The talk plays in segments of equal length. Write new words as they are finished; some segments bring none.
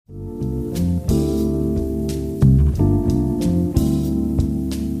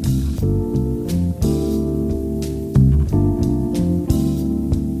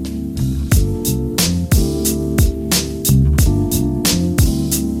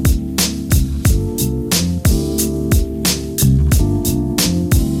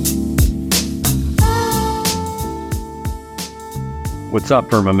What's up,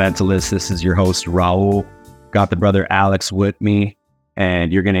 Firmamentalists? This is your host, Raul. Got the brother Alex with me,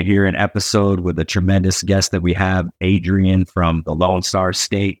 and you're going to hear an episode with a tremendous guest that we have, Adrian from the Lone Star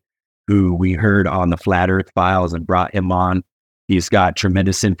State, who we heard on the Flat Earth Files and brought him on. He's got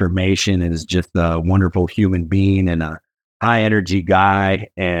tremendous information and is just a wonderful human being and a high energy guy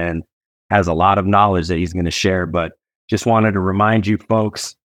and has a lot of knowledge that he's going to share. But just wanted to remind you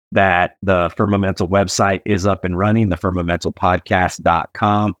folks that the Firmamental website is up and running,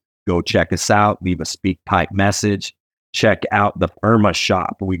 thefirmamentalpodcast.com. Go check us out, leave a speak pipe message. Check out the Firma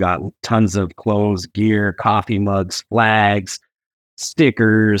shop. We got tons of clothes, gear, coffee mugs, flags,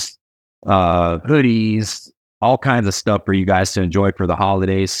 stickers, hoodies, all kinds of stuff for you guys to enjoy for the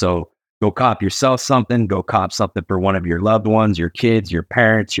holidays. So go cop yourself something, go cop something for one of your loved ones, your kids, your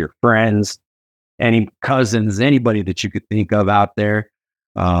parents, your friends, any cousins, anybody that you could think of out there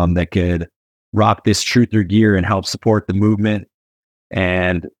that could rock this truther gear and help support the movement.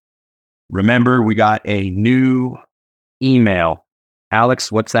 And remember, we got a new email.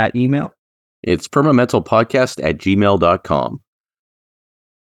 Alex, what's that email? It's firmamentalpodcast@gmail.com.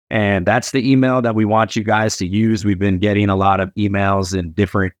 And that's the email that we want you guys to use. We've been getting a lot of emails in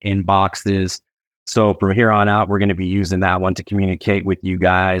different inboxes. So from here on out, we're going to be using that one to communicate with you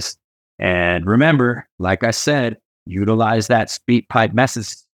guys. And remember, like I said, utilize that speak pipe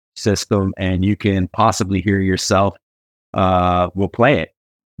message system and you can possibly hear yourself. We'll play it.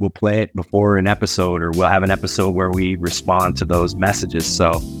 We'll play it before an episode, or we'll have an episode where we respond to those messages.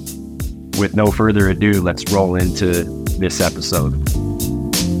 So with no further ado, let's roll into this episode.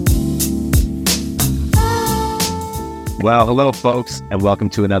 Well, hello, folks, and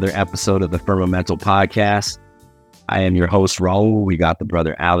welcome to another episode of the Firmamental Podcast. I am your host, Raul. We got the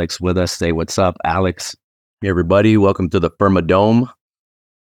brother Alex with us. Say what's up, Alex. Hey, everybody. Welcome to the Firmadome.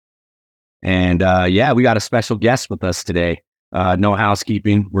 And we got a special guest with us today. No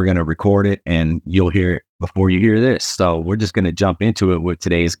housekeeping. We're going to record it, and you'll hear it before you hear this. So we're just going to jump into it with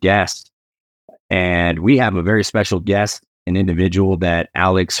today's guest. And we have a very special guest, an individual that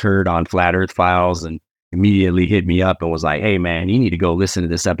Alex heard on Flat Earth Files and immediately hit me up and was like, hey, man, you need to go listen to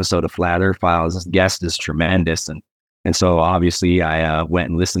this episode of Flat Earth Files. This guest is tremendous. And so obviously I went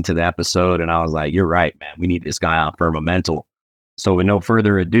and listened to the episode and I was like, you're right, man. We need this guy on Firmamental. So with no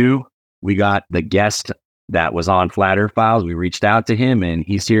further ado, we got the guest that was on Flat Earth Files. We reached out to him and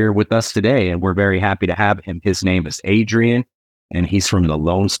he's here with us today. And we're very happy to have him. His name is Adrian and he's from the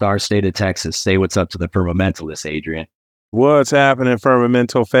Lone Star State of Texas. Say what's up to the Firmamentalists, Adrian. What's happening,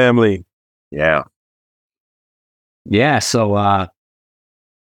 Firmamental family? Yeah. Yeah. So,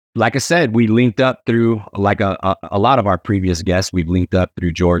 like I said, we linked up through like a lot of our previous guests. We've linked up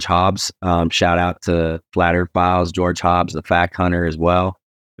through George Hobbs. Shout out to Flat Earth Files, George Hobbs, the fact hunter as well.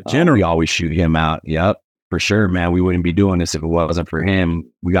 We always shoot him out. Yep, for sure, man. We wouldn't be doing this if it wasn't for him.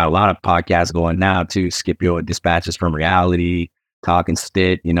 We got a lot of podcasts going now too. Scipio Dispatches from Reality, Talking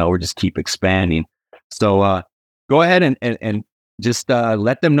Stit. We're just keep expanding. So go ahead and just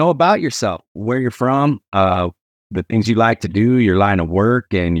let them know about yourself, where you're from, the things you like to do, your line of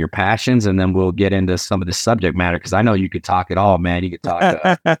work and your passions, and then we'll get into some of the subject matter because I know you could talk it all, man. You could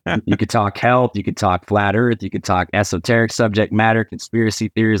talk you could talk health, you could talk flat earth, you could talk esoteric subject matter, conspiracy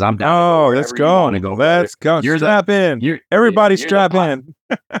theories. I'm down. Oh, let's go. Let's go. Strap in. Everybody strap in.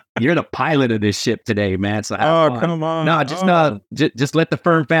 You're the pilot of this ship today, man. So come on. No, just let the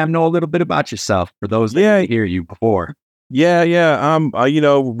Firm fam know a little bit about yourself for those that didn't hear you before. Yeah. I'm,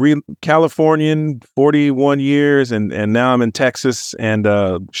 Californian, 41 years, and now I'm in Texas. And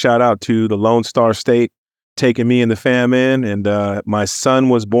shout out to the Lone Star State taking me and the fam in. And my son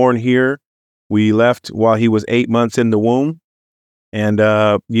was born here. We left while he was 8 months in the womb. And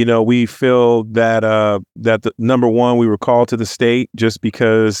we feel that the number one, we were called to the state just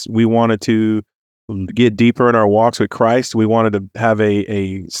because we wanted to get deeper in our walks with Christ. We wanted to have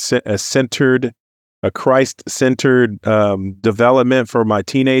a Christ-centered development for my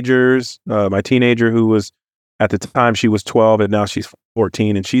teenagers. My teenager who was, at the time, she was 12 and now she's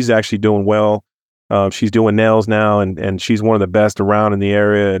 14 and she's actually doing well. She's doing nails now and she's one of the best around in the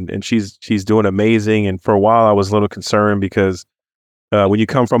area and she's doing amazing. And for a while I was a little concerned because when you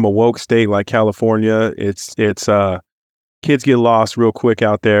come from a woke state like California, it's kids get lost real quick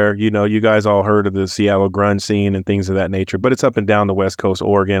out there. You guys all heard of the Seattle grunge scene and things of that nature, but it's up and down the West Coast,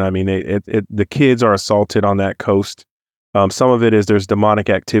 Oregon. I mean, the kids are assaulted on that coast. Some of it is there's demonic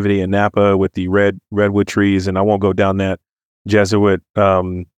activity in Napa with the redwood trees, and I won't go down that Jesuit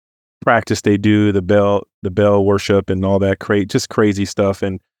practice they do, the bell worship and all that just crazy stuff.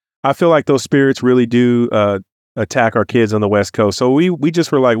 And I feel like those spirits really do attack our kids on the West Coast. So we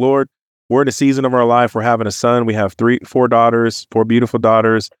just were like, Lord, we're in a season of our life. We're having a son. We have four beautiful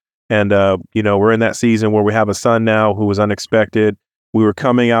daughters. And, we're in that season where we have a son now who was unexpected. We were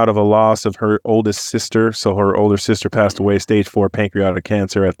coming out of a loss of her oldest sister. So her older sister passed away, stage 4 pancreatic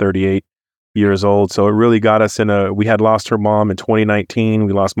cancer at 38 years old. So it really got us we had lost her mom in 2019.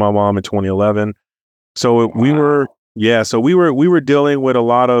 We lost my mom in 2011. So we were dealing with a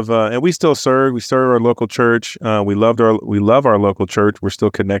lot of, and we still serve. We serve our local church. We love our local church. We're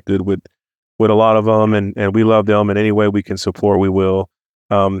still connected with a lot of them, and we love them. And any way we can support, we will.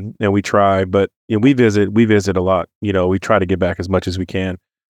 And we try, but we visit a lot. We try to get back as much as we can.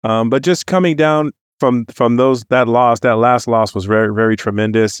 But just coming down from that last loss was very, very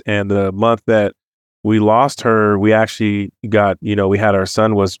tremendous. And the month that we lost her, we actually got, we had our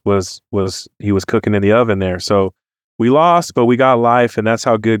son he was cooking in the oven there. So we lost, but we got life, and that's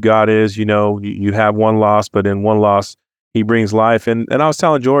how good God is. You have one loss, but in one loss, he brings life. And I was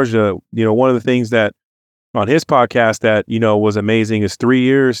telling Georgia, one of the things that on his podcast that, was amazing is 3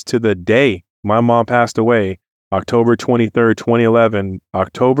 years to the day my mom passed away, October 23rd, 2011,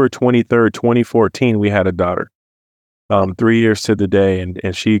 October 23rd, 2014, we had a daughter. 3 years to the day.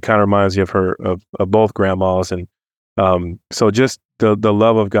 And she kind of reminds me of both grandmas. And so just the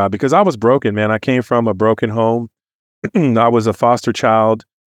love of God, because I was broken, man. I came from a broken home. I was a foster child.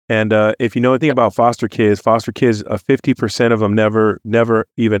 And if you know anything about foster kids, 50% of them never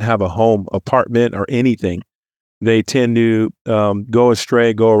even have a home, apartment, or anything. They tend to go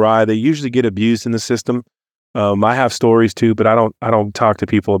astray, go awry. They usually get abused in the system. I have stories too, but I don't talk to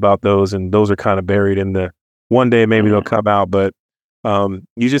people about those, and those are kind of buried in the. One day maybe they'll come out, but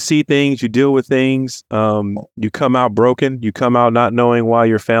you just see things, you deal with things. You come out broken. You come out not knowing why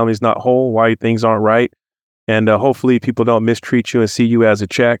your family's not whole, why things aren't right. And hopefully people don't mistreat you and see you as a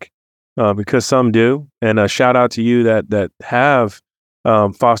check, because some do. And a shout out to you that have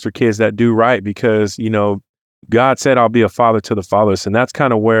foster kids that do right, because, God said, I'll be a father to the fatherless. And that's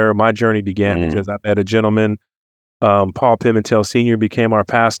kind of where my journey began, because I met a gentleman, Paul Pimentel Sr. became our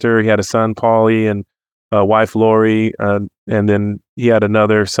pastor. He had a son, Paulie, and wife, Lori. And then he had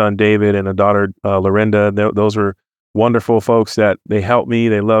another son, David, and a daughter, Lorinda. Those were wonderful folks that they helped me.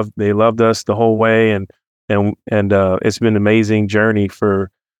 They loved us the whole way. And it's been an amazing journey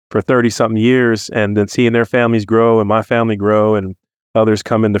for 30 something years, and then seeing their families grow and my family grow and others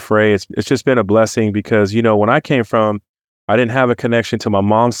come into fray. It's just been a blessing, because, when I came from, I didn't have a connection to my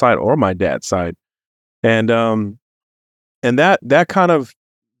mom's side or my dad's side. And that kind of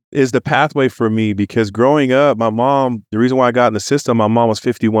is the pathway for me, because growing up, my mom, the reason why I got in the system, my mom was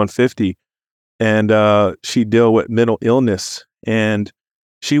 5150, and she dealt with mental illness, and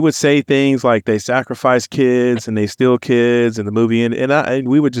she would say things like they sacrifice kids and they steal kids in the movie. And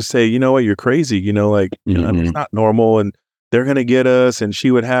we would just say, you know what, you're crazy, it's not normal, and they're going to get us. And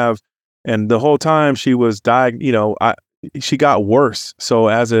she would and the whole time she was she got worse. So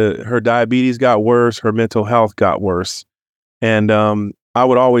her diabetes got worse, her mental health got worse. And I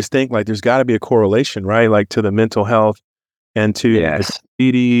would always think, like, there's got to be a correlation, right? Like, to the mental health and to the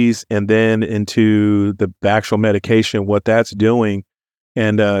diabetes, and then into the actual medication, what that's doing.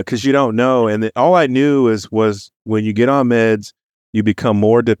 And because you don't know. And all I knew was when you get on meds, you become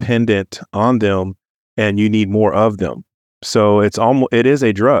more dependent on them, and you need more of them. So it is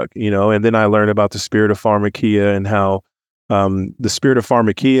a drug, and then I learned about the spirit of Pharmakeia, and how the spirit of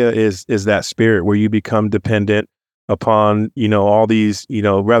Pharmakeia is that spirit where you become dependent upon, all these,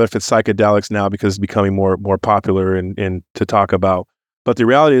 rather if it's psychedelics now, because it's becoming more popular and to talk about. But the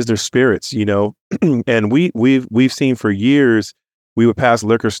reality is they're spirits, and we've seen for years. We would pass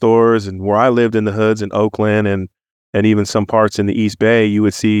liquor stores, and where I lived in the hoods in Oakland and even some parts in the East Bay, you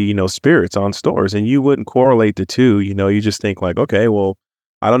would see, spirits on stores, and you wouldn't correlate the two. You just think like, okay, well,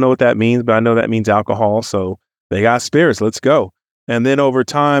 I don't know what that means, but I know that means alcohol. So they got spirits, let's go. And then over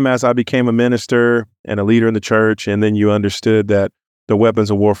time, as I became a minister and a leader in the church, and then you understood that the weapons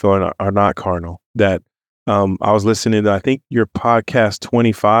of warfare are not carnal, that I was listening to, I think, your podcast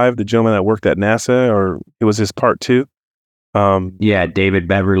 25, the gentleman that worked at NASA, or it was his part 2. David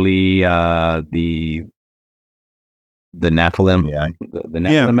Beverly, the Nephilim, the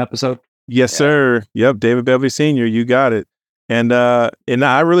Nephilim episode. Yes, sir. Yep, David Beverly Sr. You got it. And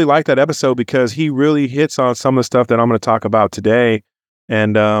I really like that episode, because he really hits on some of the stuff that I'm going to talk about today.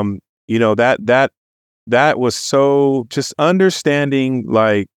 And that was so just understanding,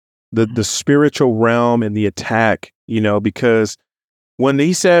 like, the spiritual realm and the attack. Because when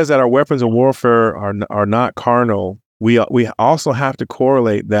he says that our weapons of warfare are not carnal, we also have to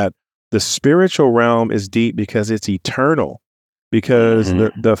correlate that the spiritual realm is deep, because it's eternal, because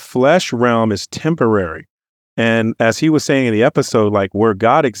the flesh realm is temporary. And as he was saying in the episode, like where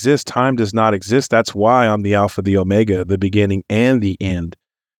God exists, time does not exist. That's why I'm the Alpha, the Omega, the beginning and the end.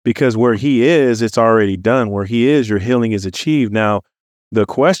 Because where he is, it's already done. Where he is, your healing is achieved. Now, the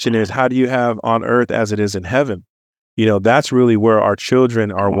question is, how do you have on earth as it is in heaven? You know, that's really where our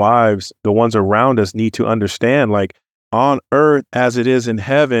children, our wives, the ones around us need to understand, like on earth as it is in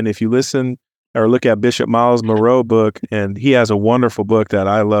heaven. If you listen or look at Bishop Miles Monroe book, and he has a wonderful book that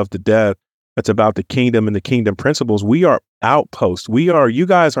I love to death. That's about the kingdom and the kingdom principles. We are outposts. You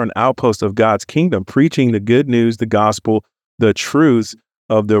guys are an outpost of God's kingdom, preaching the good news, the gospel, the truths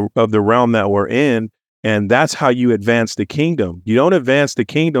of the realm that we're in. And that's how you advance the kingdom. You don't advance the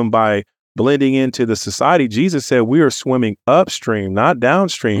kingdom by blending into the society. Jesus said we are swimming upstream, not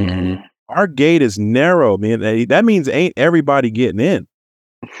downstream. Mm-hmm. Our gate is narrow, man. That means ain't everybody getting in.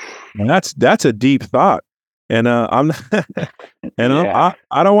 And that's a deep thought. And I'm and Yeah.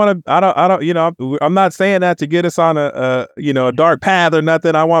 I don't want to I don't you know I'm not saying that to get us on a dark path or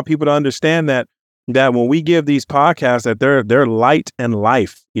nothing. I want people to understand that when we give these podcasts that they're light and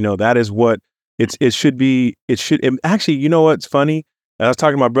life. You know, that is what it should be. Actually, you know what's funny? I was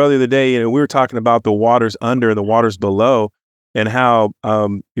talking to my brother the other day, and we were talking about the waters under, the waters below, and how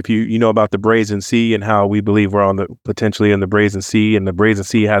if you know about the Brazen Sea and how we believe we're potentially in the Brazen Sea, and the Brazen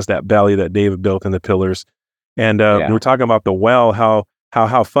Sea has that belly that David built in the pillars. And we were talking about the well,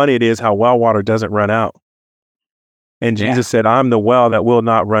 how funny it is how well water doesn't run out. And Jesus said, "I'm the well that will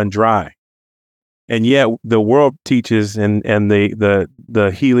not run dry." And yet the world teaches and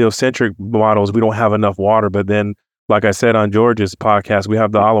the heliocentric models, we don't have enough water. But then, like I said on George's podcast, we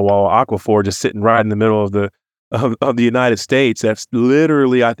have the Alawala Aquifer just sitting right in the middle of the United States. That's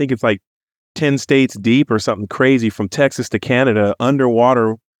literally, I think it's like 10 states deep or something crazy, from Texas to Canada,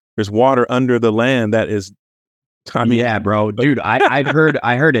 underwater. There's water under the land that is. I mean, yeah, bro, dude, I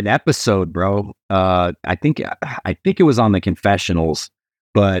heard an episode, bro. I think it was on the Confessionals,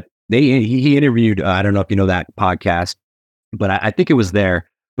 but he interviewed. I don't know if you know that podcast, but I think it was there.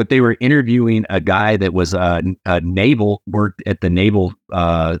 But they were interviewing a guy that was a naval, worked at the naval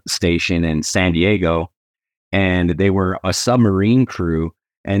station in San Diego, and they were a submarine crew.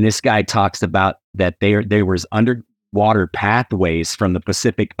 And this guy talks about that there was underwater pathways from the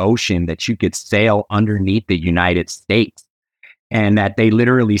Pacific Ocean that you could sail underneath the United States, and that they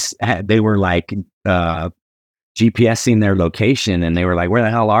literally they were like GPSing their location, and they were like, "Where the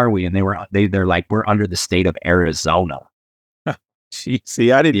hell are we?" And they're like, "We're under the state of Arizona."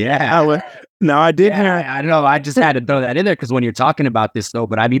 see, I didn't. Yeah. No, I did hear. I don't know. I just had to throw that in there because when you're talking about this, though,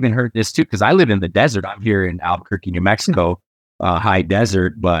 but I've even heard this too because I live in the desert. I'm here in Albuquerque, New Mexico, high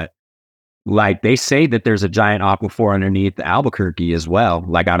desert, but like they say that there's a giant aquifer underneath Albuquerque as well.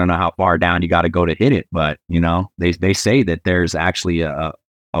 Like I don't know how far down you got to go to hit it, but you know they say that there's actually a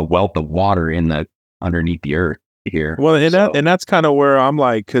wealth of water underneath the earth here. Well, and that's kind of where I'm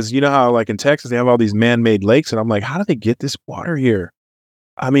like, because you know how like in Texas they have all these man-made lakes, and I'm like, how do they get this water here?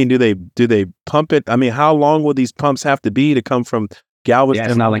 I mean, do they pump it? I mean, how long will these pumps have to be to come from Galveston? Yeah,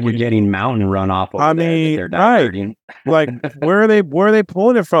 it's not like we're getting mountain runoff. I mean, right? Like, where are they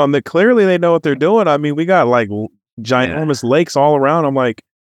pulling it from? That clearly they know what they're doing. I mean, we got like ginormous lakes all around. I'm like,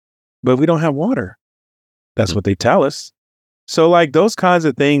 but we don't have water. That's what they tell us. So like those kinds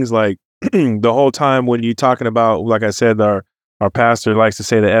of things, like the whole time when you're talking about, like I said, our pastor likes to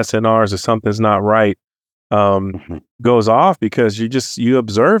say the SNRs or something's not right. Goes off because you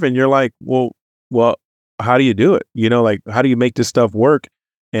observe and you're like, well, how do you do it? You know, like, how do you make this stuff work?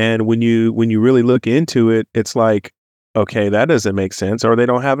 And when you really look into it, it's like, okay, that doesn't make sense, or they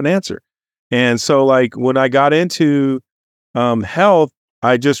don't have an answer. And so like when I got into health,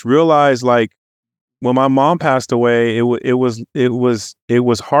 I just realized like when my mom passed away, it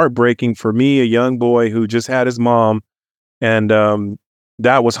was heartbreaking for me, a young boy who just had his mom. And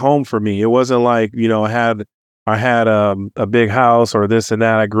that was home for me. It wasn't like, you know, I had a big house or this and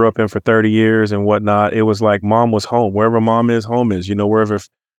that I grew up in for 30 years and whatnot. It was like mom was home. Wherever mom is, home is, you know, wherever.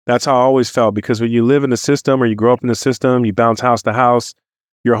 That's how I always felt, because when you live in the system or you grow up in the system, you bounce house to house,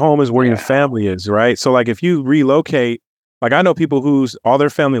 your home is where your family is, right? So like if you relocate, like I know people whose all their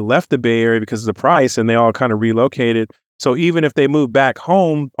family left the Bay Area because of the price and they all kind of relocated. So even if they move back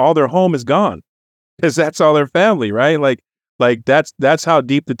home, all their home is gone because that's all their family, right? Like that's how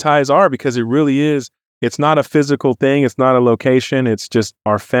deep the ties are, because it really is. It's not a physical thing. It's not a location. It's just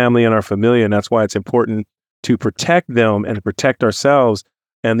our family and our familia. And that's why it's important to protect them and to protect ourselves.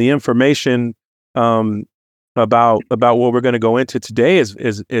 And the information about what we're going to go into today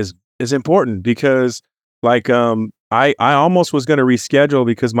is important, because like I almost was going to reschedule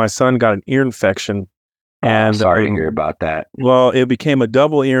because my son got an ear infection And sorry to hear about that. Well, it became a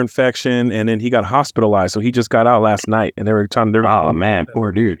double ear infection, and then he got hospitalized. So he just got out last night, and they were trying to. Oh man,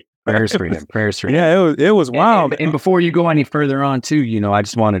 poor dude. Prayers for him. Prayers for him. Yeah, it was wild. And before you go any further on, too, I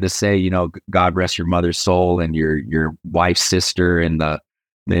just wanted to say, God rest your mother's soul and your wife's sister and the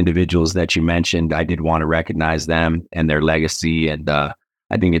individuals that you mentioned. I did want to recognize them and their legacy, and I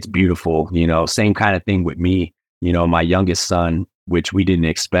think it's beautiful. Same kind of thing with me. My youngest son, which we didn't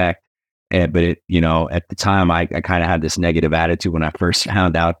expect. But at the time, I kind of had this negative attitude when I first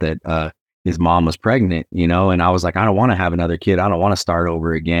found out that his mom was pregnant, and I was like, I don't want to have another kid. I don't want to start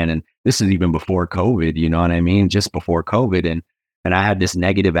over again. And this is even before COVID, you know what I mean? Just before COVID. And I had this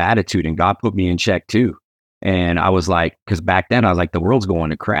negative attitude, and God put me in check too. And I was like, because back then I was like, the world's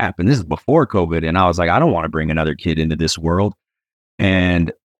going to crap. And this is before COVID. And I was like, I don't want to bring another kid into this world.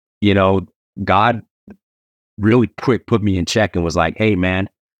 And, God really quick put me in check and was like, hey man,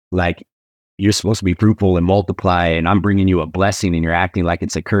 like, you're supposed to be fruitful and multiply, and I'm bringing you a blessing and you're acting like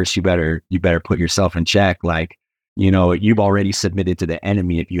it's a curse. You better put yourself in check. Like, you've already submitted to the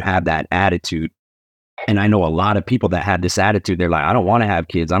enemy if you have that attitude. And I know a lot of people that had this attitude. They're like, I don't want to have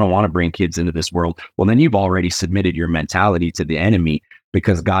kids. I don't want to bring kids into this world. Well, then you've already submitted your mentality to the enemy,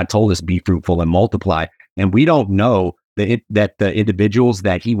 because God told us be fruitful and multiply. And we don't know that the individuals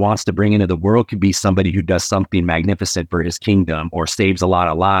that he wants to bring into the world could be somebody who does something magnificent for his kingdom, or saves a lot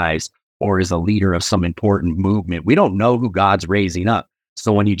of lives, or is a leader of some important movement. We don't know who God's raising up.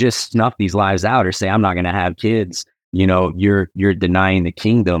 So when you just snuff these lives out or say, I'm not going to have kids, you're denying the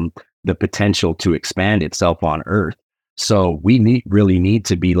kingdom the potential to expand itself on earth. So we really need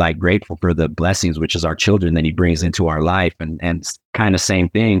to be like grateful for the blessings, which is our children that he brings into our life. And kind of same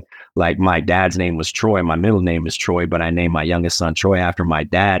thing, like my dad's name was Troy. My middle name is Troy, but I named my youngest son Troy after my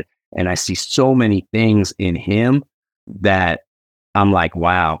dad. And I see so many things in him that I'm like,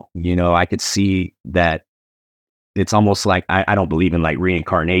 wow, I could see that. It's almost like, I don't believe in like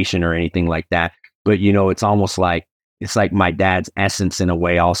reincarnation or anything like that, but it's almost like, it's like my dad's essence in a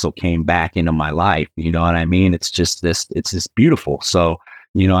way also came back into my life. You know what I mean? It's just it's just beautiful. So,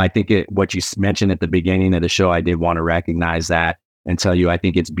 I think what you mentioned at the beginning of the show, I did want to recognize that and tell you, I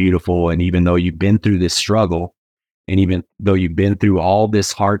think it's beautiful. And even though you've been through this struggle, and even though you've been through all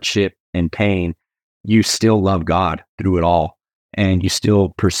this hardship and pain, you still love God through it all. And you still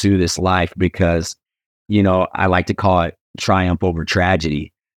pursue this life because, I like to call it triumph over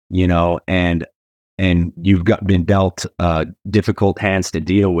tragedy, and you've been dealt difficult hands to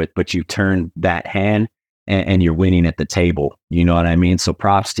deal with, but you turn that hand and you're winning at the table. You know what I mean? So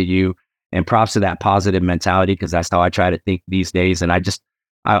props to you, and props to that positive mentality, because that's how I try to think these days. And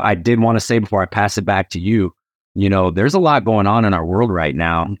I did want to say before I pass it back to you, there's a lot going on in our world right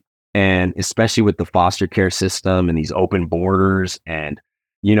now. And especially with the foster care system and these open borders, and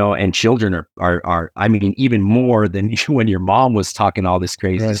and children are I mean, even more than when your mom was talking all this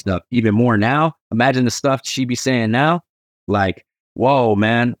crazy stuff, even more now. Imagine the stuff she be saying now. Like, whoa,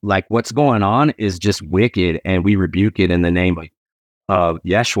 man, like what's going on is just wicked, and we rebuke it in the name of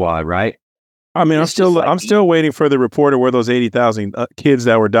Yeshua, right? I mean, I'm still waiting for the report of where those 80,000 kids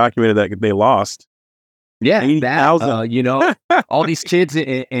that were documented that they lost. Yeah, 80,000. All these kids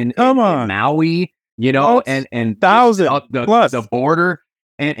in Maui, and thousand plus the border.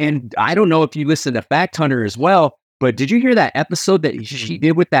 And I don't know if you listen to Fact Hunter as well, but did you hear that episode that she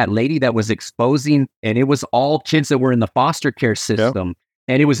did with that lady that was exposing, and it was all kids that were in the foster care system,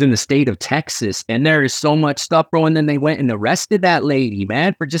 and it was in the state of Texas, and there is so much stuff, bro. And then they went and arrested that lady,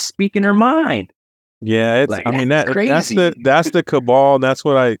 man, for just speaking her mind. Yeah, that's the cabal. And that's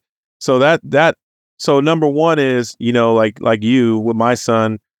what so number one is, like you with my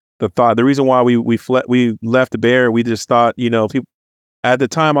son, the reason why we left the bear, we just thought, people. At the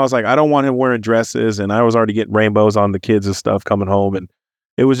time, I was like, I don't want him wearing dresses, and I was already getting rainbows on the kids and stuff coming home, and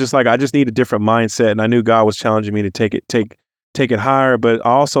it was just like I just need a different mindset, and I knew God was challenging me to take it higher. But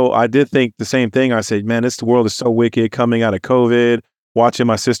also, I did think the same thing. I said, man, the world is so wicked coming out of COVID, watching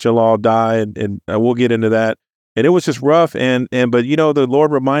my sister-in-law die, and we'll get into that. And it was just rough, but the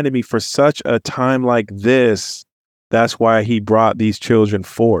Lord reminded me, for such a time like this, that's why He brought these children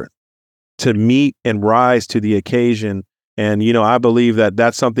forth to meet and rise to the occasion. And, I believe that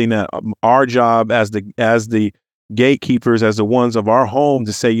that's something that our job as the gatekeepers, as the ones of our home,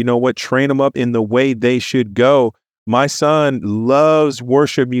 to say, train them up in the way they should go. My son loves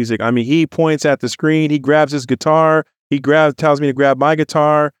worship music. I mean, he points at the screen, he grabs his guitar, tells me to grab my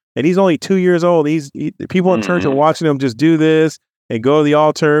guitar, and he's only 2 years old. People in church are watching him just do this and go to the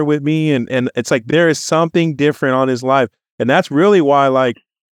altar with me. And it's like, there is something different on his life. And that's really why, like,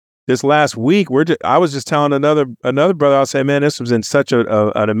 this last week, I was just telling another brother, I was saying, man, this was in such an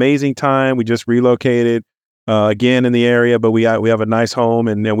amazing time. We just relocated. again in the area, but we have a nice home,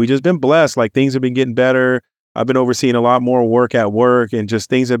 and we just been blessed. Like things have been getting better. I've been overseeing a lot more work at work, and just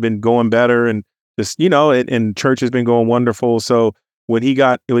things have been going better, and just and church has been going wonderful. So when he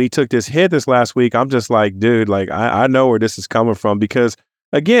took this hit this last week, I'm just like, dude, like I know where this is coming from, because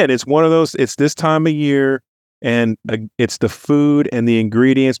again, it's one of those. It's this time of year. And it's the food and the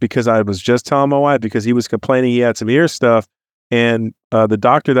ingredients, because I was just telling my wife, because he was complaining he had some ear stuff. And the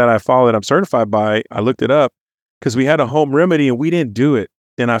doctor that I followed, I'm certified by, I looked it up, because we had a home remedy and we didn't do it.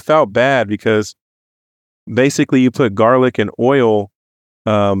 And I felt bad, because basically you put garlic and oil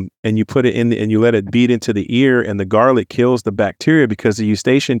and you put it in and you let it beat into the ear, and the garlic kills the bacteria, because the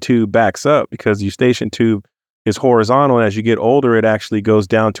eustachian tube backs up, because the eustachian tube is horizontal. And as you get older, it actually goes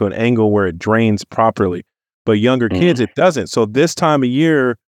down to an angle where it drains properly. But younger kids, it doesn't. So this time of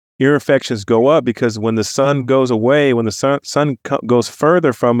year, ear infections go up, because when the sun goes away, when the sun goes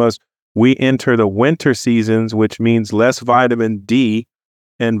further from us, we enter the winter seasons, which means less vitamin D,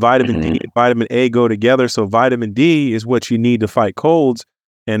 and vitamin D and vitamin A go together. So vitamin D is what you need to fight colds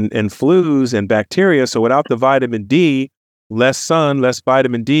and flus and bacteria. So without the vitamin D, less sun, less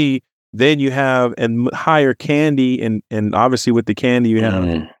vitamin D, then you have higher candy, and obviously with the candy you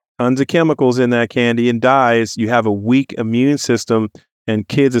have tons of chemicals in that candy and dyes. You have a weak immune system, and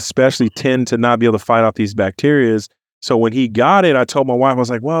kids especially tend to not be able to fight off these bacteria. So when he got it, I told my wife, I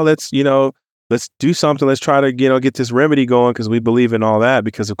was like, well, let's do something. Let's try to, get this remedy going, because we believe in all that.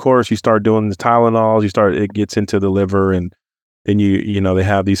 Because of course you start doing the Tylenols, it gets into the liver, and then they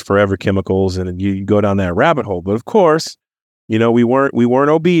have these forever chemicals, and you go down that rabbit hole. But of course, we weren't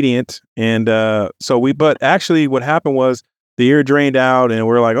obedient. And but actually what happened was, the ear drained out, and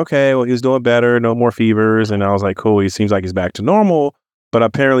we're like, okay, well, he was doing better, no more fevers. And I was like, cool, he seems like he's back to normal. But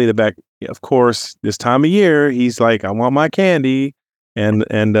apparently of course, this time of year, he's like, I want my candy. And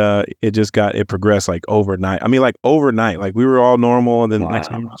it progressed like overnight. I mean, like overnight, like we were all normal. And then next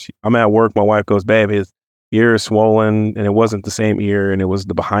time I'm at work, my wife goes, babe, his ear is swollen, and it wasn't the same ear, and it was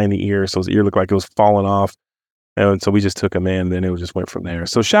the behind the ear. So his ear looked like it was falling off. And so we just took him in, and then it just went from there.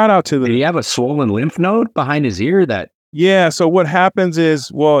 So shout out to Did he have a swollen lymph node behind his ear Yeah. So what happens is,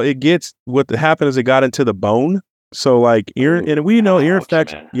 what happened is it got into the bone. So like ear, and we know ear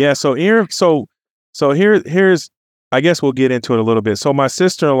infection. Yeah. So here's, I guess we'll get into it a little bit. So my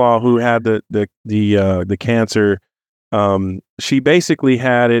sister-in-law, who had the cancer, she basically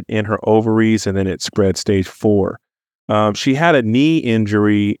had it in her ovaries, and then it spread stage 4. She had a knee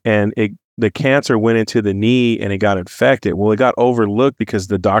injury, and the cancer went into the knee, and it got infected. Well, it got overlooked because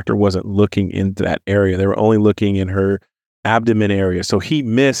the doctor wasn't looking into that area. They were only looking in her abdomen area. So he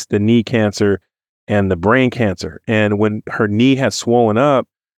missed the knee cancer and the brain cancer. And when her knee had swollen up,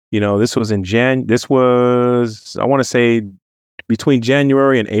 this was I want to say between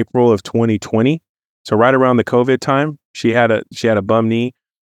January and April of 2020. So right around the COVID time, she had a bum knee.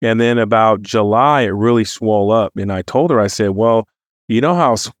 And then about July, it really swole up. And I told her, I said, well, you know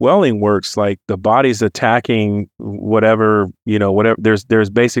how swelling works, like the body's attacking whatever, there's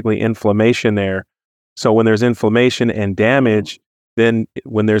basically inflammation there. So when there's inflammation and damage, then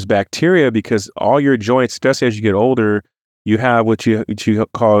when there's bacteria, because all your joints, especially as you get older, you have what you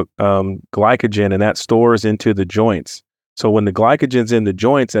call glycogen, and that stores into the joints. So when the glycogen's in the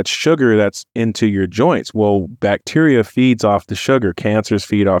joints, that's sugar that's into your joints. Well, bacteria feeds off the sugar. Cancers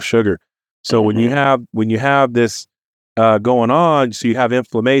feed off sugar. So when you have this going on, so you have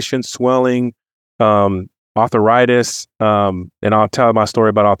inflammation, swelling, arthritis, and I'll tell my story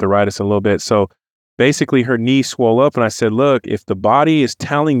about arthritis in a little bit. So basically her knee swelled up, and I said, look, if the body is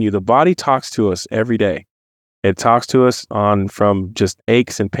telling you, the body talks to us every day. It talks to us from just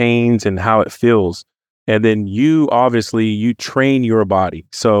aches and pains and how it feels. And then you train your body.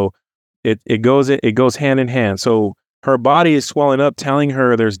 So it goes hand in hand. So her body is swelling up, telling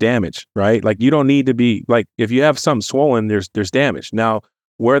her there's damage, right? Like you don't need to be like, if you have something swollen, there's damage. Now,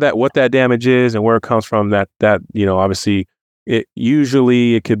 what that damage is and where it comes from, that obviously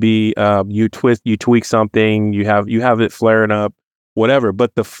it could be you tweak something, you have it flaring up, whatever.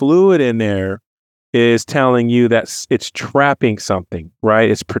 But the fluid in there is telling you that it's trapping something, right?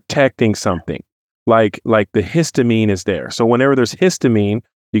 It's protecting something. Like the histamine is there. So whenever there's histamine,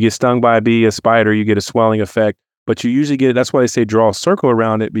 you get stung by a bee, a spider, you get a swelling effect. But you usually get, that's why they say draw a circle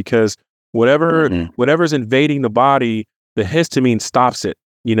around it, because whatever's invading the body, the histamine stops it.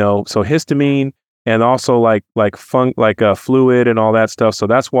 So histamine, and also like fluid and all that stuff. So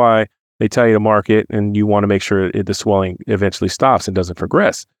that's why they tell you to mark it, and you want to make sure the swelling eventually stops and doesn't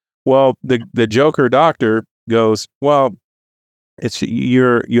progress. Well, the Joker doctor goes, well,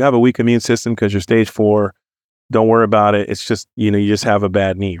 you have a weak immune system because you're stage 4. don't worry about it. It's just, you just have a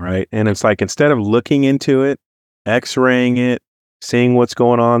bad knee, right? And it's like, instead of looking into it, x-raying it, seeing what's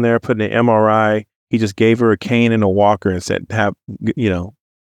going on there, putting an MRI, he just gave her a cane and a walker and said,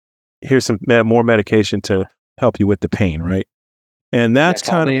 here's some more medication to help you with the pain, right? And that's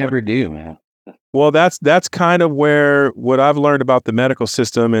all they ever do, man. Well, that's kind of where what I've learned about the medical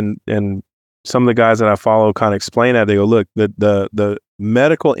system, and some of the guys that I follow kind of explain that. They go, look, the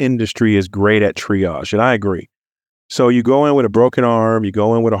medical industry is great at triage, and I agree. So you go in with a broken arm, you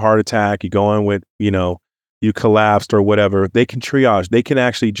go in with a heart attack, you go in with, you collapsed or whatever. They can triage. They can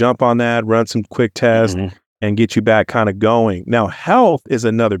actually jump on that, run some quick tests, and get you back kind of going. Now, health is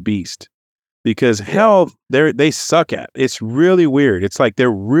another beast. Because health, they suck at. It's really weird. It's like they're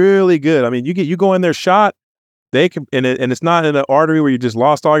really good. I mean, you go in their shot, they can, and it's not in an artery where you just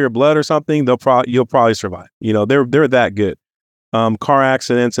lost all your blood or something. You'll probably survive. They're that good. Car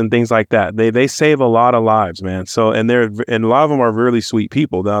accidents and things like that. They save a lot of lives, man. So and a lot of them are really sweet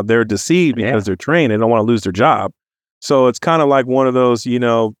people. Now they're deceived because they're trained. They don't want to lose their job. So it's kind of like one of those.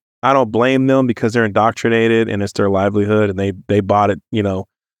 I don't blame them because they're indoctrinated and it's their livelihood and they bought it.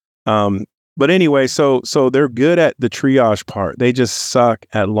 But anyway, so they're good at the triage part. They just suck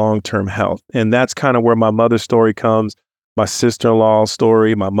at long-term health. And that's kind of where my mother's story comes, my sister-in-law's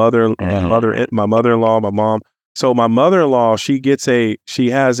story, my mother-in-law, my mom. So my mother-in-law, she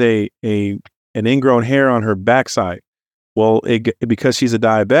has an ingrown hair on her backside. Well, because she's a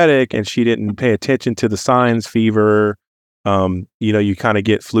diabetic and she didn't pay attention to the signs, fever, you kind of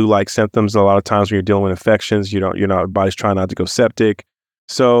get flu-like symptoms a lot of times when you're dealing with infections. Your body's trying not to go septic.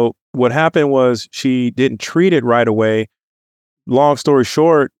 So what happened was she didn't treat it right away. Long story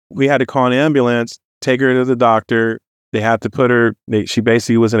short, we had to call an ambulance, take her to the doctor. They had to put her, she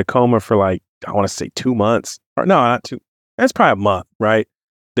basically was in a coma for I want to say 2 months. Or no, not 2. That's probably a month, right?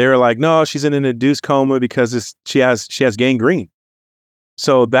 They were like, no, she's in an induced coma because she has gangrene.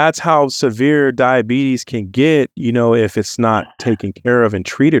 So that's how severe diabetes can get, if it's not taken care of and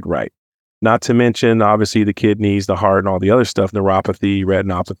treated right. Not to mention, obviously, the kidneys, the heart, and all the other stuff, neuropathy,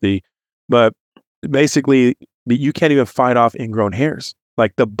 retinopathy. But basically, you can't even fight off ingrown hairs.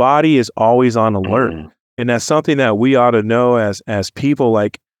 Like the body is always on alert. And that's something that we ought to know as people.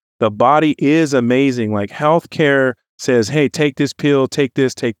 Like the body is amazing. Like healthcare says, hey, take this pill, take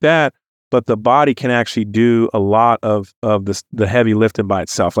this, take that. But the body can actually do a lot of the heavy lifting by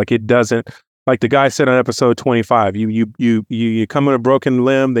itself. Like it doesn't. Like the guy said on episode 25, you come in a broken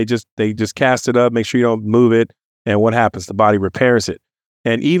limb, they just cast it up, make sure you don't move it, and what happens? The body repairs it.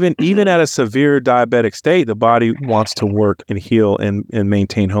 And even at a severe diabetic state, the body wants to work and heal and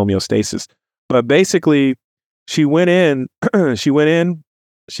maintain homeostasis. But basically, she went in, she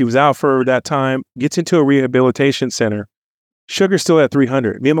was out for that time, gets into a rehabilitation center. Sugar's still at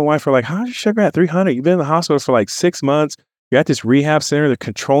 300. Me and my wife are like, how's your sugar at 300? You've been in the hospital for 6 months. You're at this rehab center. They're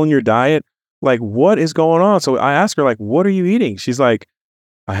controlling your diet. Like, what is going on? So I asked her, what are you eating? She's like,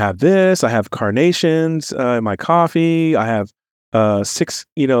 I have this. I have carnations in my coffee. I have 6,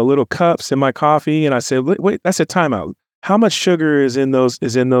 little cups in my coffee. And I said, wait, that's a timeout. How much sugar is in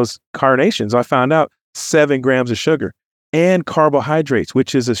those carnations? I found out 7 grams of sugar and carbohydrates,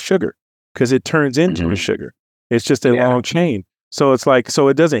 which is a sugar because it turns into a sugar. It's just a long chain. So it's so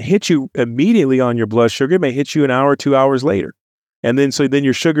it doesn't hit you immediately on your blood sugar. It may hit you an hour, 2 hours later. And then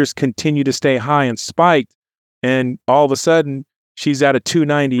your sugars continue to stay high and spiked. And all of a sudden, she's at a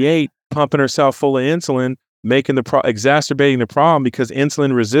 298, pumping herself full of insulin, exacerbating the problem because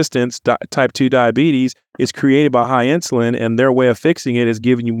insulin resistance, type 2 diabetes, is created by high insulin. And their way of fixing it is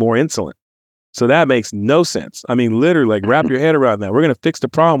giving you more insulin. So that makes no sense. I mean, literally, wrap your head around that. We're going to fix the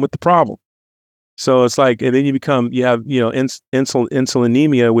problem with the problem. So it's and then you have,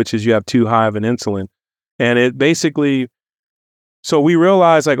 insulinemia, which is you have too high of an insulin. And it basically, so we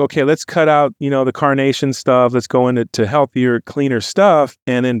realized okay, let's cut out, the carnation stuff. Let's go into healthier, cleaner stuff.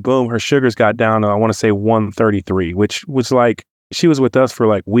 And then boom, her sugars got down to, I want to say 133, which was she was with us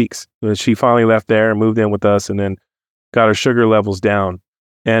for weeks. She finally left there and moved in with us and then got her sugar levels down.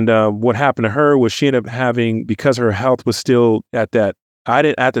 And what happened to her was she ended up having, because her health was still at that,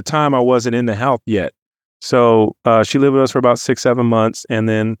 at the time I wasn't in the health yet. So she lived with us for about 6-7 months and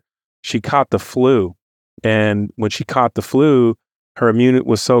then she caught the flu. And when she caught the flu, her immunity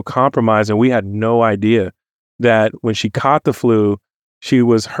was so compromised and we had no idea that when she caught the flu, she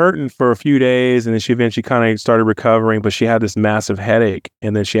was hurting for a few days and then she eventually kind of started recovering, but she had this massive headache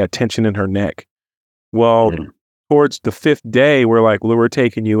and then she had tension in her neck. Well, towards the 5th day, we're like, well, we're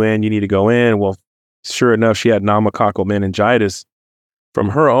taking you in. You need to go in. Well, sure enough, she had pneumococcal meningitis from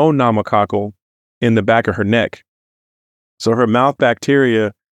her own pneumococcal in the back of her neck. So her mouth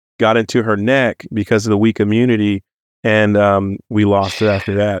bacteria got into her neck because of the weak immunity. And we lost it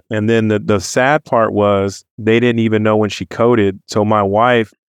after that. And then the sad part was they didn't even know when she coded. So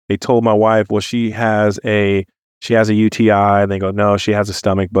they told my wife, well, she has a UTI. And they go, no, she has a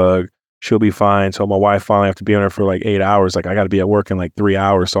stomach bug. She'll be fine. So my wife finally have to be on her for like 8 hours. Like, I got to be at work in like 3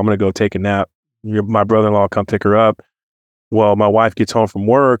 hours. So I'm going to go take a nap. My brother-in-law come pick her up. Well, my wife gets home from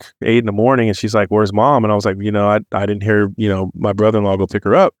work 8 in the morning and she's like, where's mom? And I was like, I didn't hear, my brother-in-law go pick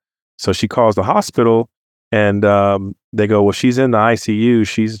her up. So she calls the hospital and they go, well, she's in the ICU.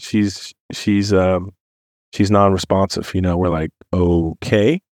 She's non-responsive. We're like,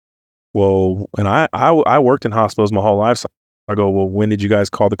 okay. Well, and I worked in hospitals my whole life. So I go, well, when did you guys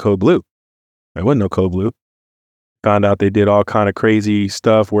call the code blue? There wasn't no code blue. Found out they did all kind of crazy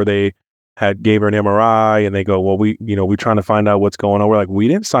stuff where they gave her an MRI and they go, well, we're trying to find out what's going on. We're like, we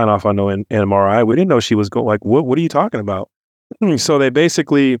didn't sign off on no MRI. We didn't know she was going. Like, what are you talking about? So they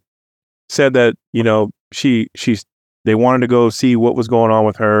basically said that, they wanted to go see what was going on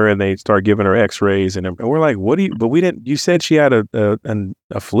with her and they started giving her x-rays and we're like, but we didn't, you said she had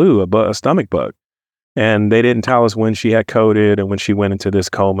a flu, a stomach bug. And they didn't tell us when she had coded and when she went into this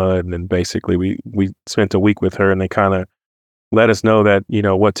coma. And then basically we spent a week with her and they kind of let us know that,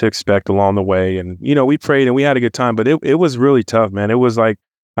 what to expect along the way. And, we prayed and we had a good time, but it was really tough, man. It was like,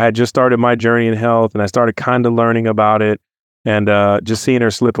 I had just started my journey in health and I started kind of learning about it. And just seeing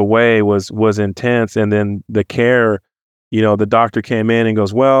her slip away was intense. And then the care, the doctor came in and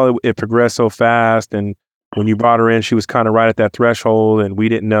goes, well, it progressed so fast. And when you brought her in, she was kind of right at that threshold and we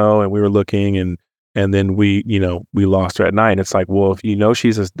didn't know. And we were looking and then we lost her at night. And it's like, well, if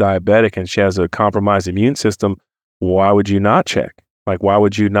she's a diabetic and she has a compromised immune system, why would you not check? Like, why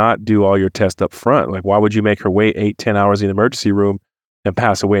would you not do all your tests up front? Like, why would you make her wait 8-10 hours in the emergency room and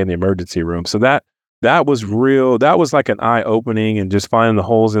pass away in the emergency room? So that was real. That was like an eye opening and just finding the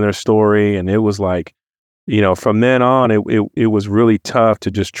holes in their story. And it was like, from then on, it was really tough to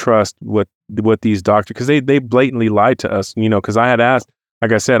just trust what these doctors, because they blatantly lied to us, because I had asked,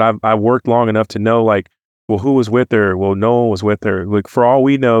 like I said, I worked long enough to know, like, well, who was with her? Well, no one was with her. Like, for all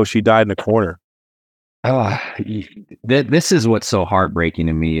we know, she died in the corner. This is what's so heartbreaking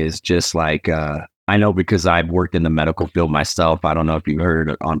to me is just like, I know because I've worked in the medical field myself. I don't know if you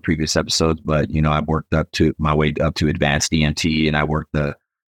heard on previous episodes, but, I've worked my way up to advanced EMT and I worked the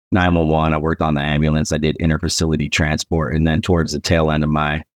 911. I worked on the ambulance. I did interfacility transport. And then towards the tail end of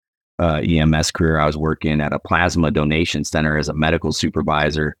my EMS career, I was working at a plasma donation center as a medical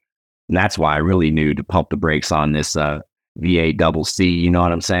supervisor. And that's why I really knew to pump the brakes on this VA double C, you know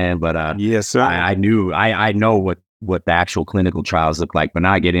what I'm saying? But yes, sir. I know what the actual clinical trials look like, but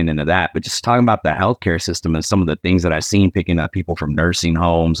not getting into that. But just talking about the healthcare system and some of the things that I've seen picking up people from nursing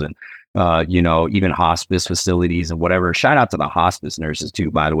homes and even hospice facilities and whatever. Shout out to the hospice nurses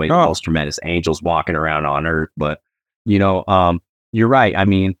too, by the way, the most tremendous angels walking around on earth. But you're right. I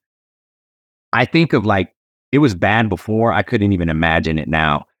mean, I think of like, it was bad before. I couldn't even imagine it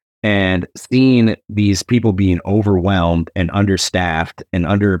now. And seeing these people being overwhelmed and understaffed and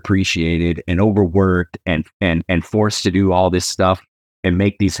underappreciated and overworked and forced to do all this stuff and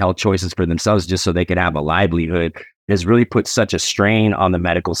make these health choices for themselves just so they could have a livelihood has really put such a strain on the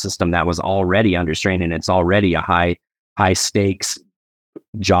medical system that was already under strain. And it's already a high stakes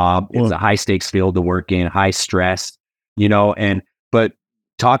job. It's a high stakes field to work in, high stress, but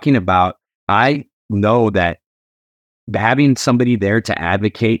talking about, I know that having somebody there to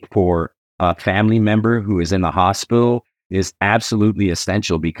advocate for a family member who is in the hospital is absolutely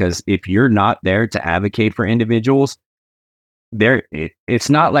essential, because if you're not there to advocate for individuals, it's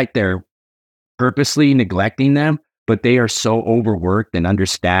not like they're purposely neglecting them, but they are so overworked and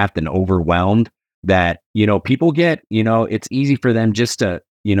understaffed and overwhelmed that, people get, it's easy for them just to,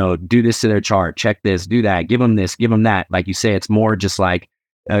 do this to their chart, check this, do that, give them this, give them that. Like you say, it's more just like,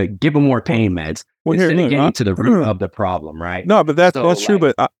 give them more pain meds. Well, instead of getting to the root of the problem, right? No, but that's true.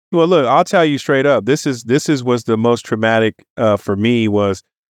 But look, I'll tell you straight up. This was the most traumatic for me. Was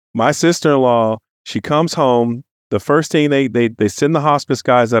my sister-in-law. She comes home. The first thing they send the hospice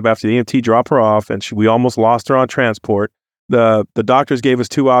guys up after the EMT drop her off, and we almost lost her on transport. The doctors gave us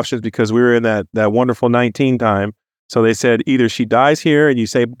two options because we were in that wonderful 19 time. So they said either she dies here and you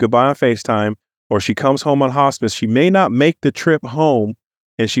say goodbye on FaceTime, or she comes home on hospice. She may not make the trip home.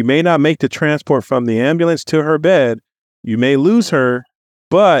 And she may not make the transport from the ambulance to her bed. You may lose her,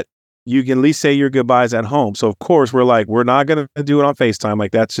 but you can at least say your goodbyes at home. So of course we're not going to do it on FaceTime.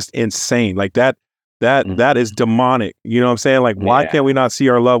 Like, that's just insane. Like that is demonic. You know what I'm saying? Like, why can't we not see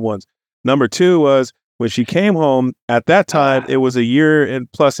our loved ones? Number two was when she came home at that time, it was a year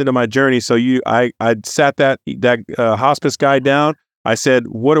and plus into my journey. So I sat that hospice guy down. I said,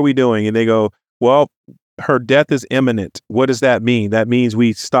 what are we doing? And they go, well, her death is imminent. What does that mean? That means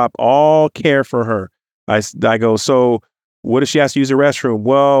we stop all care for her. I go, so what if she has to use the restroom?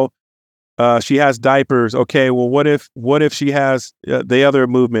 Well, she has diapers. Okay, well, what if she has the other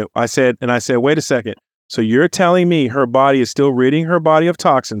movement? I said, wait a second. So you're telling me her body is still ridding her body of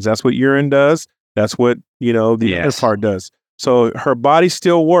toxins. That's what urine does. That's what, the other part does. So her body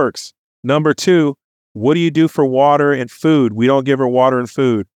still works. Number two, what do you do for water and food? We don't give her water and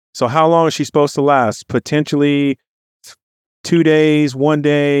food. So how long is she supposed to last? Potentially 2 days, 1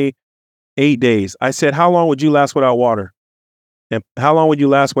 day, 8 days. I said, how long would you last without water? And how long would you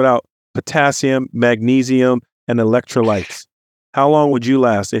last without potassium, magnesium, and electrolytes? How long would you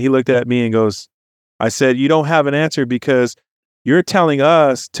last? And he looked at me and goes, I said, you don't have an answer because you're telling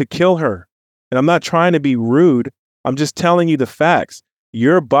us to kill her. And I'm not trying to be rude. I'm just telling you the facts.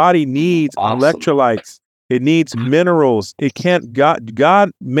 Your body needs electrolytes. It needs minerals. It can't,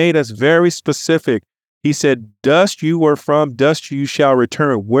 God made us very specific. He said, dust you were from, dust you shall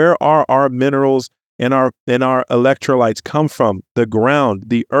return. Where are our minerals and our electrolytes come from? The ground,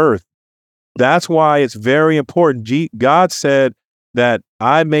 the earth. That's why it's very important. God said that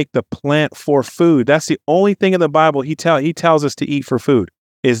I make the plant for food. That's the only thing in the Bible he tells us to eat for food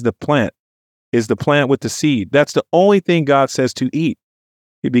is the plant with the seed. That's the only thing God says to eat,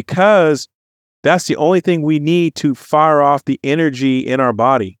 because that's the only thing we need to fire off the energy in our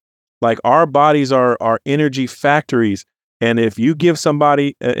body. Like our bodies are energy factories. And if you give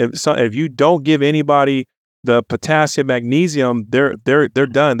somebody, if you don't give anybody the potassium, magnesium, they're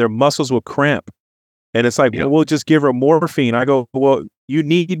done. Their muscles will cramp. And it's like, well, we'll just give her morphine. I go, well, you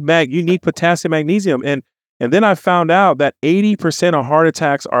need potassium, magnesium. And then I found out that 80% of heart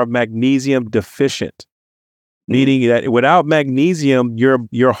attacks are magnesium deficient, meaning that without magnesium,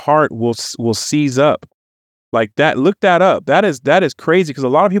 your heart will seize up. Like that. Look that up. That is crazy, because a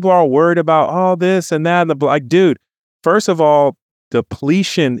lot of people are worried about all this and that. And like, dude, first of all,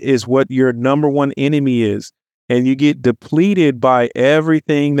 depletion is what your number one enemy is. And you get depleted by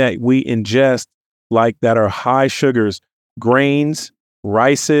everything that we ingest, like that are high sugars, grains,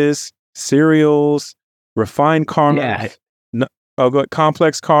 rices, cereals, refined carbs,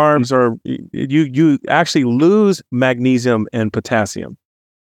 complex carbs, or you actually lose magnesium and potassium.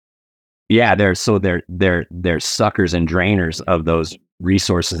 Yeah, they're suckers and drainers of those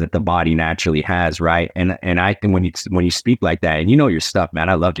resources that the body naturally has, right? And I think when you speak like that, and you know your stuff, man,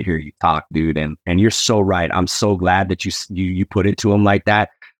 I love to hear you talk, dude. And you're so right. I'm so glad that you put it to them like that,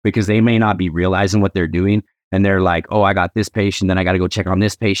 because they may not be realizing what they're doing, and they're like, oh, I got this patient, then I got to go check on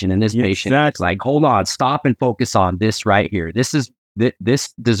this patient and this patient. Exactly. It's like, hold on, stop and focus on this right here. This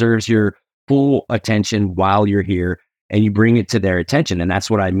deserves your full attention while you're here, and you bring it to their attention. And that's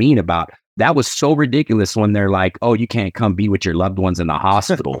what I mean about. That was so ridiculous when they're like, oh, you can't come be with your loved ones in the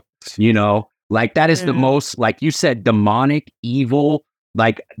hospital. Like that is the most, like you said, demonic, evil.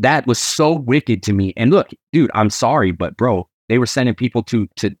 Like that was so wicked to me. And look, dude, I'm sorry, but bro, they were sending people to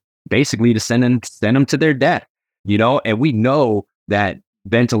basically to send them to their death, and we know that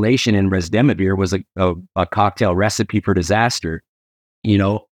ventilation in Resdemivir was a cocktail recipe for disaster.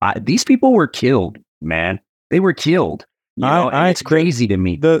 These people were killed, man. They were killed. It's crazy to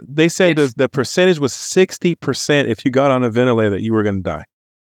me. They say the percentage was 60% if you got on a ventilator that you were going to die.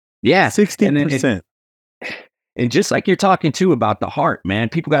 Yeah, 60%. And just like you're talking too about the heart, man,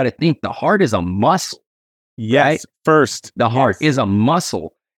 people got to think the heart is a muscle. Yes, right? First, the heart is a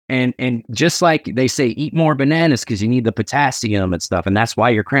muscle, and just like they say, eat more bananas because you need the potassium and stuff, and that's why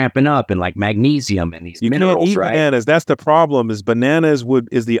you're cramping up, and like magnesium and these minerals. Can't eat bananas. That's the problem. Is bananas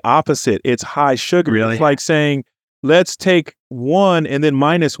is the opposite. It's high sugar. Really? It's like saying, let's take 1 and then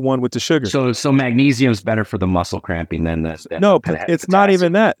 -1 with the sugar. So magnesium is better for the muscle cramping than this. No, it's not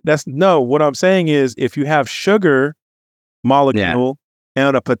even that. What I'm saying is, if you have sugar molecule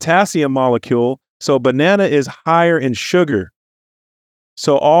and a potassium molecule, so banana is higher in sugar.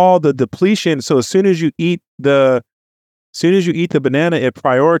 So all the depletion. So as soon as you eat the banana, it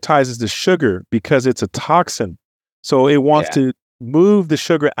prioritizes the sugar because it's a toxin. So it wants to move the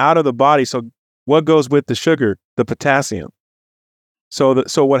sugar out of the body. So what goes with the sugar? The potassium. So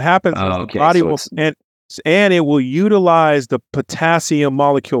what happens is the body will and it will utilize the potassium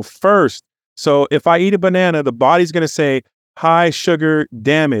molecule first. So if I eat a banana, the body's going to say high sugar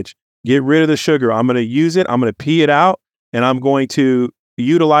damage. Get rid of the sugar. I'm going to use it. I'm going to pee it out, and I'm going to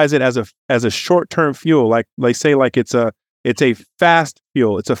utilize it as a short-term fuel. Like say it's a fast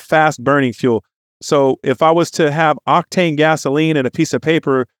fuel. It's a fast burning fuel. So if I was to have octane gasoline and a piece of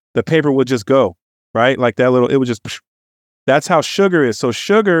paper, the paper would just go, right? Like it would just, that's how sugar is. So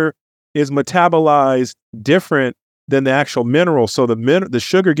sugar is metabolized different than the actual mineral. So the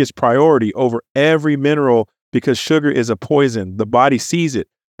sugar gets priority over every mineral because sugar is a poison. The body sees it.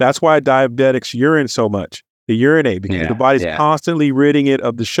 That's why diabetics urine so much. They urinate because the body's constantly ridding it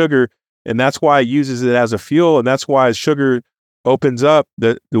of the sugar, and that's why it uses it as a fuel. And that's why sugar opens up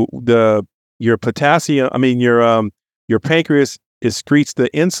your potassium. I mean, your pancreas excretes the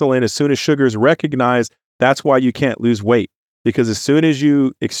insulin as soon as sugar is recognized. That's why you can't lose weight, because as soon as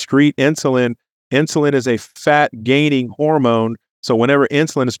you excrete insulin, insulin is a fat gaining hormone. So whenever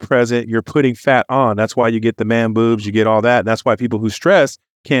insulin is present, you're putting fat on. That's why you get the man boobs, you get all that. And that's why people who stress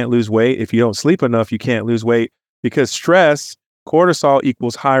can't lose weight. If you don't sleep enough, you can't lose weight, because stress, cortisol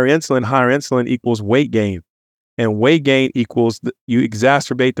equals higher insulin equals weight gain. And weight gain equals you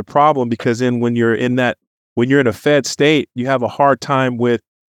exacerbate the problem, because then when you're in a fed state, you have a hard time with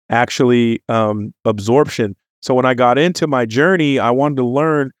actually absorption. So when I got into my journey, I wanted to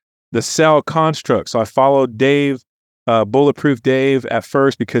learn the cell construct. So I followed Dave, Bulletproof Dave, at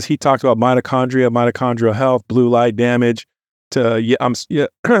first, because he talked about mitochondrial health, blue light damage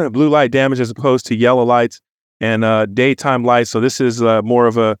blue light damage as opposed to yellow lights and daytime lights. So this is more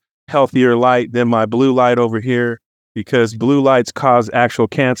of a healthier light than my blue light over here, because blue lights cause actual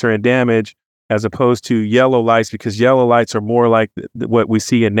cancer and damage, as opposed to yellow lights, because yellow lights are more like what we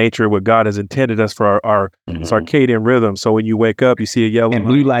see in nature, what God has intended us for our circadian rhythm. So when you wake up, you see a yellow and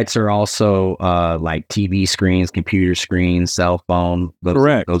blue lights are also like TV screens, computer screens, cell phone.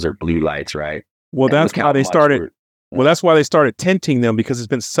 Correct. Those are blue lights, right? Well, that's why they started. Well, that's why they started tinting them, because it's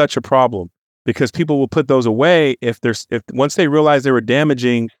been such a problem. Because people will put those away if once they realize they were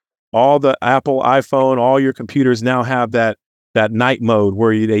damaging all the Apple iPhone, all your computers now have that night mode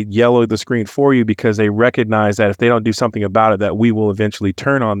where they yellow the screen for you, because they recognize that if they don't do something about it, that we will eventually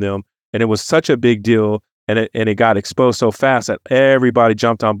turn on them. And it was such a big deal, and it got exposed so fast that everybody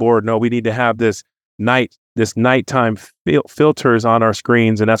jumped on board. No, we need to have this nighttime filters on our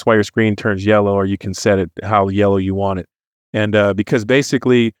screens, and that's why your screen turns yellow, or you can set it how yellow you want it. And because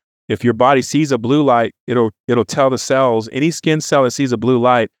basically, if your body sees a blue light, it'll tell the cells, any skin cell that sees a blue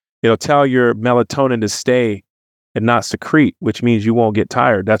light, it'll tell your melatonin to stay and not secrete, which means you won't get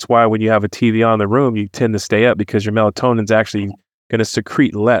tired. That's why when you have a TV on in the room, you tend to stay up, because your melatonin's actually going to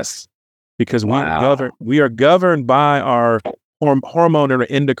secrete less, because we are governed by our hormone and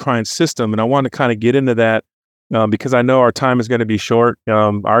endocrine system. And I want to kind of get into that because I know our time is going to be short. I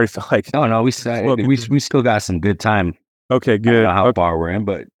already feel like we still got some good time. Okay, good. I don't know how far we're in,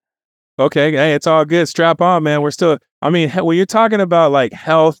 but okay, hey, it's all good. Strap on, man. We're still. I mean, when you're talking about like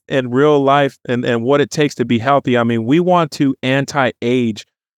health and real life and what it takes to be healthy, I mean, we want to anti-age.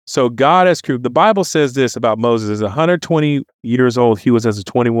 So God has the Bible says this about Moses: is 120 years old, he was as a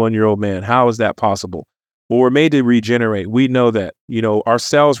 21-year-old man. How is that possible? Well, we're made to regenerate. We know that, our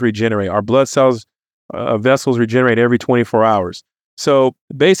cells regenerate, our blood cells, vessels regenerate every 24 hours. So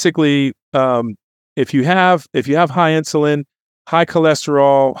basically, if you have high insulin, high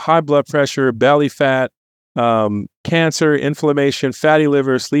cholesterol, high blood pressure, belly fat, cancer, inflammation, fatty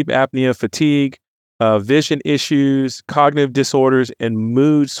liver, sleep apnea, fatigue, vision issues, cognitive disorders, and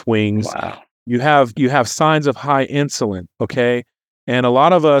mood swings, you have signs of high insulin. Okay. And a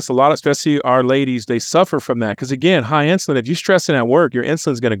lot of us, especially our ladies, they suffer from that. Because again, high insulin, if you're stressing at work, your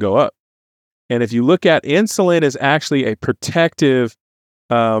insulin is going to go up. And if you look at insulin, is actually a protective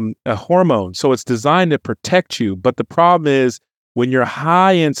a hormone. So it's designed to protect you. But the problem is when you're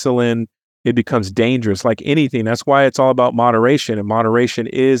high insulin, it becomes dangerous, like anything. That's why it's all about moderation. And moderation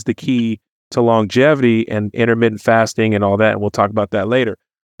is the key to longevity and intermittent fasting and all that. And we'll talk about that later.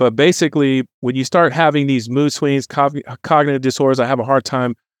 But basically, when you start having these mood swings, cognitive disorders, I have a hard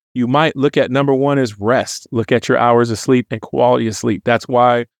time. You might look at number one is rest. Look at your hours of sleep and quality of sleep. That's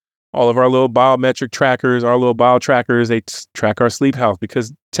why all of our little biometric trackers, our little bio trackers, they track our sleep health,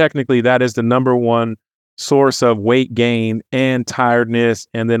 because technically that is the number one source of weight gain and tiredness,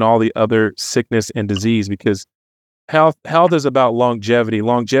 and then all the other sickness and disease. Because health is about longevity.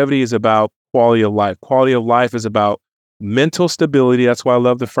 Longevity is about quality of life. Quality of life is about mental stability. That's why I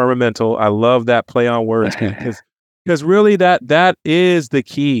love the firmamental. I love that play on words, because really that is the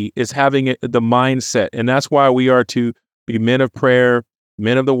key, is having the mindset. And that's why we are to be men of prayer,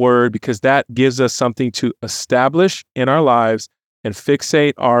 men of the word, because that gives us something to establish in our lives and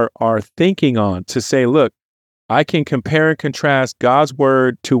fixate our thinking on, to say, look, I can compare and contrast God's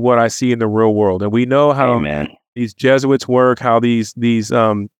word to what I see in the real world. And we know how these Jesuits work, how these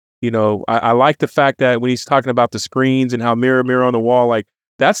I like the fact that when he's talking about the screens and how mirror on the wall, like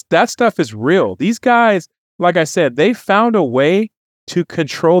that stuff is real. These guys, like I said, they found a way to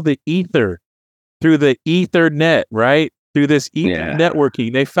control the ether through the Ethernet, right? Through this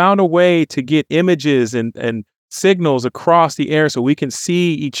networking. They found a way to get images and signals across the air so we can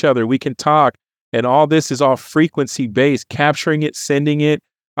see each other, we can talk. And all this is all frequency based, capturing it, sending it.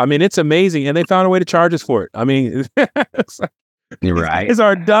 I mean, it's amazing. And they found a way to charge us for it. I mean, You're these right. guys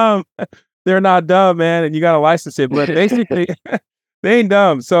are dumb. They're not dumb, man. And you got to license it. But basically, they ain't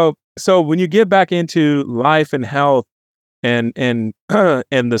dumb. So when you get back into life and health and and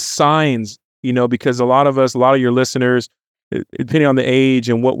the signs, because a lot of your listeners, depending on the age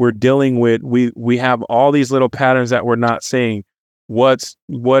and what we're dealing with, we have all these little patterns that we're not seeing. What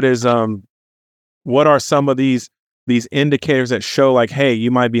are some of these indicators that show like, hey, you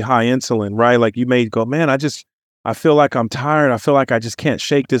might be high insulin, right? Like you may go, man, I feel like I'm tired. I feel like I just can't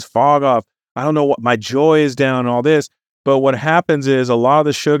shake this fog off. I don't know what, my joy is down and all this. But what happens is a lot of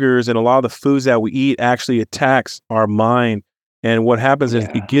the sugars and a lot of the foods that we eat actually attacks our mind. And what happens is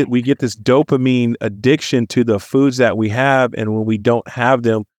we get this dopamine addiction to the foods that we have. And when we don't have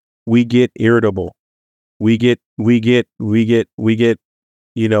them, we get irritable. We get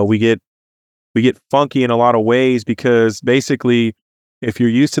funky in a lot of ways, because basically if you're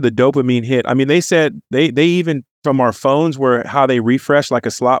used to the dopamine hit, I mean, they said they even from our phones where how they refresh like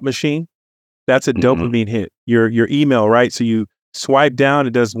a slot machine, that's a dopamine hit. Your email, right? So you swipe down,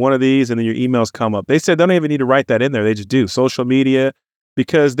 it does one of these and then your emails come up. They said they don't even need to write that in there. They just do social media,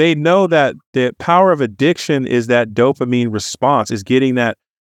 because they know that the power of addiction is that dopamine response, is getting that,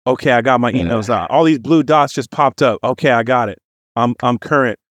 okay, I got my emails out. All these blue dots just popped up. Okay, I got it. I'm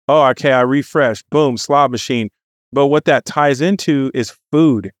current. Oh, okay, I refresh. Boom, slot machine. But what that ties into is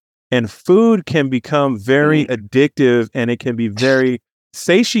food. And food can become very addictive, and it can be very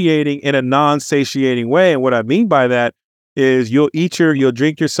satiating in a non-satiating way. And what I mean by that is you'll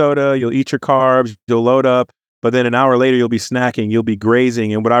drink your soda, you'll eat your carbs, you'll load up, but then an hour later you'll be snacking, you'll be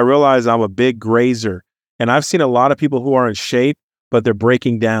grazing. And what I realize, I'm a big grazer. And I've seen a lot of people who are in shape, but they're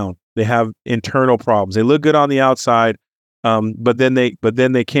breaking down. They have internal problems. They look good on the outside, but then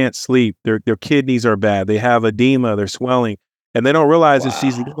they can't sleep. Their kidneys are bad. They have edema. They're swelling, and they don't realize it's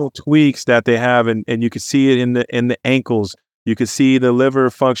these little tweaks that they have, and you can see it in the ankles. You can see the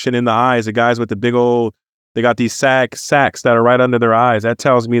liver function in the eyes. The guys with the big old, they got these sacs that are right under their eyes. That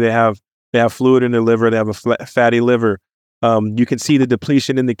tells me they have fluid in their liver. They have a fatty liver. You can see the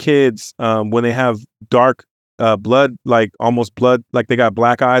depletion in the kids when they have dark blood, like almost blood, like they got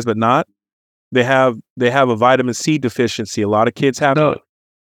black eyes, but not. They have a vitamin C deficiency. A lot of kids have.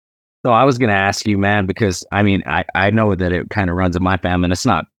 So I was going to ask you, man, because I mean, I know that it kind of runs in my family and it's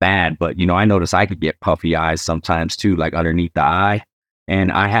not bad, but I notice I could get puffy eyes sometimes too, like underneath the eye.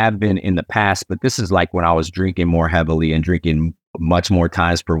 And I have been in the past, but this is like when I was drinking more heavily and drinking much more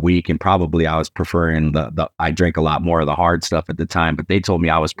times per week. And probably I was preferring I drank a lot more of the hard stuff at the time, but they told me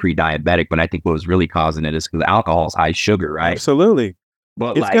I was pre-diabetic. But I think what was really causing it is because alcohol is high sugar, right? Absolutely.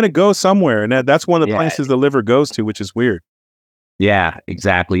 But it's going to go somewhere. And that's one of the places the liver goes to, which is weird. Yeah,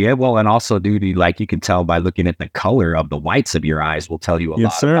 exactly. Yeah, well, and also, dude, like you can tell by looking at the color of the whites of your eyes will tell you a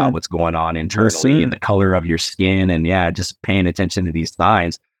lot about what's going on internally, and the color of your skin, and just paying attention to these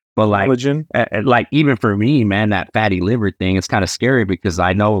signs. But like even for me, man, that fatty liver thing, it's kind of scary because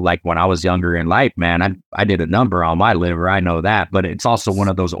I know, like when I was younger in life, man, I did a number on my liver. I know that, but it's also one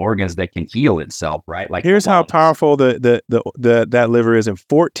of those organs that can heal itself, right? Like here's how powerful that liver is. In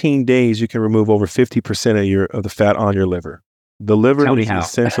 14 days, you can remove over 50% of the fat on your liver. The liver is an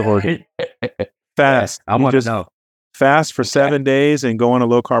essential organ. Fast. I want to know. Fast for 7 days and go on a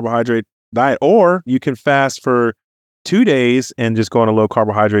low carbohydrate diet, or you can fast for 2 days and just go on a low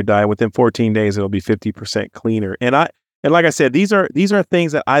carbohydrate diet. Within 14 days, it'll be 50% cleaner. And like I said, these are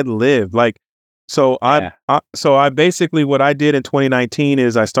things that I lived. Like, so I basically, what I did in 2019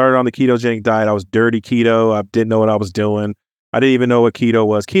 is I started on the ketogenic diet. I was dirty keto. I didn't know what I was doing. I didn't even know what keto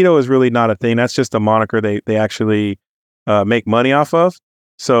was. Keto is really not a thing. That's just a moniker they actually make money off of.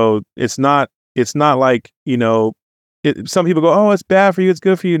 So it's not like, some people go, oh, it's bad for you, it's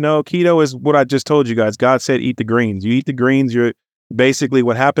good for you. No, keto is what I just told you guys. God said, eat the greens. You eat the greens, you're basically,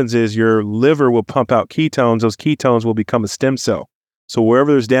 what happens is your liver will pump out ketones. Those ketones will become a stem cell. So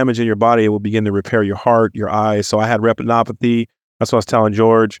wherever there's damage in your body, it will begin to repair your heart, your eyes. So I had retinopathy. That's what I was telling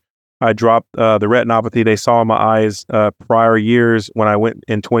George. I dropped the retinopathy they saw in my eyes prior years when I went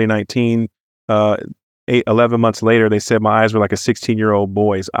in 2019. 11 months later, they said my eyes were like a 16-year-old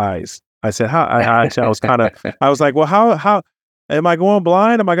boy's eyes. I said, how? I was like, well, how am I going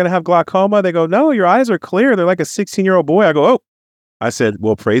blind? Am I going to have glaucoma? They go, no, your eyes are clear. They're like a 16-year-old boy. I go, oh. I said,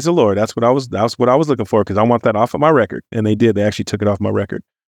 well, praise the Lord. That's what I was looking for, because I want that off of my record. And they did. They actually took it off my record.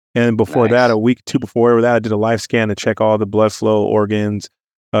 And before that, a week, two before that, I did a life scan to check all the blood flow organs,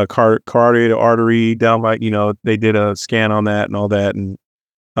 carotid artery down, like, they did a scan on that and all that. And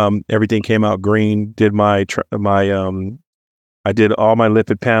Everything came out green. Did I did all my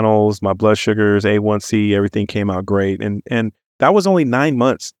lipid panels, my blood sugars, A1C, everything came out great. And that was only 9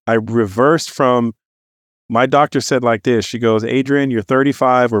 months. I reversed from, my doctor said like this. She goes, Adrian, you're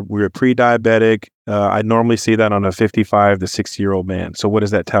 35, we're pre-diabetic. I normally see that on a 55 to 60-year-old man. So what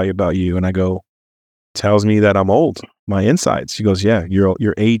does that tell you about you? And I go, tells me that I'm old, my insides. She goes, yeah,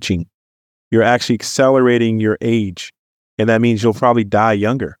 you're aging. You're actually accelerating your age. And that means you'll probably die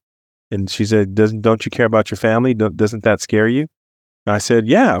younger. And she said, don't you care about your family? Doesn't that scare you? And I said,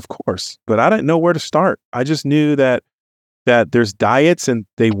 yeah, of course. But I didn't know where to start. I just knew that there's diets and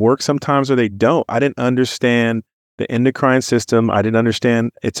they work sometimes or they don't. I didn't understand the endocrine system. I didn't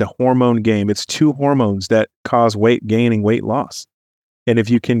understand it's a hormone game. It's 2 hormones that cause weight gain and weight loss. And if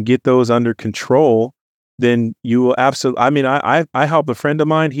you can get those under control, then you will absolutely, I mean, I helped a friend of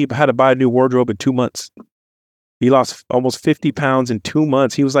mine. He had to buy a new wardrobe in 2 months. He lost almost 50 pounds in 2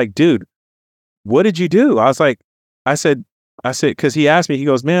 months. He was like, dude, what did you do? I said, because he asked me, he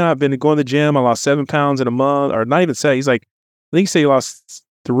goes, man, I've been going to the gym. I lost 7 pounds in a month, or not even 7. He's like, I think he said he lost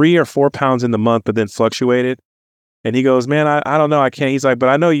 3 or 4 pounds in the month, but then fluctuated. And he goes, man, I don't know. I can't. He's like, but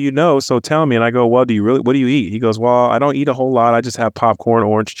I know you know, so tell me. And I go, well, what do you eat? He goes, well, I don't eat a whole lot. I just have popcorn,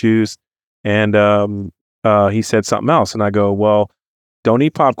 orange juice. And he said something else. And I go, well, don't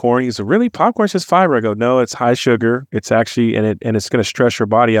eat popcorn. He said, really? Popcorn's just fiber. I go, no, it's high sugar. It's actually, and it's going to stress your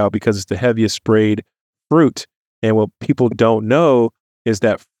body out because it's the heaviest sprayed fruit. And what people don't know is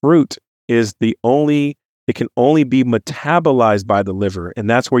that fruit is it can only be metabolized by the liver. And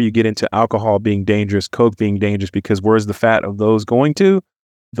that's where you get into alcohol being dangerous, Coke being dangerous, because where's the fat of those going to?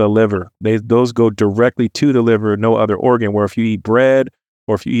 The liver. Those go directly to the liver, no other organ. Where if you eat bread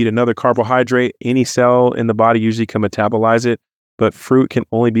or if you eat another carbohydrate, any cell in the body usually can metabolize it. But fruit can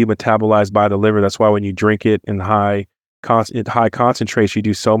only be metabolized by the liver. That's why when you drink it in high concentrations, you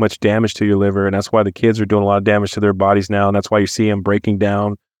do so much damage to your liver. And that's why the kids are doing a lot of damage to their bodies now. And that's why you see them breaking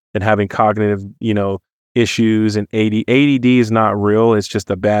down and having cognitive, issues. And ADD is not real. It's just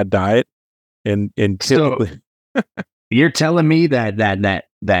a bad diet. And typically, so you're telling me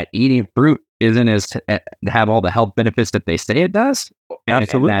that eating fruit isn't have all the health benefits that they say it does?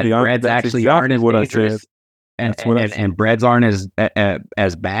 Absolutely. And that breads actually aren't as dangerous. And breads aren't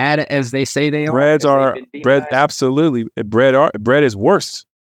as bad as they say they are. Bread absolutely. Bread is worse.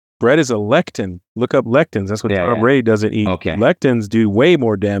 Bread is a lectin. Look up lectins. That's what Tom Brady doesn't eat. Okay. Lectins do way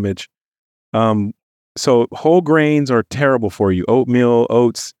more damage. So whole grains are terrible for you. Oatmeal,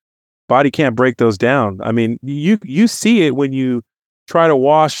 oats, body can't break those down. I mean, you see it when you try to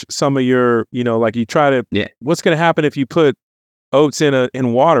wash some of your, like you try to. Yeah. What's going to happen if you put oats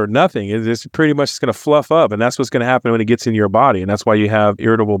in water? Nothing. It's pretty much going to fluff up, and that's what's going to happen when it gets in your body. And that's why you have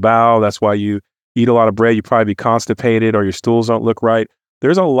irritable bowel. That's why you eat a lot of bread. You probably be constipated, or your stools don't look right.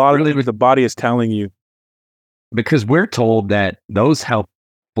 There's a lot of things the body is telling you. Because we're told that those help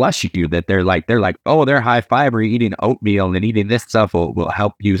flush you. That they're like, oh, they're high fiber. Eating oatmeal and eating this stuff will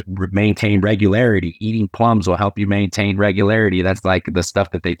help you maintain regularity. Eating plums will help you maintain regularity. That's like the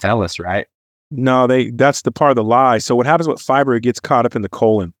stuff that they tell us, right? No, that's the part of the lie. So what happens with fiber? It gets caught up in the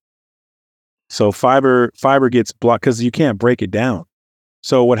colon. So fiber gets blocked because you can't break it down.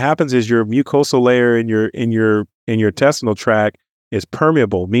 So what happens is your mucosal layer in your intestinal tract is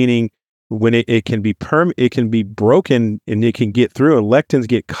permeable, meaning when it can be broken and it can get through, and lectins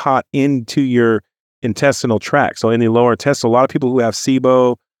get caught into your intestinal tract. So in the lower intestine, a lot of people who have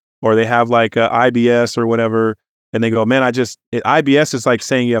SIBO or they have like IBS or whatever, and they go, man, IBS is like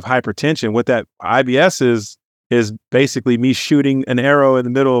saying you have hypertension. What that IBS is basically me shooting an arrow in the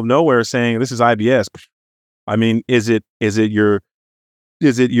middle of nowhere saying this is IBS. I mean, is it your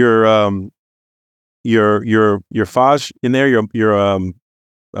phage in there, your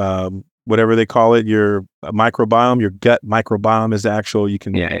whatever they call it, your microbiome, your gut microbiome is the actual, you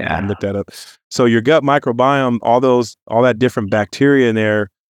can look that up. So your gut microbiome, all that different bacteria in there,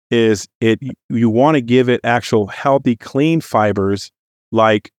 you want to give it actual healthy, clean fibers,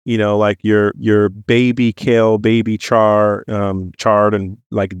 like your baby kale, baby chard, and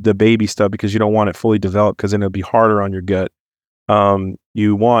like the baby stuff, because you don't want it fully developed, because then it'll be harder on your gut.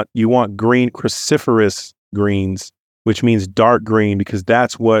 You want green cruciferous greens, which means dark green, because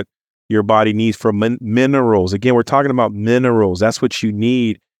that's what your body needs for minerals. Again, we're talking about minerals. That's what you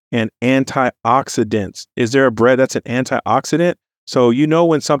need. And antioxidants. Is there a bread that's an antioxidant? So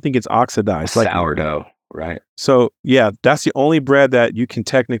when something gets oxidized, like sourdough, right? So yeah, that's the only bread that you can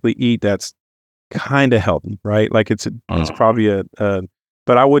technically eat that's kind of healthy, right? Like it's probably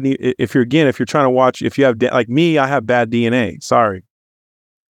but I wouldn't, if you're trying to watch, if you have, like me, I have bad DNA. Sorry,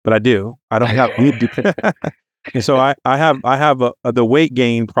 but I do. I don't have good. So I have the weight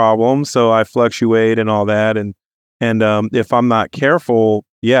gain problem, so I fluctuate and all that, and if I'm not careful,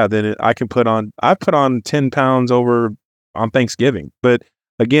 yeah, then I put on 10 pounds over on Thanksgiving. But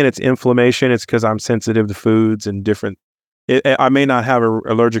again, it's inflammation. It's because I'm sensitive to foods and different. I may not have an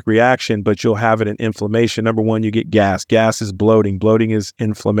allergic reaction, but you'll have it in inflammation. Number one, you get gas. Gas is bloating. Bloating is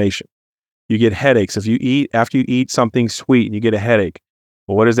inflammation. You get headaches after you eat something sweet and you get a headache.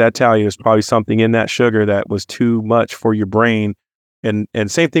 Well, what does that tell you? There's probably something in that sugar that was too much for your brain. And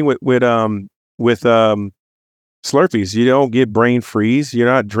same thing with Slurpees. You don't get brain freeze. You're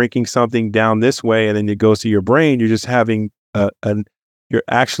not drinking something down this way and then it goes to your brain. You're just having your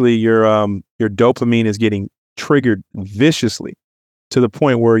dopamine is getting triggered viciously to the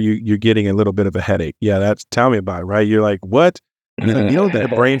point where you're getting a little bit of a headache. Yeah, tell me about it, right? You're like, what?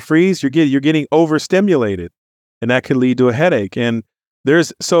 That brain freeze. You're getting overstimulated, and that could lead to a headache. And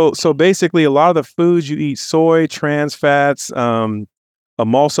there's so basically a lot of the foods you eat: soy, trans fats, emulsifiers,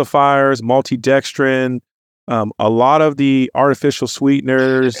 maltodextrin, a lot of the artificial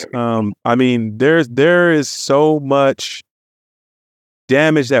sweeteners. I mean, there is so much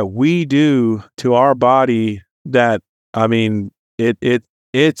damage that we do to our body that, I mean,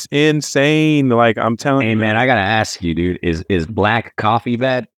 it's insane. Like, I'm telling you. Hey man, I gotta ask you, dude, is black coffee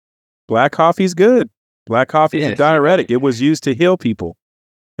bad? Black coffee's good. Black coffee is a diuretic. It was used to heal people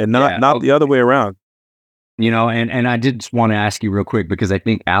and not the other way around. And I did just want to ask you real quick because I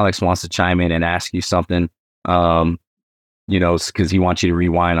think Alex wants to chime in and ask you something, because he wants you to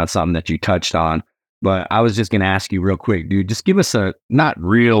rewind on something that you touched on. But I was just going to ask you real quick, dude, just give us not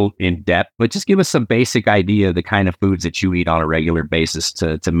real in depth, but just give us some basic idea of the kind of foods that you eat on a regular basis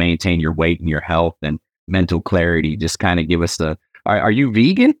to maintain your weight and your health and mental clarity. Just kind of give us are you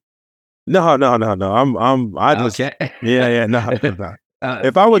vegan? No. Okay. No.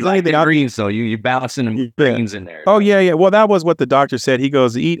 If I was anything, I'd greens, so you're balancing the greens in there. Oh yeah. Well, that was what the doctor said. He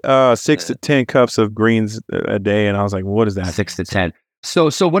goes, eat 6 to 10 cups of greens a day, and I was like, well, what is that? 6 to 10.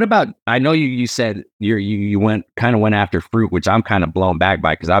 So what about? I know you said you went after fruit, which I'm kind of blown back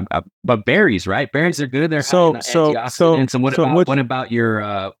by because but berries, right? Berries are good. They're antioxidants. And what about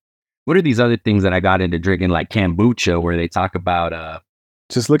your what are these other things that I got into drinking, like kombucha, where they talk about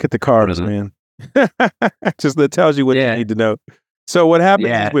just look at the carbs, man. Just that tells you what you need to know. So what happens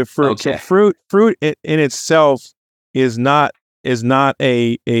is with fruit. Okay. So fruit in itself is not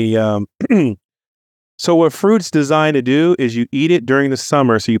a So what fruit's designed to do is you eat it during the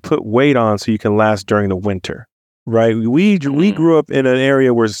summer, so you put weight on so you can last during the winter, right? We grew up in an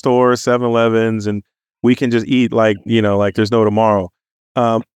area where stores, 7-Elevens, and we can just eat like there's no tomorrow.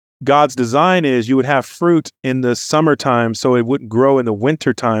 God's design is you would have fruit in the summertime so it wouldn't grow in the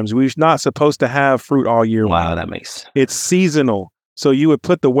winter times. We're not supposed to have fruit all year long. Wow, that makes it's seasonal. So you would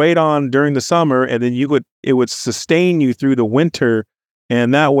put the weight on during the summer, and then it would sustain you through the winter.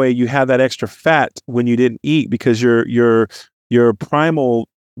 And that way you have that extra fat when you didn't eat, because your primal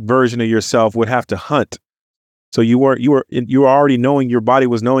version of yourself would have to hunt. So you were already knowing, your body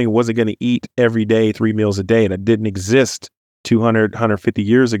was knowing it wasn't going to eat every day, 3 meals a day. That didn't exist 200, 150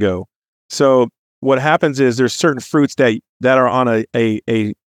 years ago. So what happens is there's certain fruits that are on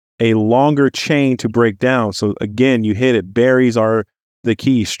a longer chain to break down. So again, you hit it. Berries are the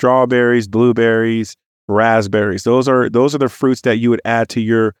key. Strawberries, blueberries, raspberries. Those are the fruits that you would add to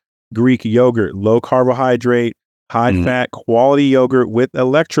your Greek yogurt. Low carbohydrate, high fat, quality yogurt with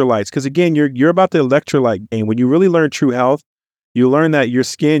electrolytes. Because again, you're about the electrolyte game. When you really learn true health, you learn that your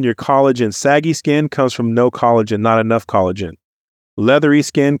skin, your collagen, saggy skin comes from no collagen, not enough collagen. Leathery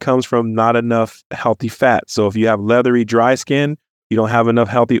skin comes from not enough healthy fat. So if you have leathery, dry skin, you don't have enough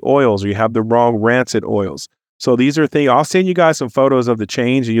healthy oils, or you have the wrong rancid oils. So these are things. I'll send you guys some photos of the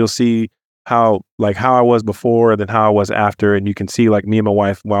change, and you'll see how I was before and then how I was after. And you can see, like, me and my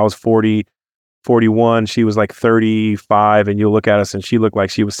wife, when I was 40, 41, she was like 35, and you'll look at us and she looked like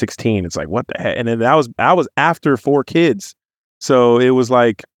she was 16. It's like, what the heck? And then I was after 4 kids. So it was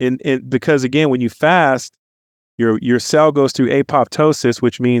like, because again, when you fast, your cell goes through apoptosis,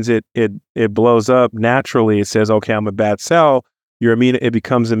 which means it blows up naturally. It says, okay, I'm a bad cell. It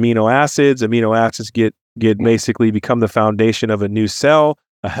becomes amino acids. Amino acids get basically become the foundation of a new cell,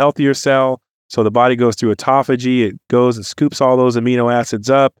 a healthier cell. So the body goes through autophagy. It goes and scoops all those amino acids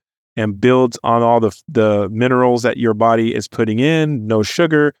up and builds on all the minerals that your body is putting in, no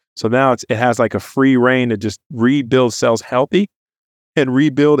sugar. So now it has like a free reign to just rebuild cells healthy and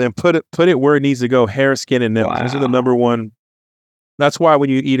rebuild and put it where it needs to go: hair, skin, and nails. Wow. Those are the number one. That's why when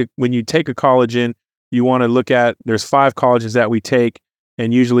you take a collagen, you want to look at, there's 5 collagens that we take.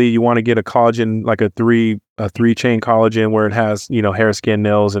 And usually you want to get a collagen, like a three chain collagen, where it has, hair, skin,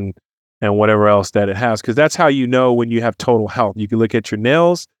 nails, and and whatever else that it has. Because that's how you know when you have total health. You can look at your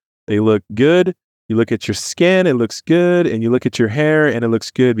nails, they look good. You look at your skin, it looks good. And you look at your hair and it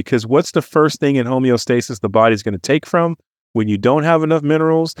looks good. Because what's the first thing in homeostasis the body's going to take from when you don't have enough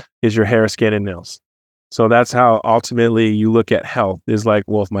minerals is your hair, skin, and nails. So that's how ultimately you look at health is like,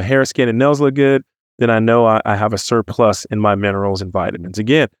 well, if my hair, skin, and nails look good, then I know I have a surplus in my minerals and vitamins.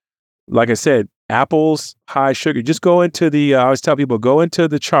 Again, like I said, apples, high sugar. Just go into the. I always tell people, go into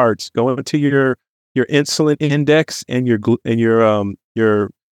the charts, go into your insulin index and your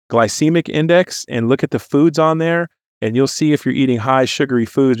glycemic index, and look at the foods on there, and you'll see if you're eating high sugary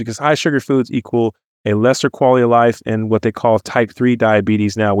foods, because high sugar foods equal a lesser quality of life and what they call type 3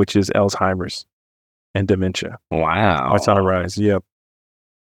 diabetes now, which is Alzheimer's and dementia. Wow. It's on a rise. Yep.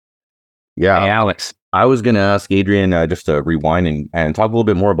 Yeah. Hey, Alex. I was going to ask Adrian just to rewind and talk a little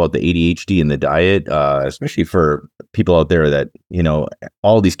bit more about the ADHD and the diet, especially for people out there that,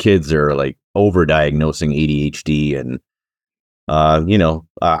 all these kids are like overdiagnosing ADHD. And,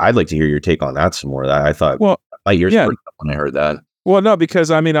 I'd like to hear your take on that some more. I thought, yours when I heard that. Well, no,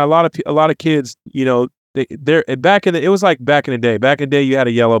 because I mean, a lot of kids, they're back in the day. Back in the day, you had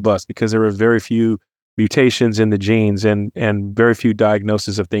a yellow bus because there were very few mutations in the genes and very few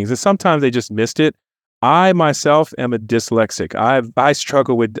diagnoses of things. And sometimes they just missed it. I myself am a dyslexic. I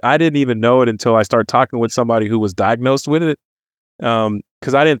struggle with, I didn't even know it until I started talking with somebody who was diagnosed with it.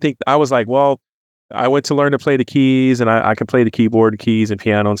 Because I didn't think, I was like, well, I went to learn to play the keys and I can play the keyboard and keys and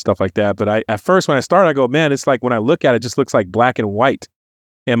piano and stuff like that. But at first when I started, I go, man, it's like when I look at it, it just looks like black and white.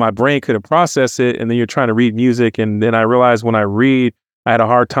 And my brain couldn't process it. And then you're trying to read music. And then I realized when I read, I had a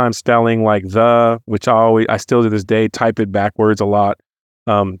hard time spelling like which I still to this day type it backwards a lot.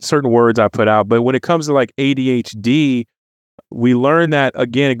 Certain words I put out. But when it comes to like ADHD, we learn that,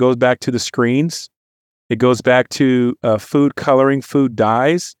 again, it goes back to the screens. It goes back to food coloring, food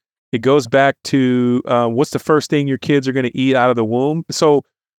dyes. It goes back to what's the first thing your kids are going to eat out of the womb. So,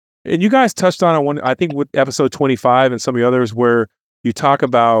 and you guys touched on one, I think with episode 25 and some of the others, where you talk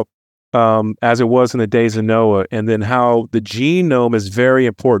about as it was in the days of Noah, and then how the genome is very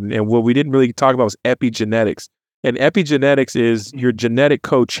important. And what we didn't really talk about was epigenetics. And epigenetics is your genetic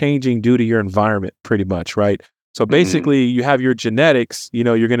code changing due to your environment, pretty much, right? So basically, you have your genetics,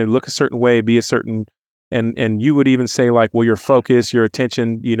 you're going to look a certain way, be a certain, and you would even say like, well, your focus, your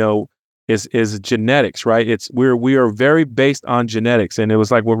attention, is genetics, right? We are very based on genetics. And it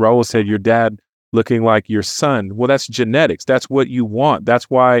was like what Raul said, your dad looking like your son. Well, that's genetics. That's what you want. That's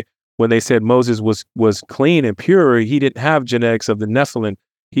why when they said Moses was clean and pure, he didn't have genetics of the Nephilim.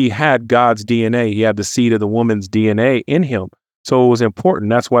 He had God's DNA. He had the seed of the woman's DNA in him. So it was important.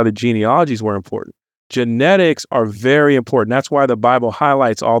 That's why the genealogies were important. Genetics are very important. That's why the Bible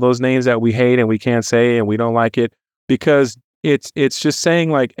highlights all those names that we hate and we can't say and we don't like it, because it's just saying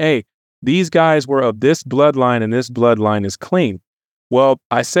like, hey, these guys were of this bloodline and this bloodline is clean. Well,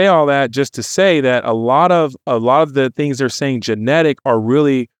 I say all that just to say that a lot of the things they're saying genetic are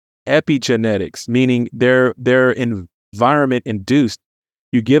really epigenetics, meaning they're environment induced.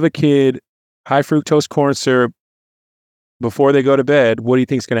 You give a kid high fructose corn syrup before they go to bed, what do you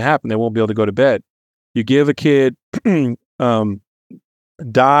think is going to happen? They won't be able to go to bed. You give a kid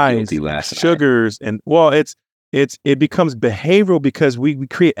dyes, sugars, and it becomes behavioral because we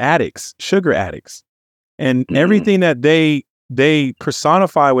create addicts, sugar addicts, and everything that they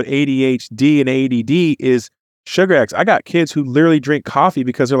personify with ADHD and ADD is sugar addicts. I got kids who literally drink coffee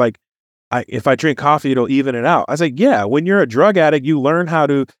because they're like, if I drink coffee, it'll even it out. I was like, yeah, when you're a drug addict, you learn how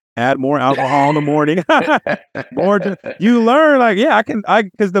to add more alcohol in the morning. You learn like, yeah,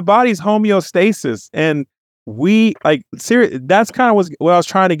 because the body's homeostasis. And that's kind of what I was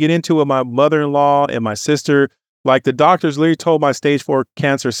trying to get into with my mother-in-law and my sister. Like the doctors literally told my stage 4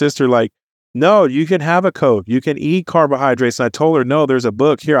 cancer sister, like, no, you can have a Coke. You can eat carbohydrates. And I told her, no, there's a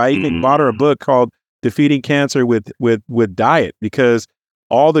book here. I even bought her a book called Defeating Cancer with Diet, because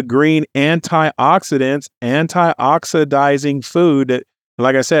all the green antioxidants, antioxidizing food that,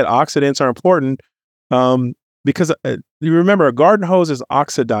 like I said, oxidants are important because you remember a garden hose is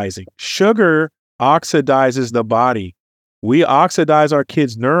oxidizing. Sugar oxidizes the body. We oxidize our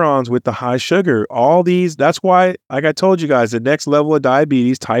kids' neurons with the high sugar. All these, that's why, like I told you guys, the next level of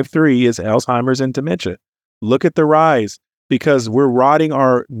diabetes, type 3, is Alzheimer's and dementia. Look at the rise, because we're rotting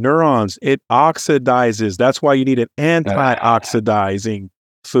our neurons. It oxidizes. That's why you need an anti-oxidizing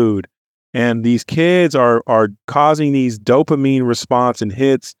food. And these kids are causing these dopamine response and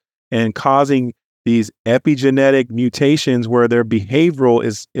hits and causing these epigenetic mutations where their behavioral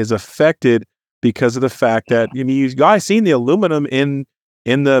is affected because of the fact that, you guys seen the aluminum in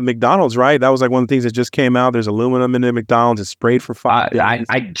in the McDonald's, right? That was like one of the things that just came out. There's aluminum in the McDonald's. It's sprayed for 5 days.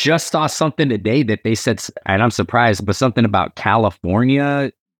 I just saw something today that they said, and I'm surprised, but something about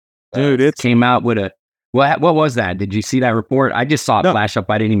California. Dude, it came out with a what was that? Did you see that report? I just saw it flash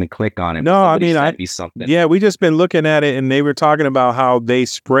up. I didn't even click on it. No, I mean, something. Yeah, we just been looking at it, and they were talking about how they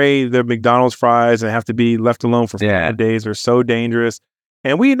spray the McDonald's fries and have to be left alone for 5 days. They're so dangerous,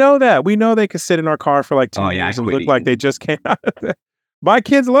 and we know that. We know they could sit in our car for like 2 years and look like they just came out of it. My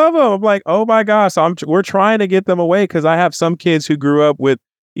kids love them. I'm like, oh my gosh. So we're trying to get them away because I have some kids who grew up with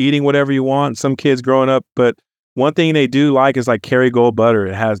eating whatever you want. Some kids growing up, but one thing they do like is like Kerrygold butter.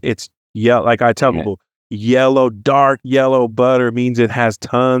 It's yellow. Like I tell people, dark yellow butter means it has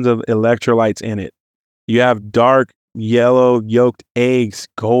tons of electrolytes in it. You have dark yellow yolked eggs,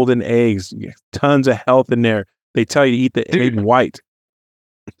 golden eggs, tons of health in there. They tell you to eat the egg white.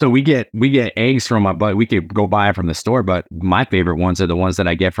 So we get eggs from my buddy. We could go buy it from the store, but my favorite ones are the ones that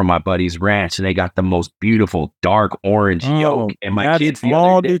I get from my buddy's ranch, and they got the most beautiful dark orange yolk. And my kids,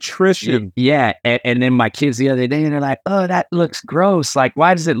 all nutrition. Yeah, and then my kids the other day, and they're like, "Oh, that looks gross. Like,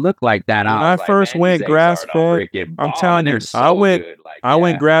 why does it look like that?" When I first went grass fed, I'm telling you, I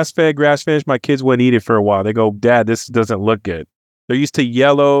went grass fed, grass finished. My kids wouldn't eat it for a while. They go, "Dad, this doesn't look good." They're used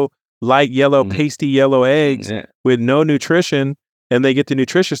to light yellow, pasty yellow eggs with no nutrition. And they get the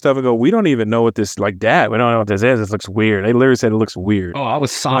nutritious stuff and go, we don't even know what this, like, Dad, we don't know what this is. This looks weird. They literally said it looks weird. Oh, I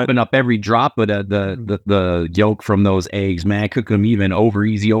was sopping up every drop of the yolk from those eggs, man. Cook them even over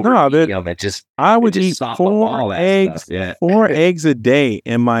easy. I would eat 4 eggs, 4 eggs a day,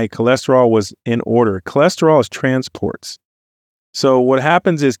 and my cholesterol was in order. Cholesterol is transports. So what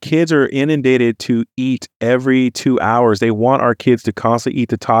happens is kids are inundated to eat every 2 hours. They want our kids to constantly eat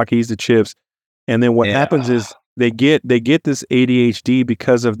the Takis, the chips. And then what happens is, they get this ADHD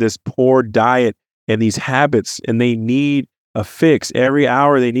because of this poor diet and these habits, and they need a fix every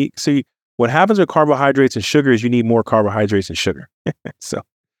hour. They need. See, what happens with carbohydrates and sugar is you need more carbohydrates and sugar.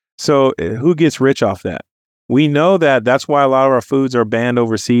 So who gets rich off that? We know that. That's why a lot of our foods are banned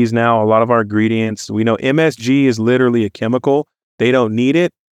overseas now. A lot of our ingredients. We know MSG is literally a chemical. They don't need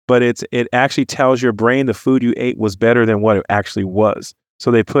it, but it actually tells your brain the food you ate was better than what it actually was. So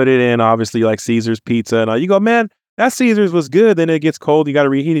they put it in, obviously, like Caesar's pizza. And all. You go, man, that Caesar's was good. Then it gets cold. You got to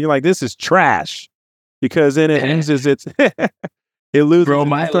reheat it. You're like, this is trash. Because then it loses its... it loses... Bro,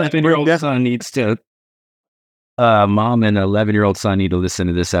 my 11-year-old son needs to... mom and 11-year-old son need to listen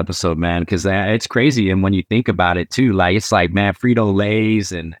to this episode, man, because it's crazy. And when you think about it, too, like, it's like, man,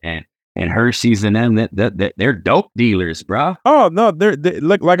 Frito-Lays and Hershey's and them, they're dope dealers, bro. Oh, no, they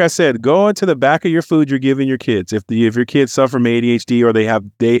look, like I said, go into the back of your food you're giving your kids. If your kids suffer from ADHD or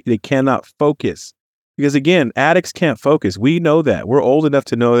they cannot focus, because again, addicts can't focus. We know that. We're old enough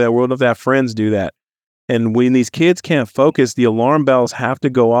to know that. We're old enough to have friends do that. And when these kids can't focus, the alarm bells have to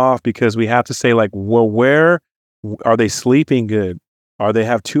go off because we have to say, like, well, where are they sleeping good? Are they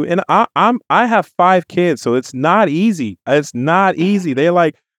have two? And I have 5 kids, so it's not easy. It's not easy. They're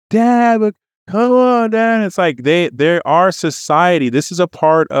like, Dad, look, come on, Dad. It's like they're our society. This is a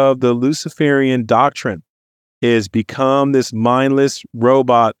part of the Luciferian doctrine, is become this mindless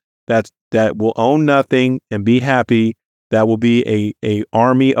robot that will own nothing and be happy. That will be a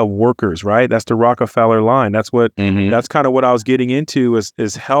army of workers, right? That's the Rockefeller line. That's what that's kind of what I was getting into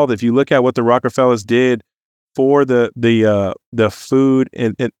is health. If you look at what the Rockefellers did for the food,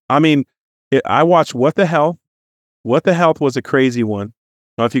 and I mean, I watched What the Health. What the Health was a crazy one.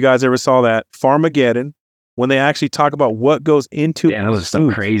 I don't know if you guys ever saw that. Pharmakeia, when they actually talk about what goes into those are some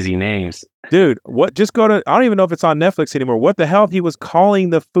crazy names. Dude, just go to, I don't even know if it's on Netflix anymore. What the Health, he was calling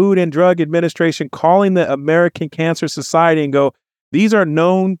the Food and Drug Administration, calling the American Cancer Society and go, these are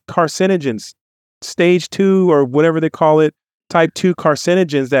known carcinogens, stage 2 or whatever they call it, type 2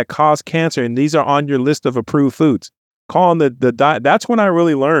 carcinogens that cause cancer. And these are on your list of approved foods. Calling the diet. That's when I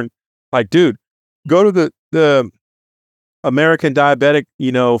really learned, like, dude, go to the American Diabetic,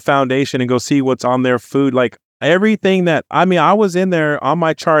 Foundation and go see what's on their food. Like everything I was in there on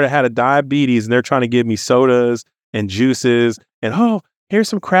my chart. I had a diabetes and they're trying to give me sodas and juices and, here's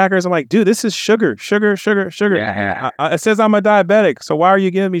some crackers. I'm like, dude, this is sugar. Yeah. It says I'm a diabetic. So why are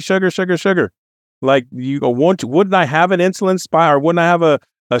you giving me sugar? Like wouldn't I have an insulin spike or wouldn't I have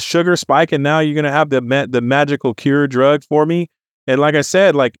a sugar spike? And now you're going to have the magical cure drug for me. And like I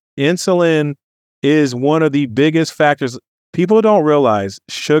said, like insulin is one of the biggest factors. People don't realize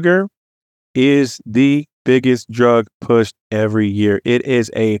sugar is the biggest drug pushed every year. It is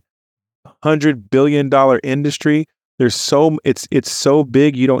a $100 billion industry. It's so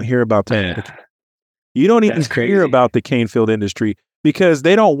big you don't hear about that. You don't even hear about the cane field industry because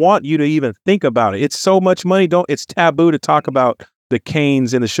they don't want you to even think about it. It's so much money. It's taboo to talk about the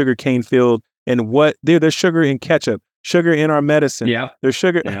canes in the sugar cane field, and what there's sugar in ketchup, sugar in our medicine. Yeah. There's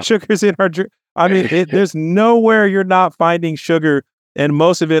sugars in our drink. I mean, there's nowhere you're not finding sugar, and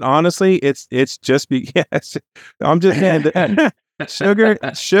most of it, honestly, it's just yes. I'm just saying that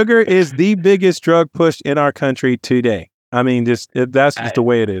sugar is the biggest drug push in our country today. I mean, that's just the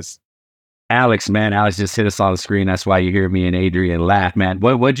way it is. Alex just hit us on the screen. That's why you hear me and Adrian laugh, man.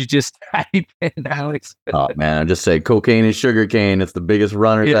 What'd you just type in, Alex? Oh man, I just say cocaine and sugar cane. It's the biggest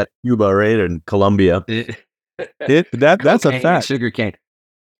runners at Cuba, right? And Colombia. That's a fact. Sugar cane.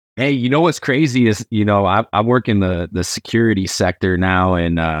 Hey, you know what's crazy is, I work in the security sector now,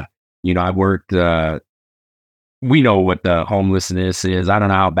 and I worked. We know what the homelessness is. I don't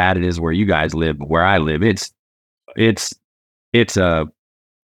know how bad it is where you guys live, but where I live, it's a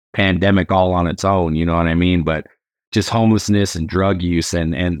pandemic all on its own, you know what I mean? But just homelessness and drug use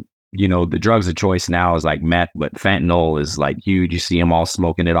and the drugs of choice now is like meth, but fentanyl is like huge. You see them all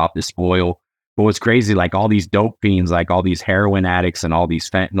smoking it off the spoil. But what's crazy, like all these dope fiends, like all these heroin addicts and all these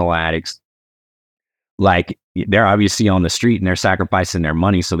fentanyl addicts, like they're obviously on the street and they're sacrificing their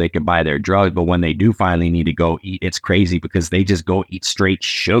money so they can buy their drugs. But when they do finally need to go eat, it's crazy because they just go eat straight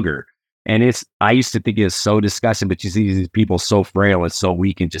sugar. And I used to think it's so disgusting, but you see these people so frail and so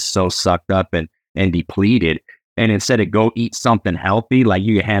weak and just so sucked up and depleted. And instead of go eat something healthy, like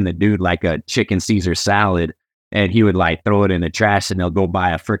you hand the dude like a chicken Caesar salad and he would like throw it in the trash and they'll go buy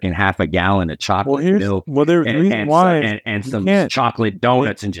a freaking half a gallon of chocolate milk. Well, there's reason why and some chocolate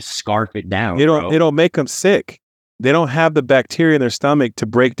donuts and just scarf it down. It'll make them sick. They don't have the bacteria in their stomach to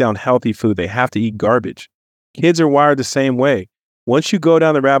break down healthy food. They have to eat garbage. Kids are wired the same way. Once you go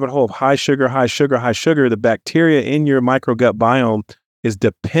down the rabbit hole of high sugar, the bacteria in your microgut biome is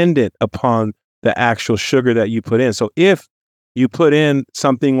dependent upon the actual sugar that you put in. So if you put in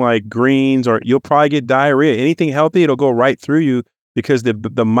something like greens, or you'll probably get diarrhea. Anything healthy, it'll go right through you because the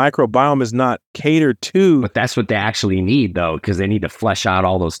microbiome is not catered to. But that's what they actually need, though, because they need to flush out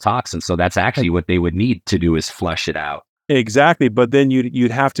all those toxins. So that's actually what they would need to do is flush it out. Exactly. But then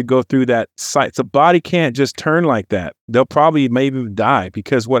you'd have to go through that site. The body can't just turn like that. They'll probably maybe die,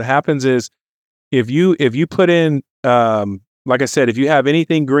 because what happens is if you put in, like I said, if you have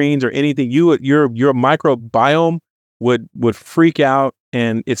anything greens or anything, your microbiome would freak out,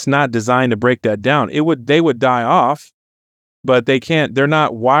 and it's not designed to break that down. They would die off, but they can't. They're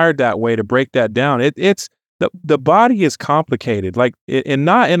not wired that way to break that down. It's the body is complicated, and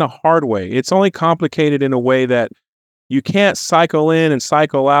not in a hard way. It's only complicated in a way that you can't cycle in and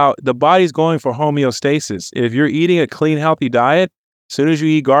cycle out. The body's going for homeostasis. If you're eating a clean, healthy diet, as soon as you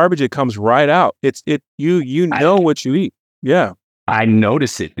eat garbage, it comes right out. You know what you eat. Yeah. I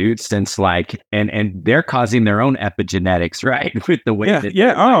notice it, dude, since and they're causing their own epigenetics, right? With the way that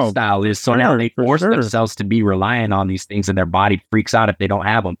their lifestyle is. So now they force themselves to be reliant on these things, and their body freaks out if they don't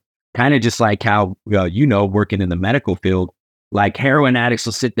have them. Kind of just like how, working in the medical field, like heroin addicts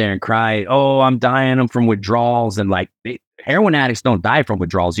will sit there and cry, "Oh, I'm dying. I'm from withdrawals." And heroin addicts don't die from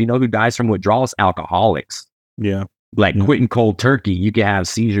withdrawals. You know who dies from withdrawals? Alcoholics. Yeah. Quitting cold turkey, you can have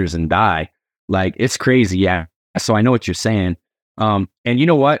seizures and die. Like, it's crazy. Yeah. So I know what you're saying. And you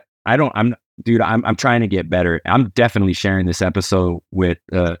know what? I'm trying to get better. I'm definitely sharing this episode with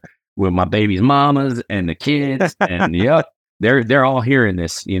my baby's mamas and the kids. And they're all hearing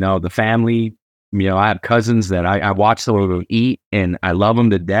this, the family. I have cousins that I watch them eat, and I love them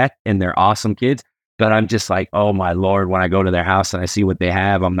to death, and they're awesome kids. But I'm just like, oh my Lord, when I go to their house and I see what they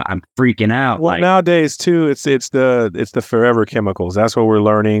have, I'm freaking out. Well, nowadays too, it's the forever chemicals. That's what we're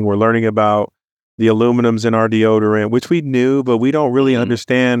learning. We're learning about the aluminums in our deodorant, which we knew, but we don't really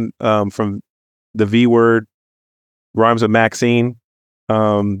understand from the V word rhymes with Maxine.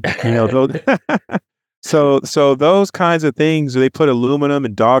 Those, so those kinds of things, they put aluminum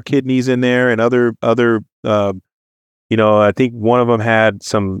and dog kidneys in there and other I think one of them had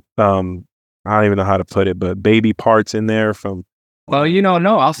some I don't even know how to put it, but baby parts in there from. Well,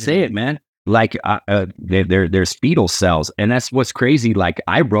 no, I'll say it, man. Like there's fetal cells, and that's what's crazy. Like,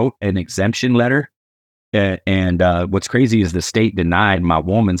 I wrote an exemption letter, and what's crazy is the state denied my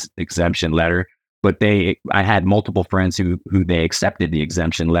woman's exemption letter, but I had multiple friends who they accepted the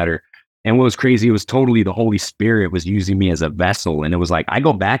exemption letter. And what was crazy, it was totally the Holy Spirit was using me as a vessel. And it was like, I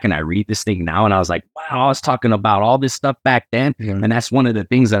go back and I read this thing now, and I was like, wow, I was talking about all this stuff back then. Mm-hmm. And that's one of the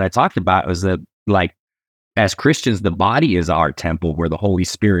things that I talked about, was that, like, as Christians, the body is our temple where the Holy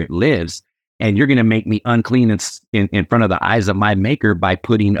Spirit lives. And you're going to make me unclean in front of the eyes of my maker by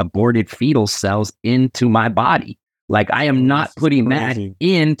putting aborted fetal cells into my body. Like, I am not putting that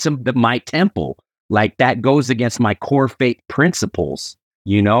into my temple. Like, that goes against my core faith principles.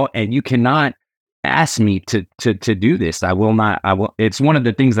 And you cannot ask me to do this. I will not. I will. It's one of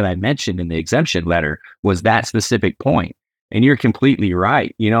the things that I mentioned in the exemption letter was that specific point. And you're completely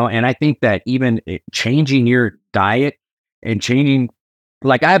right. And I think that even changing your diet and changing,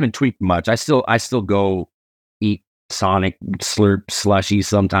 like I haven't tweaked much. I still go eat Sonic slurp slushy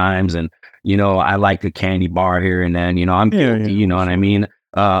sometimes, and I like a candy bar here and then. I'm guilty. You know what I mean?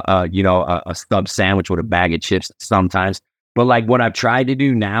 A stub sandwich with a bag of chips sometimes. But like what I've tried to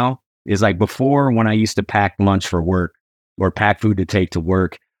do now is like before when I used to pack lunch for work or pack food to take to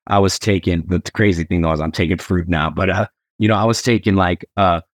work, I was taking the crazy thing though is I'm taking fruit now, but I was taking like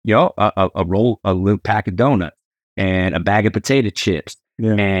a little pack of donuts and a bag of potato chips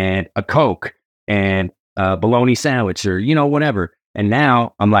and a Coke and a bologna sandwich or whatever. And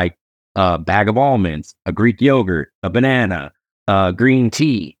now I'm like a bag of almonds, a Greek yogurt, a banana, green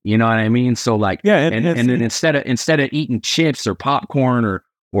tea. You know what I mean? So like, and then instead of eating chips or popcorn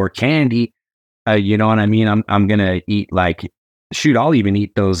or candy, you know what I mean? I'm gonna eat like, shoot, I'll even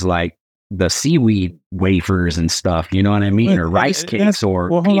eat those like the seaweed wafers and stuff. You know what I mean? Or rice cakes or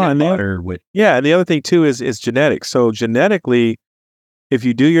peanut butter with. Yeah, and the other thing too is genetics. So genetically, if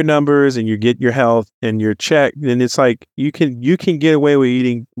you do your numbers and you get your health and your check, then it's like you can get away with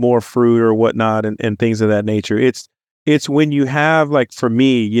eating more fruit or whatnot and things of that nature. It's when you have, like for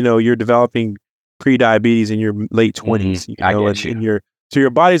me, you're developing pre-diabetes in your late 20s. I get you. So your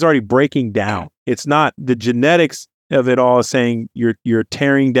body's already breaking down. It's not the genetics of it all is saying you're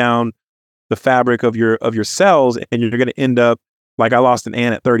tearing down the fabric of your cells, and you're going to end up like I lost an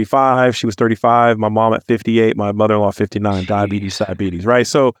aunt at 35. She was 35. My mom at 58. My mother-in-law 59. Diabetes, right?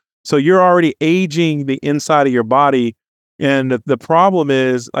 So you're already aging the inside of your body. And the problem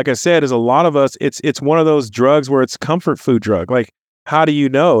is, like I said, is a lot of us, it's one of those drugs where it's comfort food drug. Like, how do you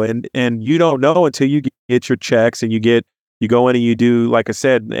know? And you don't know until you get your checks and you go in and you do, like I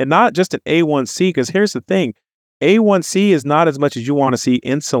said, and not just an A1C, because here's the thing. A1C is not as much as you want to see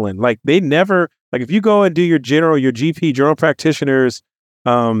insulin. Like they never, like if you go and do your GP, general practitioners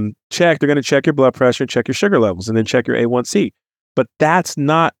check, they're going to check your blood pressure, check your sugar levels, and then check your A1C. But that's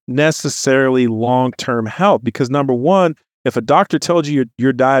not necessarily long-term health, because number one, if a doctor told you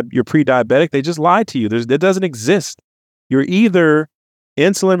you're pre-diabetic, they just lied to you. That doesn't exist. You're either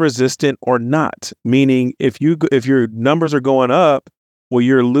insulin resistant or not. Meaning, if your numbers are going up, well,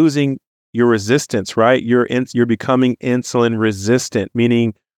 you're losing your resistance, right? You're becoming insulin resistant,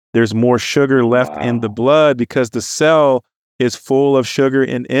 meaning there's more sugar left in the blood because the cell is full of sugar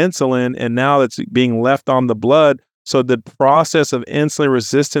and insulin, and now it's being left on the blood. So the process of insulin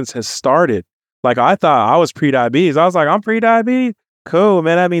resistance has started. Like I thought I was pre-diabetes. I was like, I'm pre-diabetes? Cool,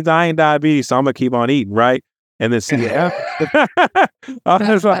 man. That means I ain't diabetes, so I'm going to keep on eating, right? And then see, I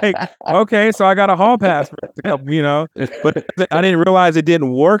was like, okay, so I got a hall pass for a couple, but I didn't realize it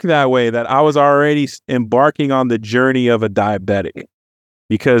didn't work that way, that I was already embarking on the journey of a diabetic,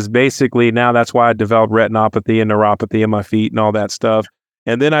 because basically now that's why I developed retinopathy and neuropathy in my feet and all that stuff.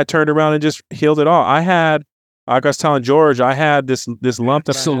 And then I turned around and just healed it all. Like I was telling George, I had this lump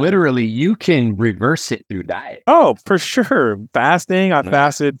that. So literally you can reverse it through diet. Oh, for sure. Fasting. I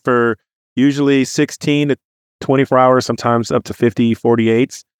fasted for usually 16 to 24 hours, sometimes up to 50,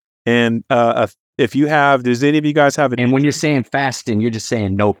 48s. And if you have, does any of you guys have And when you're saying fasting, you're just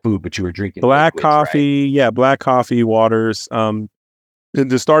saying no food, but you were drinking black liquids, coffee, right? Yeah, black coffee, waters. And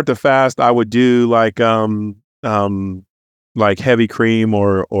to start the fast, I would do like heavy cream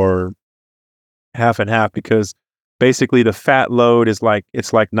or half and half, because basically the fat load is like,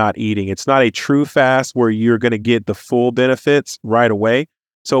 it's like not eating. It's not a true fast where you're going to get the full benefits right away.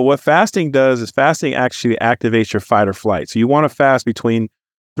 So what fasting does is fasting actually activates your fight or flight. So you want to fast between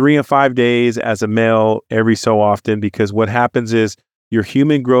 3 and 5 days as a male every so often, because what happens is your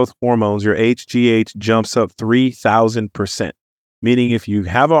human growth hormones, your HGH, jumps up 3,000%. Meaning if you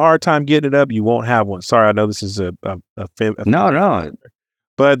have a hard time getting it up, you won't have one. Sorry, I know this is a No.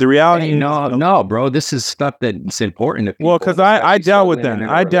 But the reality is, no, bro, this is stuff that's important to people. Well, because I dealt with that.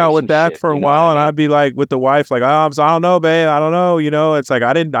 I dealt with that for a while, and I'd be like with the wife, like, I don't know, babe. I don't know. It's like,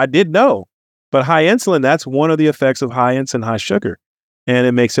 I did know. But high insulin, that's one of the effects of high insulin, high sugar. And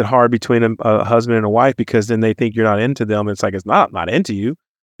it makes it hard between a husband and a wife, because then they think you're not into them. It's like, it's not into you.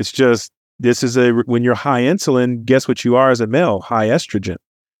 It's just, when you're high insulin, guess what you are as a male? High estrogen.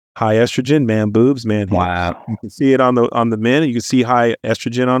 High estrogen, man boobs, man. Wow. You can see it on the men. You can see high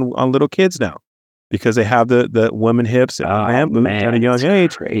estrogen on little kids now, because they have the women hips and man boobs at a young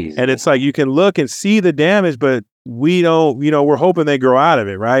age. Crazy. And it's like, you can look and see the damage, but we don't, we're hoping they grow out of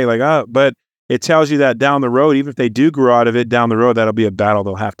it, right? Like, but it tells you that down the road, even if they do grow out of it down the road, that'll be a battle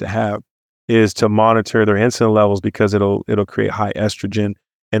they'll have, is to monitor their insulin levels, because it'll create high estrogen.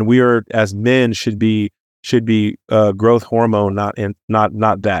 and we are as men should be growth hormone, not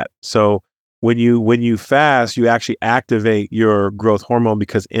that. So when you fast, you actually activate your growth hormone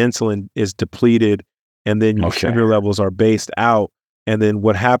because insulin is depleted, and then your sugar levels are based out. And then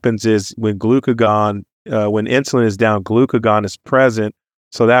what happens is when insulin is down, glucagon is present.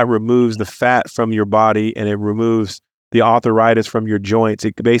 So that removes the fat from your body, and it removes the arthritis from your joints.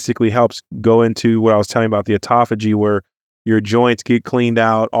 It basically helps go into what I was telling you about the autophagy, where your joints get cleaned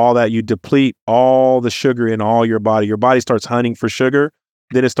out, all that. You deplete all the sugar in all your body. Your body starts hunting for sugar.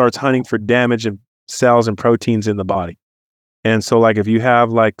 Then it starts hunting for damage and cells and proteins in the body. And so like if you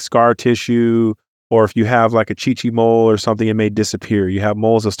have like scar tissue, or if you have like a chi-chi mole or something, it may disappear. You have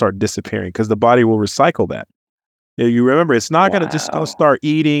moles that start disappearing because the body will recycle that. You remember, it's not going to just start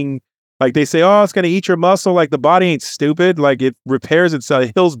eating. Like they say, oh, it's going to eat your muscle. Like the body ain't stupid. Like it repairs itself.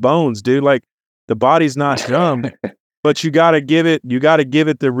 It heals bones, dude. Like the body's not dumb, but you got to give it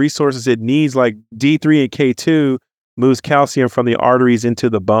the resources it needs. Like D3 and K2 moves calcium from the arteries into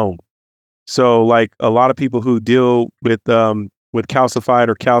the bone. So like a lot of people who deal with calcified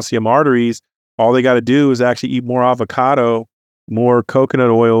or calcium arteries, all they got to do is actually eat more avocado, more coconut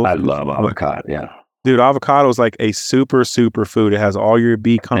oil. I love avocado. Yeah. Dude, avocado is like a super food. It has all your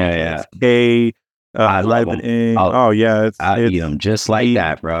B complex, K, vitamin A. I eat them just like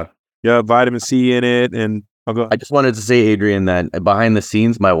that, bro. Yeah, vitamin C in it. And I just wanted to say, Adrian, that behind the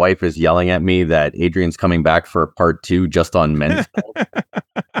scenes, my wife is yelling at me that Adrian's coming back for part 2 just on men's health.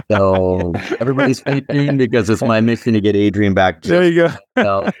 So everybody's stay tuned because it's my mission to get Adrian back. There you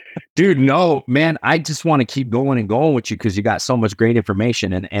go. Dude, no, man, I just want to keep going and going with you because you got so much great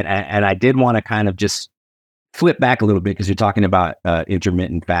information. And I did want to kind of just flip back a little bit because you're talking about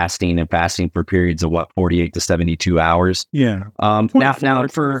intermittent fasting and fasting for periods of 48 to 72 hours. Yeah. Now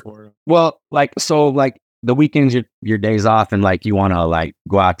well, like, so like the weekends, your days off, and like you want to like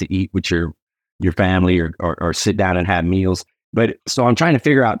go out to eat with your family or sit down and have meals. But so I'm trying to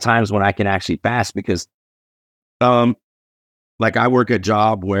figure out times when I can actually fast because, like I work a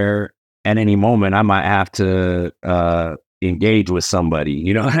job where at any moment I might have to engage with somebody.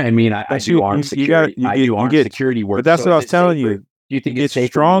 You know what I mean? I do armed security. I do armed security work. But that's what I was telling you. Do you think it's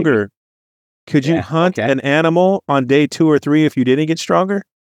stronger? Could you hunt an animal on day 2 or 3 if you didn't get stronger?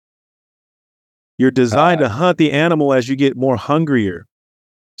 You're designed to hunt the animal as you get more hungrier.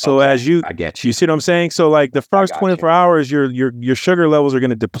 So as I get you. You see what I'm saying? So like the first 24 hours, your sugar levels are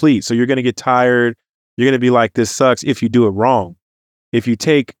going to deplete. So you're going to get tired. You're going to be like, this sucks if you do it wrong. If you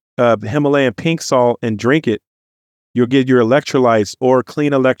take Himalayan pink salt and drink it, you'll get your electrolytes or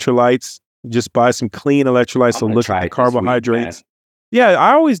clean electrolytes. Just buy some clean electrolytes. So look at the carbohydrates. Yeah,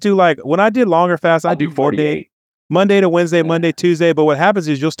 I always do like when I did longer fasts, I do 48. Monday to Wednesday, Monday, Tuesday. But what happens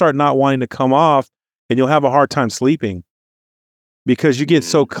is you'll start not wanting to come off and you'll have a hard time sleeping because you get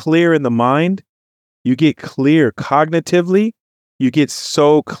so clear in the mind. You get clear cognitively. You get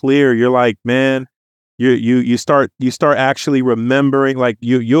so clear. You're like, man, you start actually remembering, like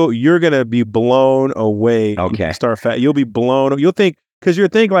you're going to be blown away. Okay. You'll be blown. You'll think, because you're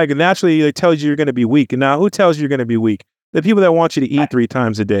thinking like naturally it tells you you're going to be weak. And now who tells you you're going to be weak? The people that want you to eat 3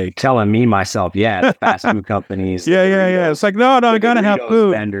 times a day. Telling me myself, yeah, fast food companies. Yeah. It's like, no, I gotta have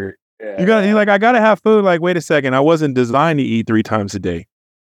food. You're like, I gotta have food. Like, wait a second, I wasn't designed to eat 3 times a day.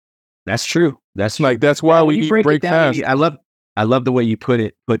 That's true. That's like that's why we break fast. I love the way you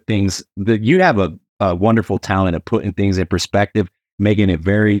put things. You have a wonderful talent of putting things in perspective, making it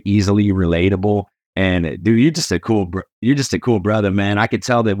very easily relatable. And dude, you're just a cool brother, man. I could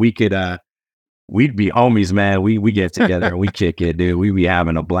tell that we could. We'd be homies, man. We get together and we kick it, dude. We be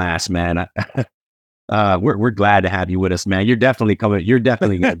having a blast, man. We're glad to have you with us, man. You're definitely coming. You're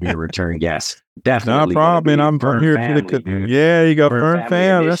definitely going to be a return guest. Definitely. No problem. I'm here for yeah, you go. Burn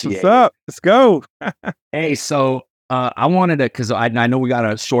fam. That's what's up. Let's go. Hey, so I wanted to, because I know we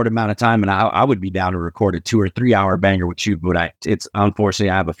got a short amount of time, and I would be down to record a 2 or 3 hour banger with you, but it's unfortunately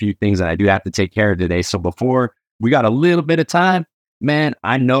I have a few things that I do have to take care of today. So before we got a little bit of time. Man,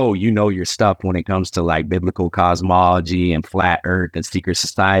 I know you know your stuff when it comes to like biblical cosmology and flat earth and secret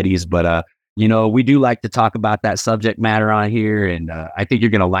societies, but we do like to talk about that subject matter on here, and I think you're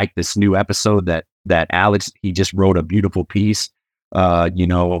gonna like this new episode that Alex, he just wrote a beautiful piece,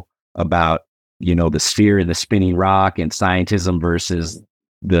 about the sphere and the spinning rock and scientism versus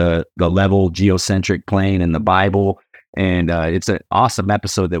the level geocentric plane in the Bible. And it's an awesome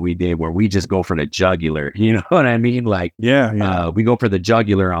episode that we did where we just go for the jugular. You know what I mean? Like, we go for the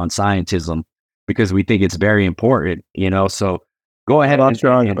jugular on scientism because we think it's very important. So go ahead and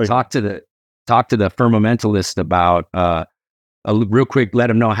talk to the firmamentalist about real quick. Let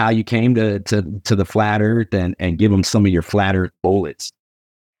them know how you came to the flat Earth and give them some of your flat Earth bullets.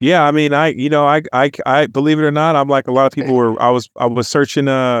 Yeah, I mean, I believe it or not, I'm like a lot of people were. I was searching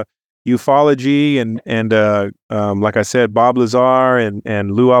ufology and like I said, Bob Lazar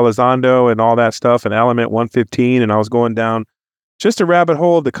and Lou Elizondo and all that stuff and Element 115, and I was going down just a rabbit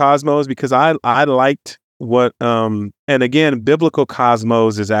hole of the cosmos because I liked what and again, biblical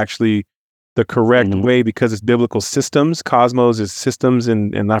cosmos is actually the correct way because it's biblical systems. Cosmos is systems,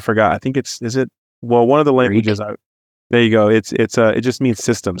 and I forgot. I think is it well one of the languages. There you go. It just means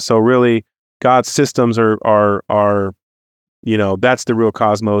systems. So really, God's systems are that's the real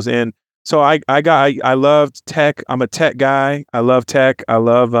cosmos. And so I loved tech. I'm a tech guy. I love tech. I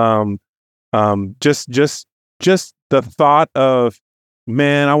love just the thought of,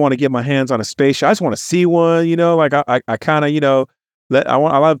 man, I want to get my hands on a spaceship. I just want to see one. Like I kind of I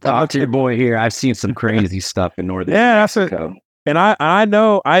love Talk to your boy here. I've seen some crazy stuff in northern Mexico. And I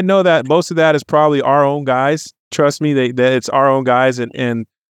know that most of that is probably our own guys. Trust me, that it's our own guys, and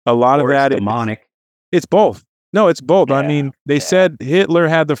a lot of that demonic. It's both. No, it's both. Yeah, I mean, they said Hitler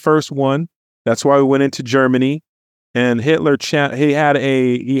had the first one. That's why we went into Germany, and Hitler he had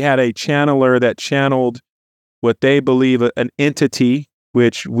a channeler that channeled what they believe an entity,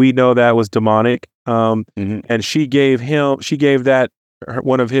 which we know that was demonic. And she gave that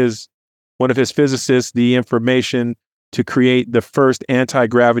one of his physicists the information to create the first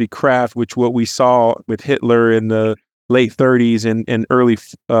anti-gravity craft, which what we saw with Hitler in the late 30s and early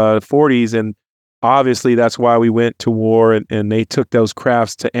 40s. And obviously that's why we went to war and they took those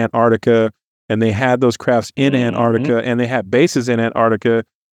crafts to Antarctica, and they had those crafts in Antarctica, and they had bases in Antarctica.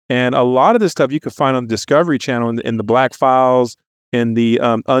 And a lot of this stuff you could find on the Discovery Channel in the Black Files, in the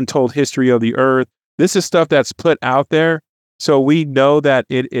Untold History of the Earth. This is stuff that's put out there. So we know that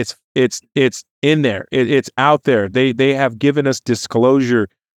it's in there. It's out there. They have given us disclosure.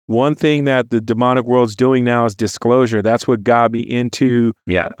 One thing that the demonic world's doing now is disclosure. That's what got me into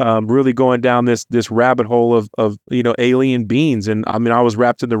really going down this rabbit hole of alien beings. And I mean, I was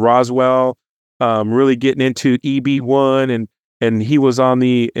wrapped into Roswell, really getting into EB1, and he was on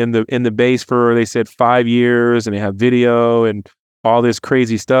in the base for, they said, 5 years, and they have video and all this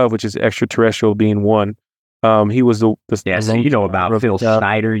crazy stuff, which is extraterrestrial being one. He was the so you know about Phil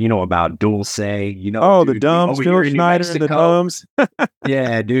Schneider, you know about Dulce, the Dumbs, Phil Schneider and the Dumbs.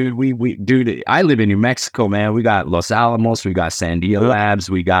 Yeah, dude, I live in New Mexico, man. We got Los Alamos, we got Sandia Labs,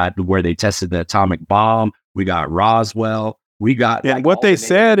 we got where they tested the atomic bomb, we got Roswell, we got. And what they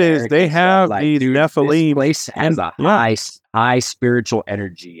said is they have these Nephilim. This place has a high spiritual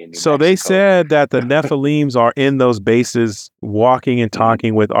energy. In so they said that the Nephilims are in those bases, walking and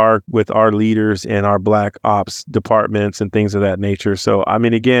talking with our leaders and our black ops departments and things of that nature. So I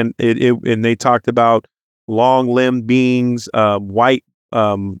mean, again, and they talked about long-limbed beings, white,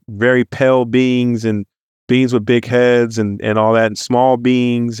 very pale beings, and beings with big heads and all that, and small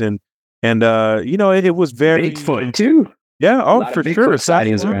beings, and it was very Bigfoot too. Yeah, for sure.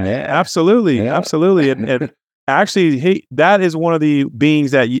 Absolutely. And actually, that is one of the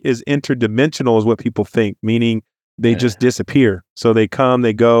beings that is interdimensional, is what people think, meaning they just disappear. So they come,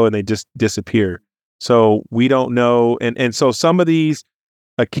 they go, and they just disappear. So we don't know. And so some of these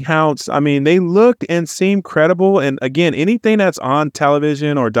accounts, I mean, they look and seem credible. And again, anything that's on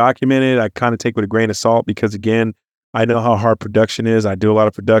television or documented, I kind of take with a grain of salt because, again, I know how hard production is. I do a lot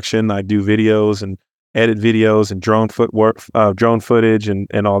of production. I do videos and edit videos and drone footage and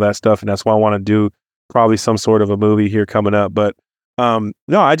all that stuff. And that's why I want to do probably some sort of a movie here coming up. But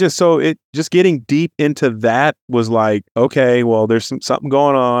no, just getting deep into that was like, okay, well, there's something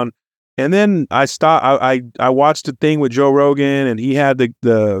going on. And then I watched a thing with Joe Rogan, and he had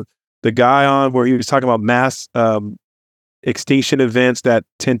the guy on where he was talking about mass extinction events that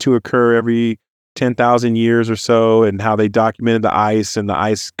tend to occur every 10,000 years or so, and how they documented the ice, and the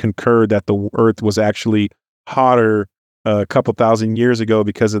ice concurred that the Earth was actually hotter a couple thousand years ago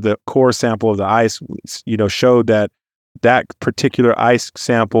because of the core sample of the ice, showed that particular ice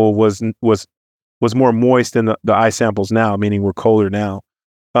sample was more moist than the ice samples now, meaning we're colder now.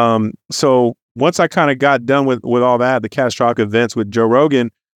 So once I kind of got done with all that, the catastrophic events with Joe Rogan,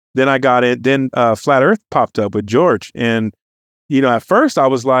 then I got it. Then Flat Earth popped up with George, and at first I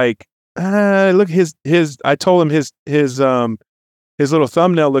was like, look, I told him his little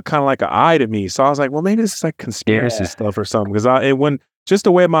thumbnail looked kind of like an eye to me. So I was like, well, maybe this is like conspiracy stuff or something. Because when just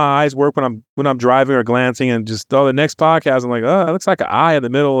the way my eyes work when I'm driving or glancing, and just the next podcast, I'm like, oh, it looks like an eye in the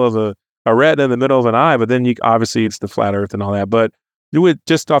middle of a retina in the middle of an eye. But then obviously it's the flat Earth and all that. But do it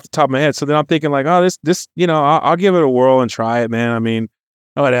just off the top of my head. So then I'm thinking like, oh, this I'll give it a whirl and try it, man. I mean,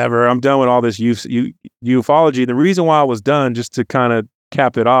 whatever. I'm done with all this ufology. The reason why I was done, just to kind of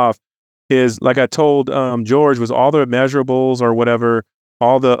cap it off, is like I told George, was all the measurables or whatever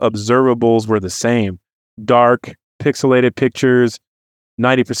all the observables were the same. Dark, pixelated pictures,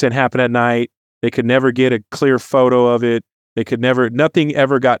 90% happen at night. They could never get a clear photo of it. Nothing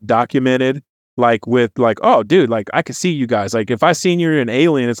ever got documented. Like with like, oh, dude, like I could see you guys. Like if I seen you're an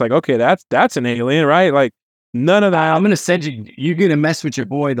alien, it's like, okay, that's an alien, right? Like none of that. I'm gonna send you. You're gonna mess with your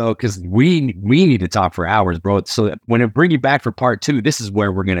boy though, because we need to talk for hours, bro. So when I bring you back for part 2, this is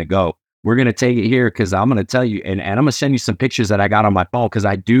where we're gonna go. We're gonna take it here because I'm gonna tell you, and I'm gonna send you some pictures that I got on my phone because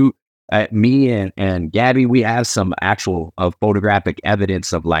I do. Me and Gabby, we have some actual photographic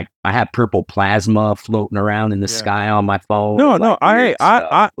evidence of like I have purple plasma floating around in the sky on my phone. No, like,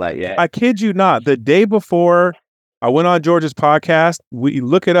 I kid you not. The day before I went on George's podcast, we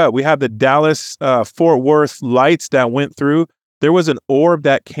look it up. We have the Dallas Fort Worth lights that went through. There was an orb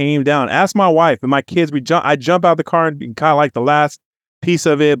that came down. Ask my wife and my kids. I jump out the car and kind of like the last piece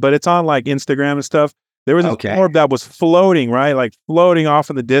of it, but it's on like Instagram and stuff. There was an orb that was floating, right? Like floating off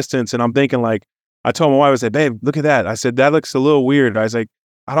in the distance. And I'm thinking like, I told my wife, I said, babe, look at that. I said, that looks a little weird. I was like,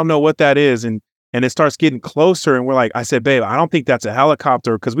 I don't know what that is. And it starts getting closer. And we're like, I said, babe, I don't think that's a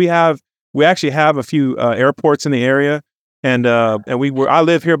helicopter. Cause we actually have a few airports in the area. And I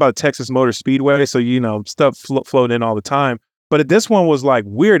live here by the Texas Motor Speedway. So, stuff floating in all the time. But this one was like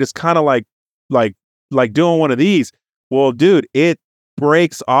weird. It's kind of like doing one of these. Well, dude, it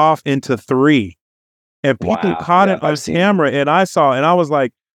breaks off into 3. And people caught it on camera, and I saw, and I was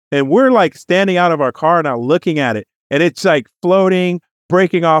like, and we're like standing out of our car now looking at it, and it's like floating,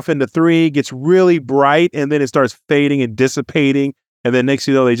 breaking off into 3, gets really bright, and then it starts fading and dissipating, and then next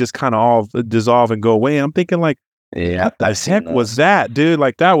thing you know, they just kind of all dissolve and go away. And I'm thinking like, what the heck was that, dude?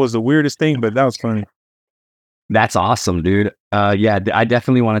 Like that was the weirdest thing, but that was funny. That's awesome, dude. Yeah, I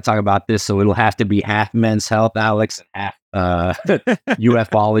definitely want to talk about this. So it'll have to be half Men's Health, Alex, and half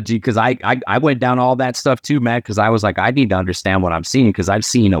ufology. Because I went down all that stuff too, Matt. Because I was like, I need to understand what I'm seeing. Because I've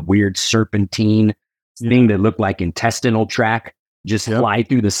seen a weird serpentine thing that looked like intestinal tract just fly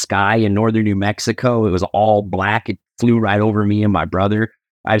through the sky in northern New Mexico. It was all black. It flew right over me and my brother.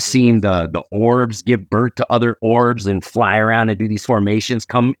 I've seen the orbs give birth to other orbs and fly around and do these formations,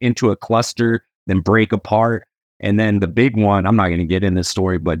 come into a cluster, then break apart. And then the big one, I'm not going to get in this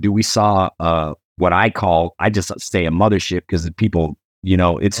story, but we saw what I just say a mothership because people,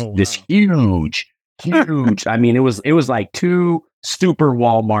 it's this huge. I mean, it was like 2 super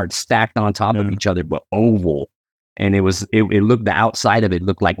Walmarts stacked on top of each other, but oval. And it looked, the outside of it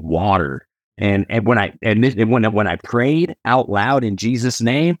looked like water. And when I prayed out loud in Jesus'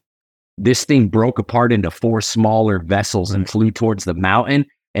 name, this thing broke apart into 4 smaller vessels and flew towards the mountain.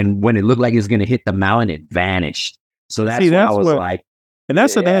 And when it looked like it was going to hit the mountain, it vanished. So that's like. And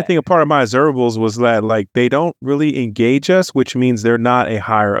that's another thing, a part of my observables was that like they don't really engage us, which means they're not a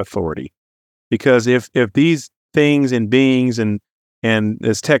higher authority. Because if these things and beings and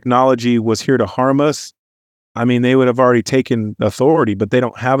this technology was here to harm us, I mean, they would have already taken authority, but they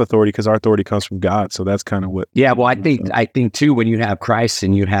don't have authority because our authority comes from God. So that's kind of what. Yeah, well, I think too, when you have Christ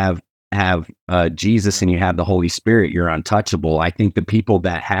and you have Jesus and you have the Holy Spirit, you're untouchable. I think the people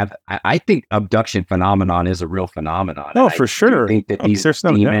that have, I think abduction phenomenon is a real phenomenon. Oh, for sure. I think that these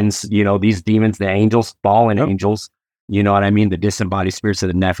demons, these demons, the angels, fallen angels, you know what I mean? The disembodied spirits of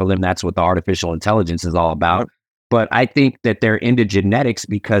the Nephilim, that's what the artificial intelligence is all about. But I think that they're into genetics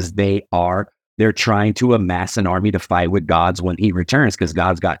because they're trying to amass an army to fight with God's when he returns, because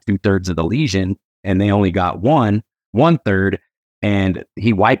God's got 2/3 of the legion and they only got 1/3. And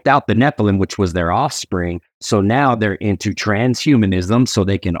he wiped out the Nephilim, which was their offspring. So now they're into transhumanism, so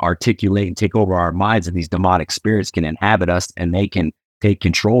they can articulate and take over our minds, and these demonic spirits can inhabit us and they can take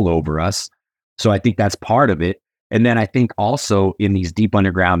control over us. So I think that's part of it. And then I think also in these deep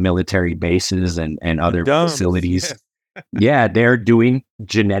underground military bases and other facilities, they're doing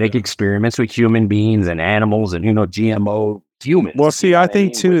genetic experiments with human beings and animals and, GMO humans. Well, see, I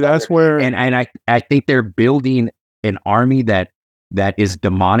think too, that's where. And I think they're building an army that is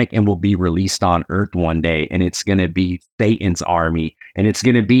demonic and will be released on earth one day. And it's going to be Satan's army. And it's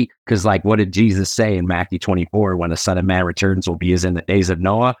going to be, because like, what did Jesus say in Matthew 24? When the Son of Man returns will be as in the days of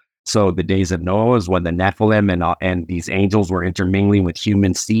Noah. So the days of Noah is when the Nephilim and these angels were intermingling with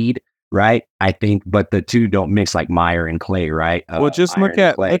human seed, right? I think, but the two don't mix like mire and clay, right? Well, just look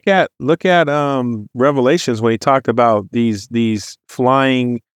at Revelations when he talked about these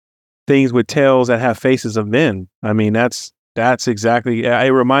flying things with tails that have faces of men. I mean, that's exactly.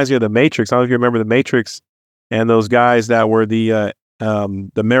 It reminds me of the Matrix. I don't know if you remember the Matrix, and those guys that were the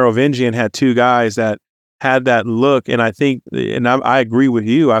Merovingian had 2 guys that had that look. And I think, and I agree with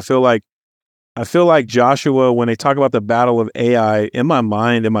you. I feel like Joshua, when they talk about the battle of AI, in my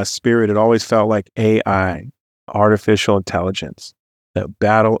mind, in my spirit, it always felt like AI, artificial intelligence. The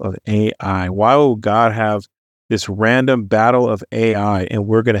battle of AI. Why will God have this random battle of AI, and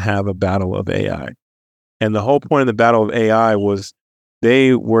we're going to have a battle of AI? And the whole point of the battle of AI was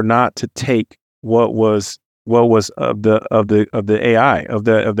they were not to take what was of the AI of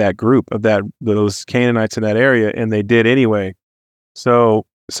that group of those Canaanites in that area, and they did anyway. So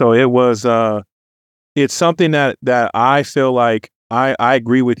it was it's something that I feel like I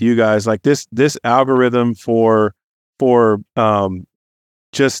agree with you guys. Like this algorithm for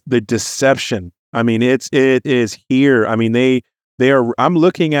just the deception. I mean, it is here. I mean, they are. I'm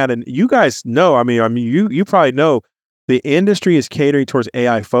looking at, and you guys know. I mean, you probably know the industry is catering towards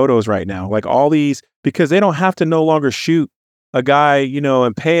AI photos right now. Like all these, because they don't have to no longer shoot a guy,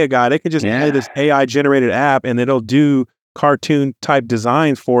 and pay a guy. They can just play this AI generated app, and it'll do cartoon type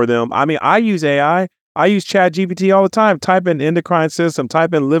designs for them. I mean, I use AI. I use ChatGPT all the time. Type in endocrine system,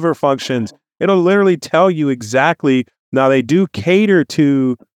 type in liver functions. It'll literally tell you exactly. Now they do cater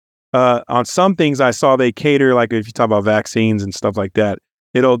to on some things I saw they cater, like if you talk about vaccines and stuff like that,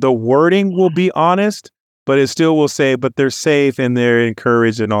 the wording will be honest, but it still will say, but they're safe and they're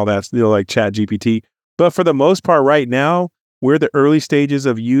encouraged and all that, still like ChatGPT. But for the most part right now, we're the early stages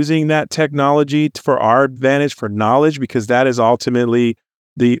of using that technology for our advantage, for knowledge, because that is ultimately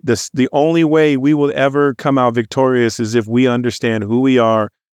the only way we will ever come out victorious is if we understand who we are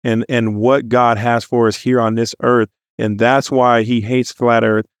and what God has for us here on this earth. And that's why he hates flat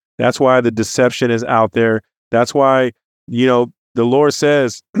earth. That's why the deception is out there. That's why, the Lord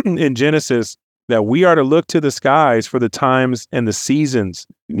says in Genesis that we are to look to the skies for the times and the seasons.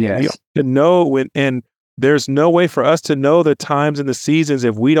 Yes. To know when, and there's no way for us to know the times and the seasons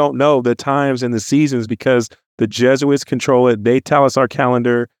if we don't know the times and the seasons, because the Jesuits control it. They tell us our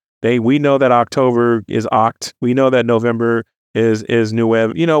calendar. We know that October is Oct. We know that November is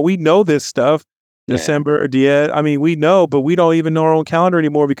Nuev. We know this stuff. December, I mean, we know, but we don't even know our own calendar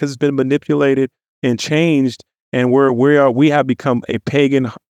anymore because it's been manipulated and changed, and we have become a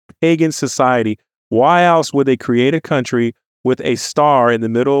pagan society. Why else would they create a country with a star in the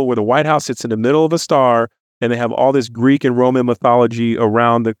middle, where the White House sits in the middle of a star, and they have all this Greek and Roman mythology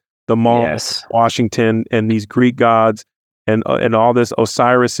around the mall, Washington, and these Greek gods, and all this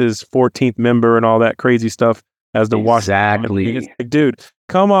Osiris's 14th member and all that crazy stuff as the exactly. It's like, dude,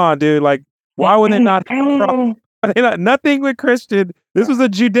 come on, dude, like. Why would they not? Nothing with Christian. This was a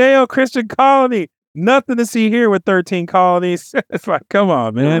Judeo-Christian colony. Nothing to see here with 13 colonies. It's like, come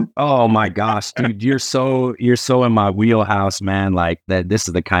on, man. Oh my gosh, dude, you're so in my wheelhouse, man. Like that. This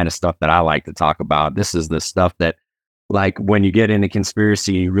is the kind of stuff that I like to talk about. This is the stuff that, like, when you get into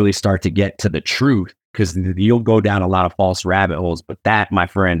conspiracy, you really start to get to the truth, because you'll go down a lot of false rabbit holes. But that, my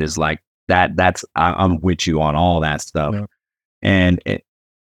friend, is like that. I'm with you on all that stuff, and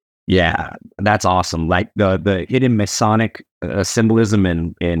yeah, that's awesome. Like the hidden Masonic symbolism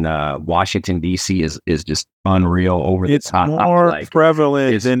in Washington D.C. is just unreal. Over the top. It's more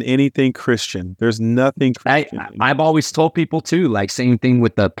prevalent than anything Christian. There's nothing Christian. I've always told people too. Like same thing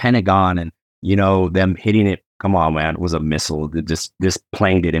with the Pentagon and them hitting it. Come on, man, it was a missile. This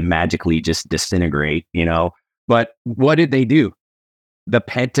plane didn't magically just disintegrate. But what did they do? The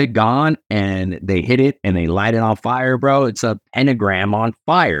Pentagon, and they hit it and they light it on fire, bro. It's a pentagram on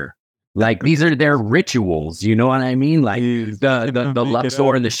fire. Like these are their rituals, you know what I mean? Like the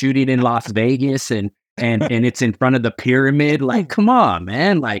Luxor and the shooting in Las Vegas, and it's in front of the pyramid. Like, come on,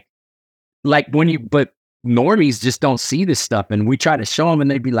 man. Like but normies just don't see this stuff, and we try to show them, and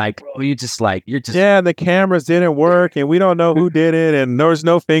they'd be like, bro, you're just the cameras didn't work, and we don't know who did it, and there's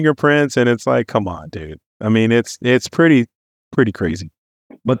no fingerprints, and it's like, come on, dude. I mean, it's pretty crazy.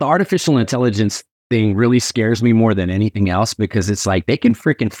 But the artificial intelligence thing really scares me more than anything else, because it's like they can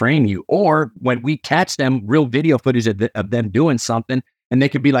freaking frame you. Or when we catch them, real video footage of them doing something, and they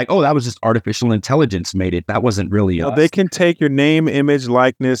could be like, oh, that was just artificial intelligence made it. That wasn't really us. They can take your name, image,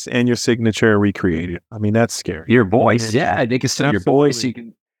 likeness, and your signature and recreate it. I mean, that's scary. Your voice. Yeah, they can steal your voice.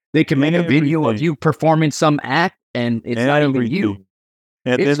 They can make a video of you performing some act, and it's not even you.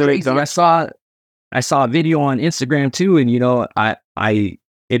 And it's crazy. I saw a video on Instagram too, and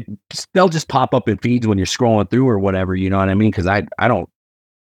they'll just pop up in feeds when you're scrolling through or whatever, you know what I mean? Because I don't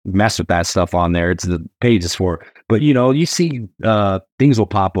mess with that stuff on there. It's the pages for. But you see things will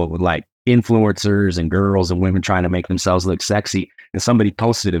pop up with like influencers and girls and women trying to make themselves look sexy. And somebody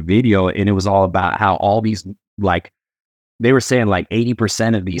posted a video, and it was all about how all these, like, they were saying like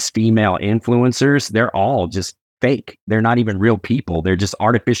 80% of these female influencers, they're all just fake. They're not even real people. They're just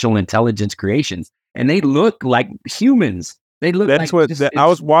artificial intelligence creations, and they look like humans. They look. That's like I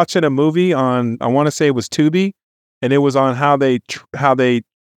was watching a movie on. I want to say it was Tubi, and it was on how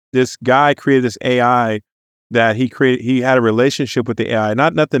this guy created this AI that he had a relationship with the AI,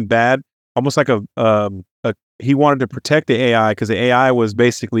 not nothing bad, almost like he wanted to protect the AI because the AI was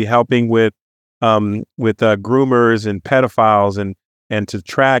basically helping with groomers and pedophiles and to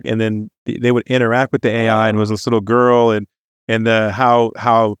track, and then they would interact with the AI, and it was this little girl, and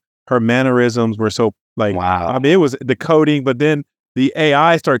how her mannerisms were so like, Wow. I mean, it was the coding, but then the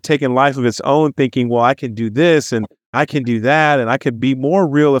AI started taking life of its own, thinking, well, I can do this and I can do that, and I could be more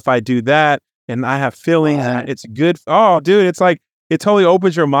real if I do that, and I have feelings, and it's good. Oh, dude, it's like it totally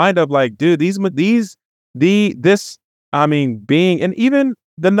opens your mind up. Like, dude, being, and even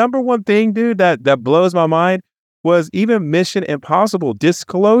the number one thing, dude, that blows my mind was even Mission Impossible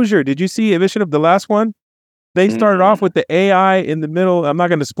Disclosure. Did you see Mission of the last one? They started off with the AI in the middle. I'm not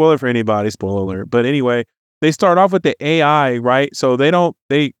going to spoil it for anybody, spoiler alert. But anyway, they start off with the AI, right? So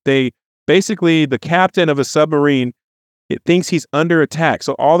they basically, the captain of a submarine, it thinks he's under attack.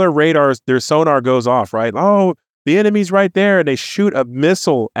 So all their radars, their sonar goes off, right? Oh, the enemy's right there. And they shoot a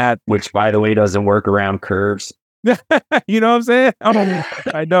missile at, which by the way, doesn't work around curves. you know what I'm saying? Oh,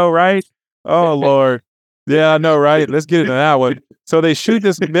 I know, right? Oh, Lord. Yeah, I know, right? Let's get into that one. So they shoot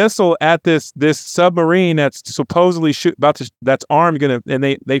this missile at this submarine that's supposedly that's armed,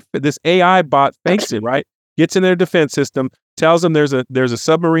 and this AI bot fakes it, right? Gets in their defense system, tells them there's a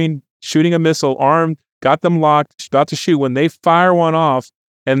submarine shooting a missile, armed, got them locked, about to shoot. When they fire one off,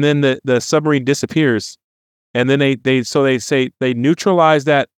 and then the submarine disappears, and then they say they neutralize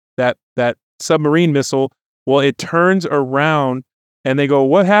that submarine missile. Well, it turns around. And they go,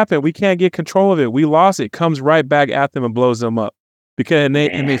 what happened? We can't get control of it. We lost it. Comes right back at them and blows them up. And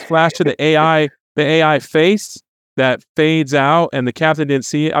they flash to the AI face that fades out, and the captain didn't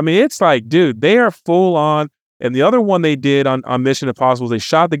see it. I mean, it's like, dude, they are full on. And the other one they did on Mission Impossible, they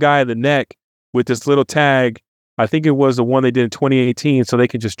shot the guy in the neck with this little tag. I think it was the one they did in 2018, so they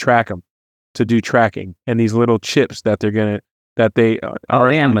can just track him to do tracking. And these little chips that they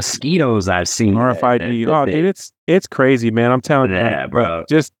and mosquitoes I've seen RFID. Oh, dude, it's crazy, man. I'm telling you, bro.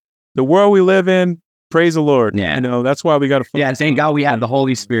 Just the world we live in. Praise the Lord. Yeah, that's why we got to. Yeah, thank God we have the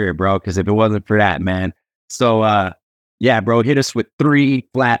Holy Spirit, bro. Because if it wasn't for that, man. So, bro, hit us with 3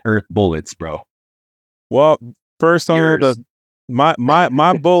 flat Earth bullets, bro. Well, first on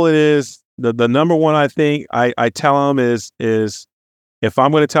my bullet is the number one. I think I tell them is if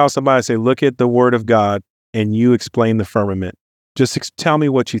I'm going to tell somebody, I say, look at the Word of God and you explain the firmament. Just tell me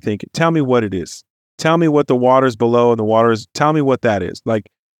what you think. Tell me what it is. Tell me what the waters below and the waters. Tell me what that is. Like,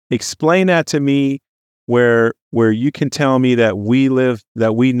 explain that to me, where you can tell me that we live,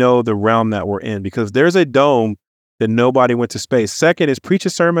 that we know the realm that we're in, because there's a dome that nobody went to space. Second is preach a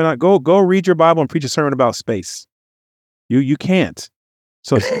sermon. Go read your Bible and preach a sermon about space. You can't.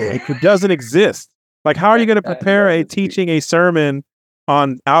 So it doesn't exist. Like, how are you going to prepare a sermon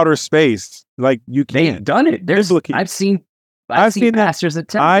on outer space? Like, you can't. They've done it. I've seen pastors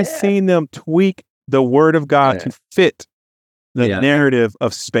attempt. I've seen them tweak the Word of God to fit the narrative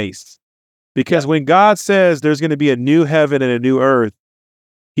of space. Because when God says there's going to be a new heaven and a new earth,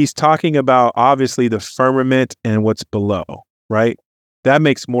 he's talking about obviously the firmament and what's below, right? That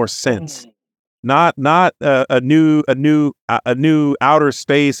makes more sense. Not a new outer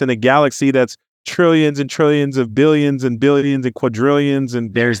space and a galaxy that's trillions and trillions of billions and billions and quadrillions,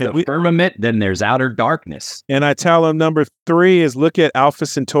 and there's the firmament, then there's outer darkness. And I tell them number 3 is look at Alpha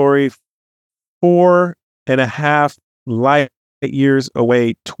Centauri, 4.5 light years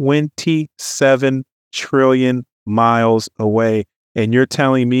away, 27 trillion miles away, and you're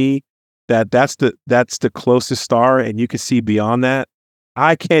telling me that's the closest star, and you can see beyond that?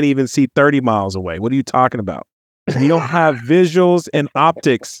 I can't even see 30 miles away. What are you talking about? You don't have visuals and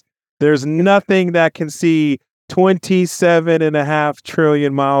optics. There's nothing that can see 27.5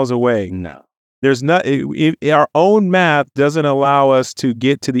 trillion miles away. No. There's not. Our own math doesn't allow us to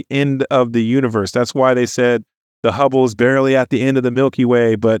get to the end of the universe. That's why they said the Hubble is barely at the end of the Milky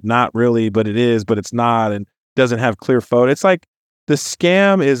Way, but not really, but it is, but it's not, and doesn't have clear photo. It's like the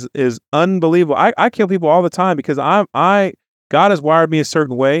scam is unbelievable. I kill people all the time because God has wired me a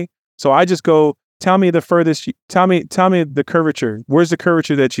certain way. So I just go, tell me the furthest, tell me the curvature. Where's the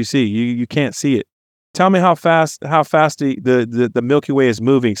curvature that you see? You can't see it. Tell me how fast the Milky Way is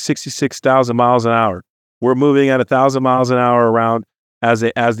moving, 66,000 miles an hour. We're moving at 1,000 miles an hour around as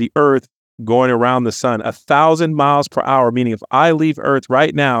the Earth going around the sun, 1,000 miles per hour, meaning if I leave Earth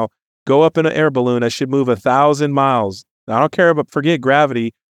right now, go up in an air balloon, I should move 1,000 miles. I don't care about, forget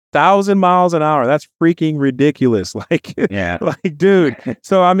gravity, 1,000 miles an hour. That's freaking ridiculous. Like, dude.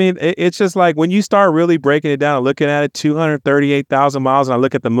 So, I mean, it's just like when you start really breaking it down and looking at it, 238,000 miles, and I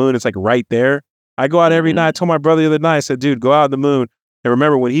look at the moon, it's like right there. I go out every night. I told my brother the other night, I said, dude, go out on the moon. And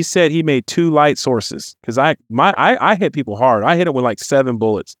remember when he said he made 2 light sources, because I hit people hard. I hit it with like 7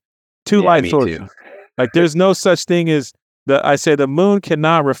 bullets. 2 light sources. Too. Like there's no such thing as I say the moon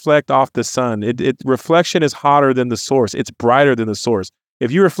cannot reflect off the sun. It reflection is hotter than the source. It's brighter than the source.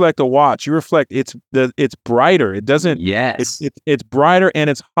 If you reflect a watch, you reflect it's brighter. It doesn't. Yes. It's brighter and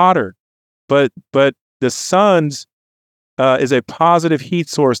it's hotter. But the sun's is a positive heat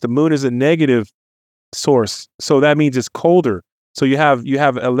source. The moon is a negative source. So that means it's colder. So you have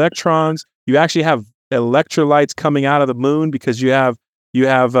electrons. You actually have electrolytes coming out of the moon because you have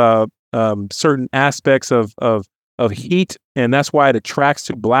certain aspects of heat, and that's why it attracts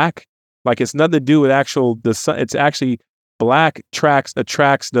to black. Like it's nothing to do with the sun. It's actually black attracts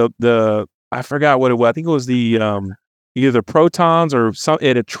the I forgot what it was. I think it was the either the protons or some.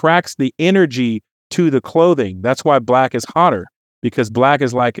 It attracts the energy to the clothing. That's why black is hotter, because black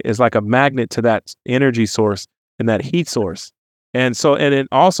is like a magnet to that energy source and that heat source. And so, and then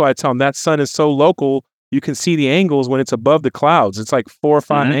also I tell them that sun is so local, you can see the angles when it's above the clouds. It's like 4 or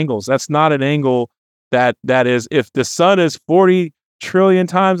 5 angles. That's not an angle that is, if the sun is 40 trillion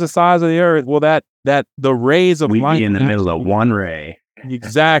times the size of the earth, well, that the rays of light be in the middle of one ray.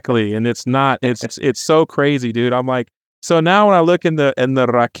 Exactly. And it's not, it's so crazy, dude. I'm like, so now when I look in the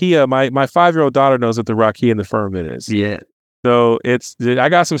Rakia, my 5-year-old daughter knows what the Rakia and the firmament is. Yeah. So I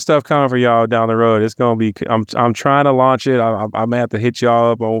got some stuff coming for y'all down the road. It's going to be, I'm trying to launch it. I may have to hit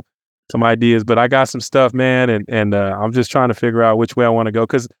y'all up on some ideas, but I got some stuff, man. And I'm just trying to figure out which way I want to go.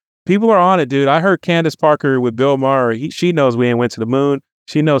 Cause people are on it, dude. I heard Candace Parker with Bill Maher. She knows we ain't went to the moon.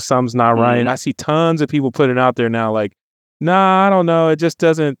 She knows something's not right. And I see tons of people putting out there now, like, nah, I don't know. It just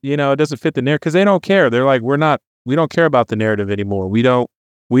doesn't, it doesn't fit the narrative. Cause they don't care. They're like, we don't care about the narrative anymore. We know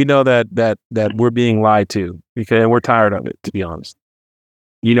that we're being lied to, and we're tired of it, to be honest.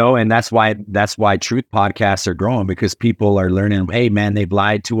 And that's why truth podcasts are growing, because people are learning, hey man, they've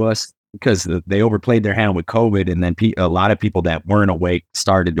lied to us, because they overplayed their hand with COVID. And then a lot of people that weren't awake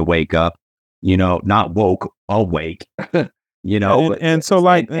started to wake up, not woke, awake, And so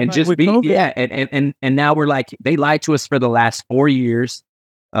like, and just be, COVID, yeah. And now we're like, they lied to us for the last 4 years.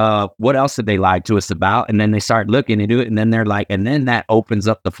 What else did they lie to us about? And then they start looking into it, and then they're like, and then that opens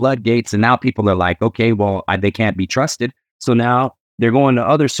up the floodgates. And now people are like, okay, well, they can't be trusted. So now they're going to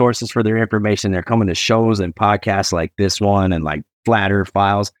other sources for their information. They're coming to shows and podcasts like this one and like Flat Earth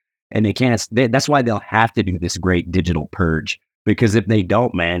Files. And that's why they'll have to do this great digital purge, because if they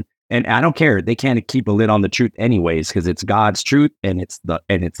don't, man, and I don't care, they can't keep a lid on the truth anyways, because it's God's truth and it's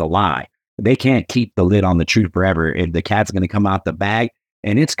a lie. They can't keep the lid on the truth forever. And the cat's going to come out the bag.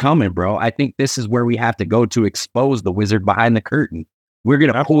 And it's coming, bro. I think this is where we have to go to expose the wizard behind the curtain. We're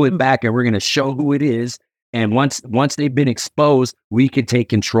going to pull it back, and we're going to show who it is. And once they've been exposed, we can take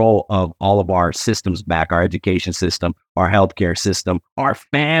control of all of our systems back, our education system, our healthcare system, our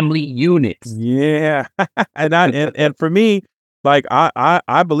family units. Yeah. and for me, like,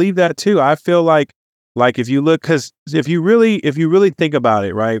 I believe that too. I feel like if you look, because if you really think about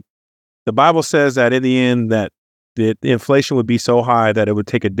it, right, the Bible says that in the end that the inflation would be so high that it would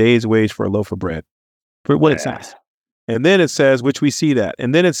take a day's wage for a loaf of bread. For what it says. And then it says, which we see that.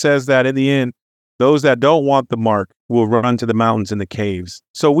 And then it says that in the end, those that don't want the mark will run to the mountains and the caves.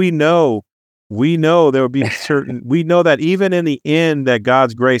 So we know there will be we know that even in the end, that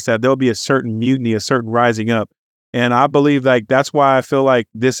God's grace, that there'll be a certain mutiny, a certain rising up. And I believe like, that's why I feel like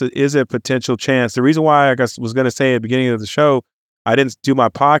this is a potential chance. The reason why I was going to say at the beginning of the show, I didn't do my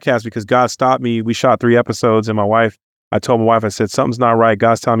podcast because God stopped me. We shot 3 episodes, and I told my wife, I said, something's not right.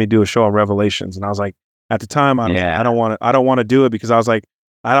 God's telling me to do a show on Revelations. And I was like, at the time, I don't want to do it, because I was like,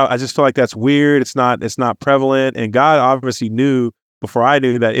 I just feel like that's weird. It's not prevalent. And God obviously knew before I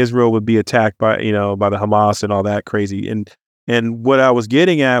knew that Israel would be attacked by the Hamas and all that crazy. And what I was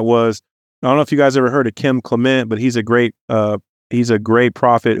getting at was, I don't know if you guys ever heard of Kim Clement, but he's a great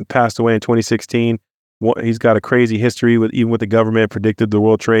prophet who passed away in 2016. He's got a crazy history even with the government, predicted the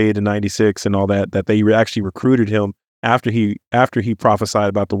World Trade in '96 and all that they actually recruited him after he prophesied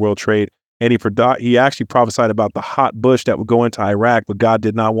about the World Trade. And he actually prophesied about the hot bush that would go into Iraq, but God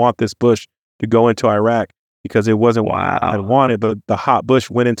did not want this bush to go into Iraq because it wasn't what I wanted. But the hot bush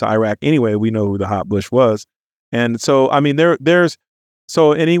went into Iraq anyway. We know who the hot bush was. And so, I mean,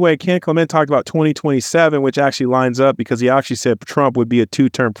 so anyway, Ken Clement talked about 2027, which actually lines up because he actually said Trump would be a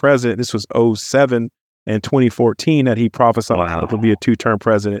 2-term president. This was 2007 and 2014 that he prophesied Trump would be a 2-term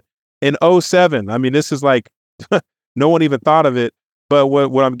president. In 2007, I mean, this is like, no one even thought of it. But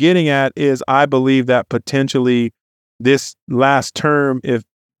what I'm getting at is I believe that potentially this last term, if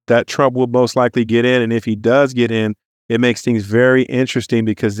that Trump will most likely get in, and if he does get in, it makes things very interesting,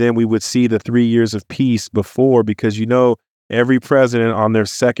 because then we would see the 3 years of peace before, because every president on their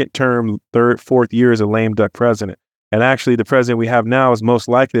second term, third, fourth year is a lame duck president. And actually, the president we have now is most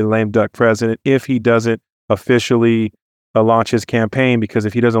likely a lame duck president if he doesn't officially launch his campaign. Because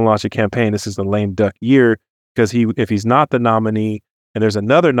if he doesn't launch a campaign, this is the lame duck year. Because if he's not the nominee and there's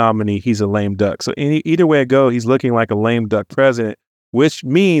another nominee, he's a lame duck. So either way it goes, he's looking like a lame duck president, which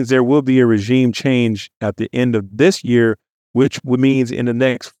means there will be a regime change at the end of this year, which means in the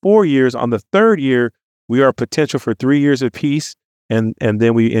next 4 years, on the third year, we are potential for 3 years of peace, and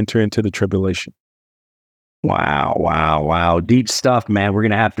then we enter into the tribulation. Wow. Deep stuff, man. We're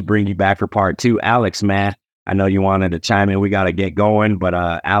going to have to bring you back for part 2. Alex, man, I know you wanted to chime in. We got to get going, but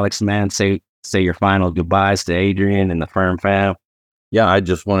Alex, man, say your final goodbyes to Adrian and the Firm fam. Yeah, I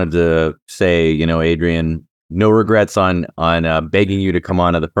just wanted to say, Adrian, no regrets on begging you to come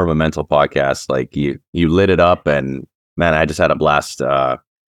on to the Firmamental podcast. Like you lit it up, and man, I just had a blast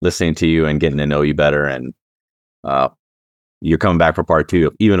listening to you and getting to know you better. And you're coming back for part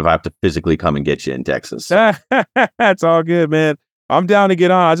 2, even if I have to physically come and get you in Texas. That's all good, man. I'm down to get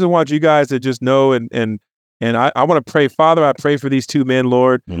on. I just want you guys to just know, and I want to pray, Father, I pray for these 2 men,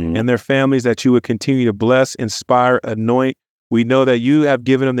 Lord, and their families, that you would continue to bless, inspire, anoint. We know that you have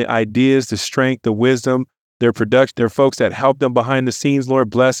given them the ideas, the strength, the wisdom, their production, their folks that help them behind the scenes, Lord.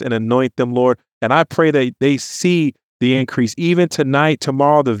 Bless and anoint them, Lord. And I pray that they see the increase, even tonight,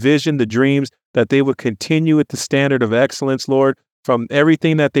 tomorrow, the vision, the dreams, that they would continue at the standard of excellence, Lord, from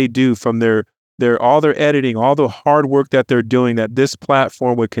everything that they do, from their all their editing, all the hard work that they're doing, that this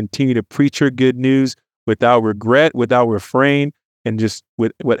platform would continue to preach your good news without regret, without refrain, and just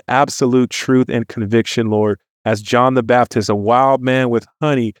with absolute truth and conviction, Lord. As John the Baptist, a wild man with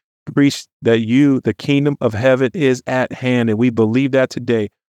honey, preached that the kingdom of heaven is at hand. And we believe that today.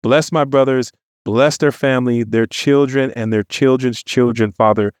 Bless my brothers, bless their family, their children, and their children's children,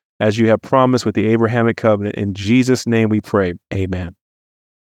 Father, as you have promised with the Abrahamic covenant. In Jesus' name we pray. Amen.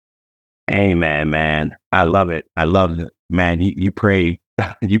 Amen, man. I love it. Man, you pray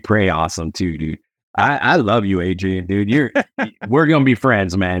awesome too, dude. I love you, Adrian, dude. We're going to be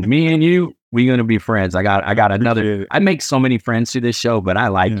friends, man. Me and you, we're going to be friends. I got another. I make so many friends through this show, but I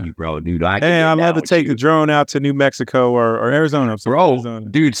like you, bro, dude. I'd love to take the drone out to New Mexico or Arizona. Bro, Arizona.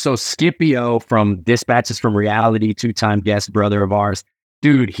 Dude, so Scipio from Dispatches from Reality, 2-time guest brother of ours,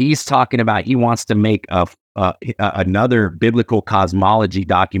 dude, he's talking about he wants to make another biblical cosmology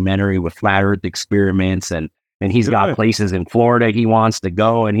documentary with flat earth experiments, and he's got places in Florida he wants to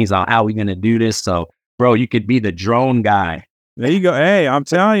go, and he's on how we going to do this. So, bro, you could be the drone guy. There you go. Hey, I'm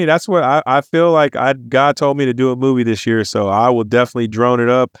telling you, that's what I feel like. God told me to do a movie this year, so I will definitely drone it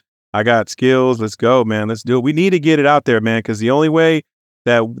up. I got skills. Let's go, man. Let's do it. We need to get it out there, man, because the only way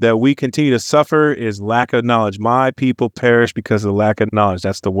that we continue to suffer is lack of knowledge. My people perish because of the lack of knowledge.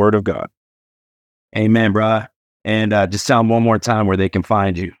 That's the word of God. Amen, bro. And just tell them one more time where they can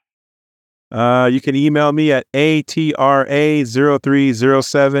find you. You can email me at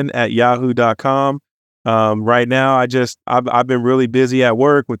atra0307@yahoo.com. Right now, I've been really busy at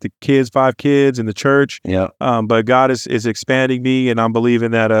work with the kids, 5 kids in the church. Yeah. But God is expanding me, and I'm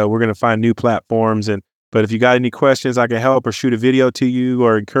believing that we're going to find new platforms. But if you got any questions, I can help or shoot a video to you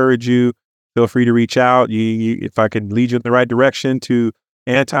or encourage you. Feel free to reach out. If I can lead you in the right direction to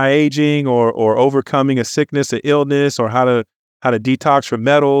anti-aging or overcoming a sickness, an illness, or how to detox from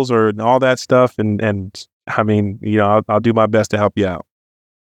metals or all that stuff. And I mean, I'll do my best to help you out.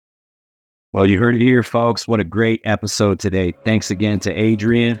 Well, you heard it here, folks. What a great episode today. Thanks again to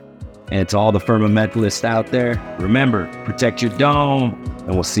Adrian and to all the firmamentalists out there. Remember, protect your dome,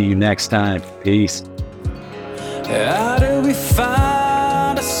 and we'll see you next time. Peace. How do we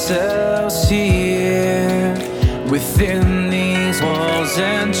find ourselves here within these walls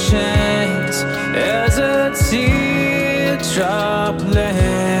and chains as a teardrop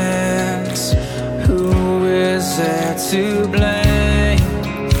lands? Who is there to blame?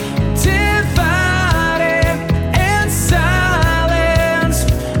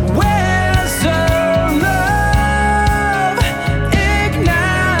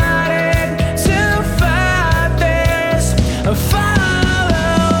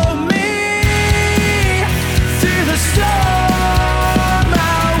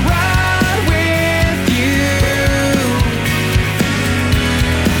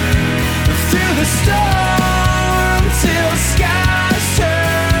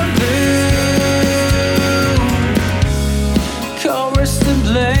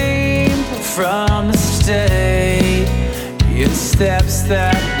 Steps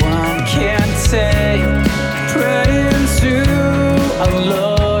that one can't take, praying to a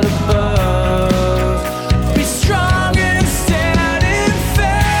Lord above. Be strong and stand in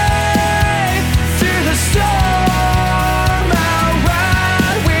faith through the storm.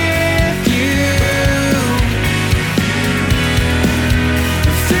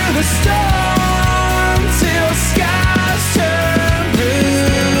 the storm till skies turn blue.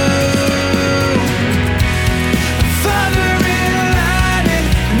 Thunder and lightning,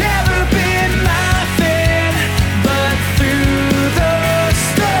 never been my thing, but through the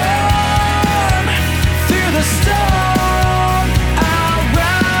storm, I'll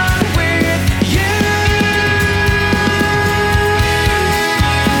ride with you.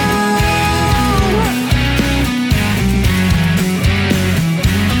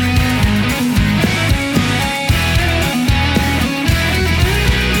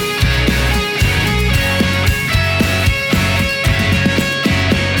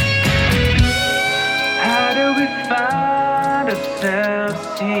 How do we find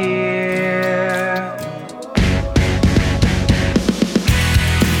ourselves here?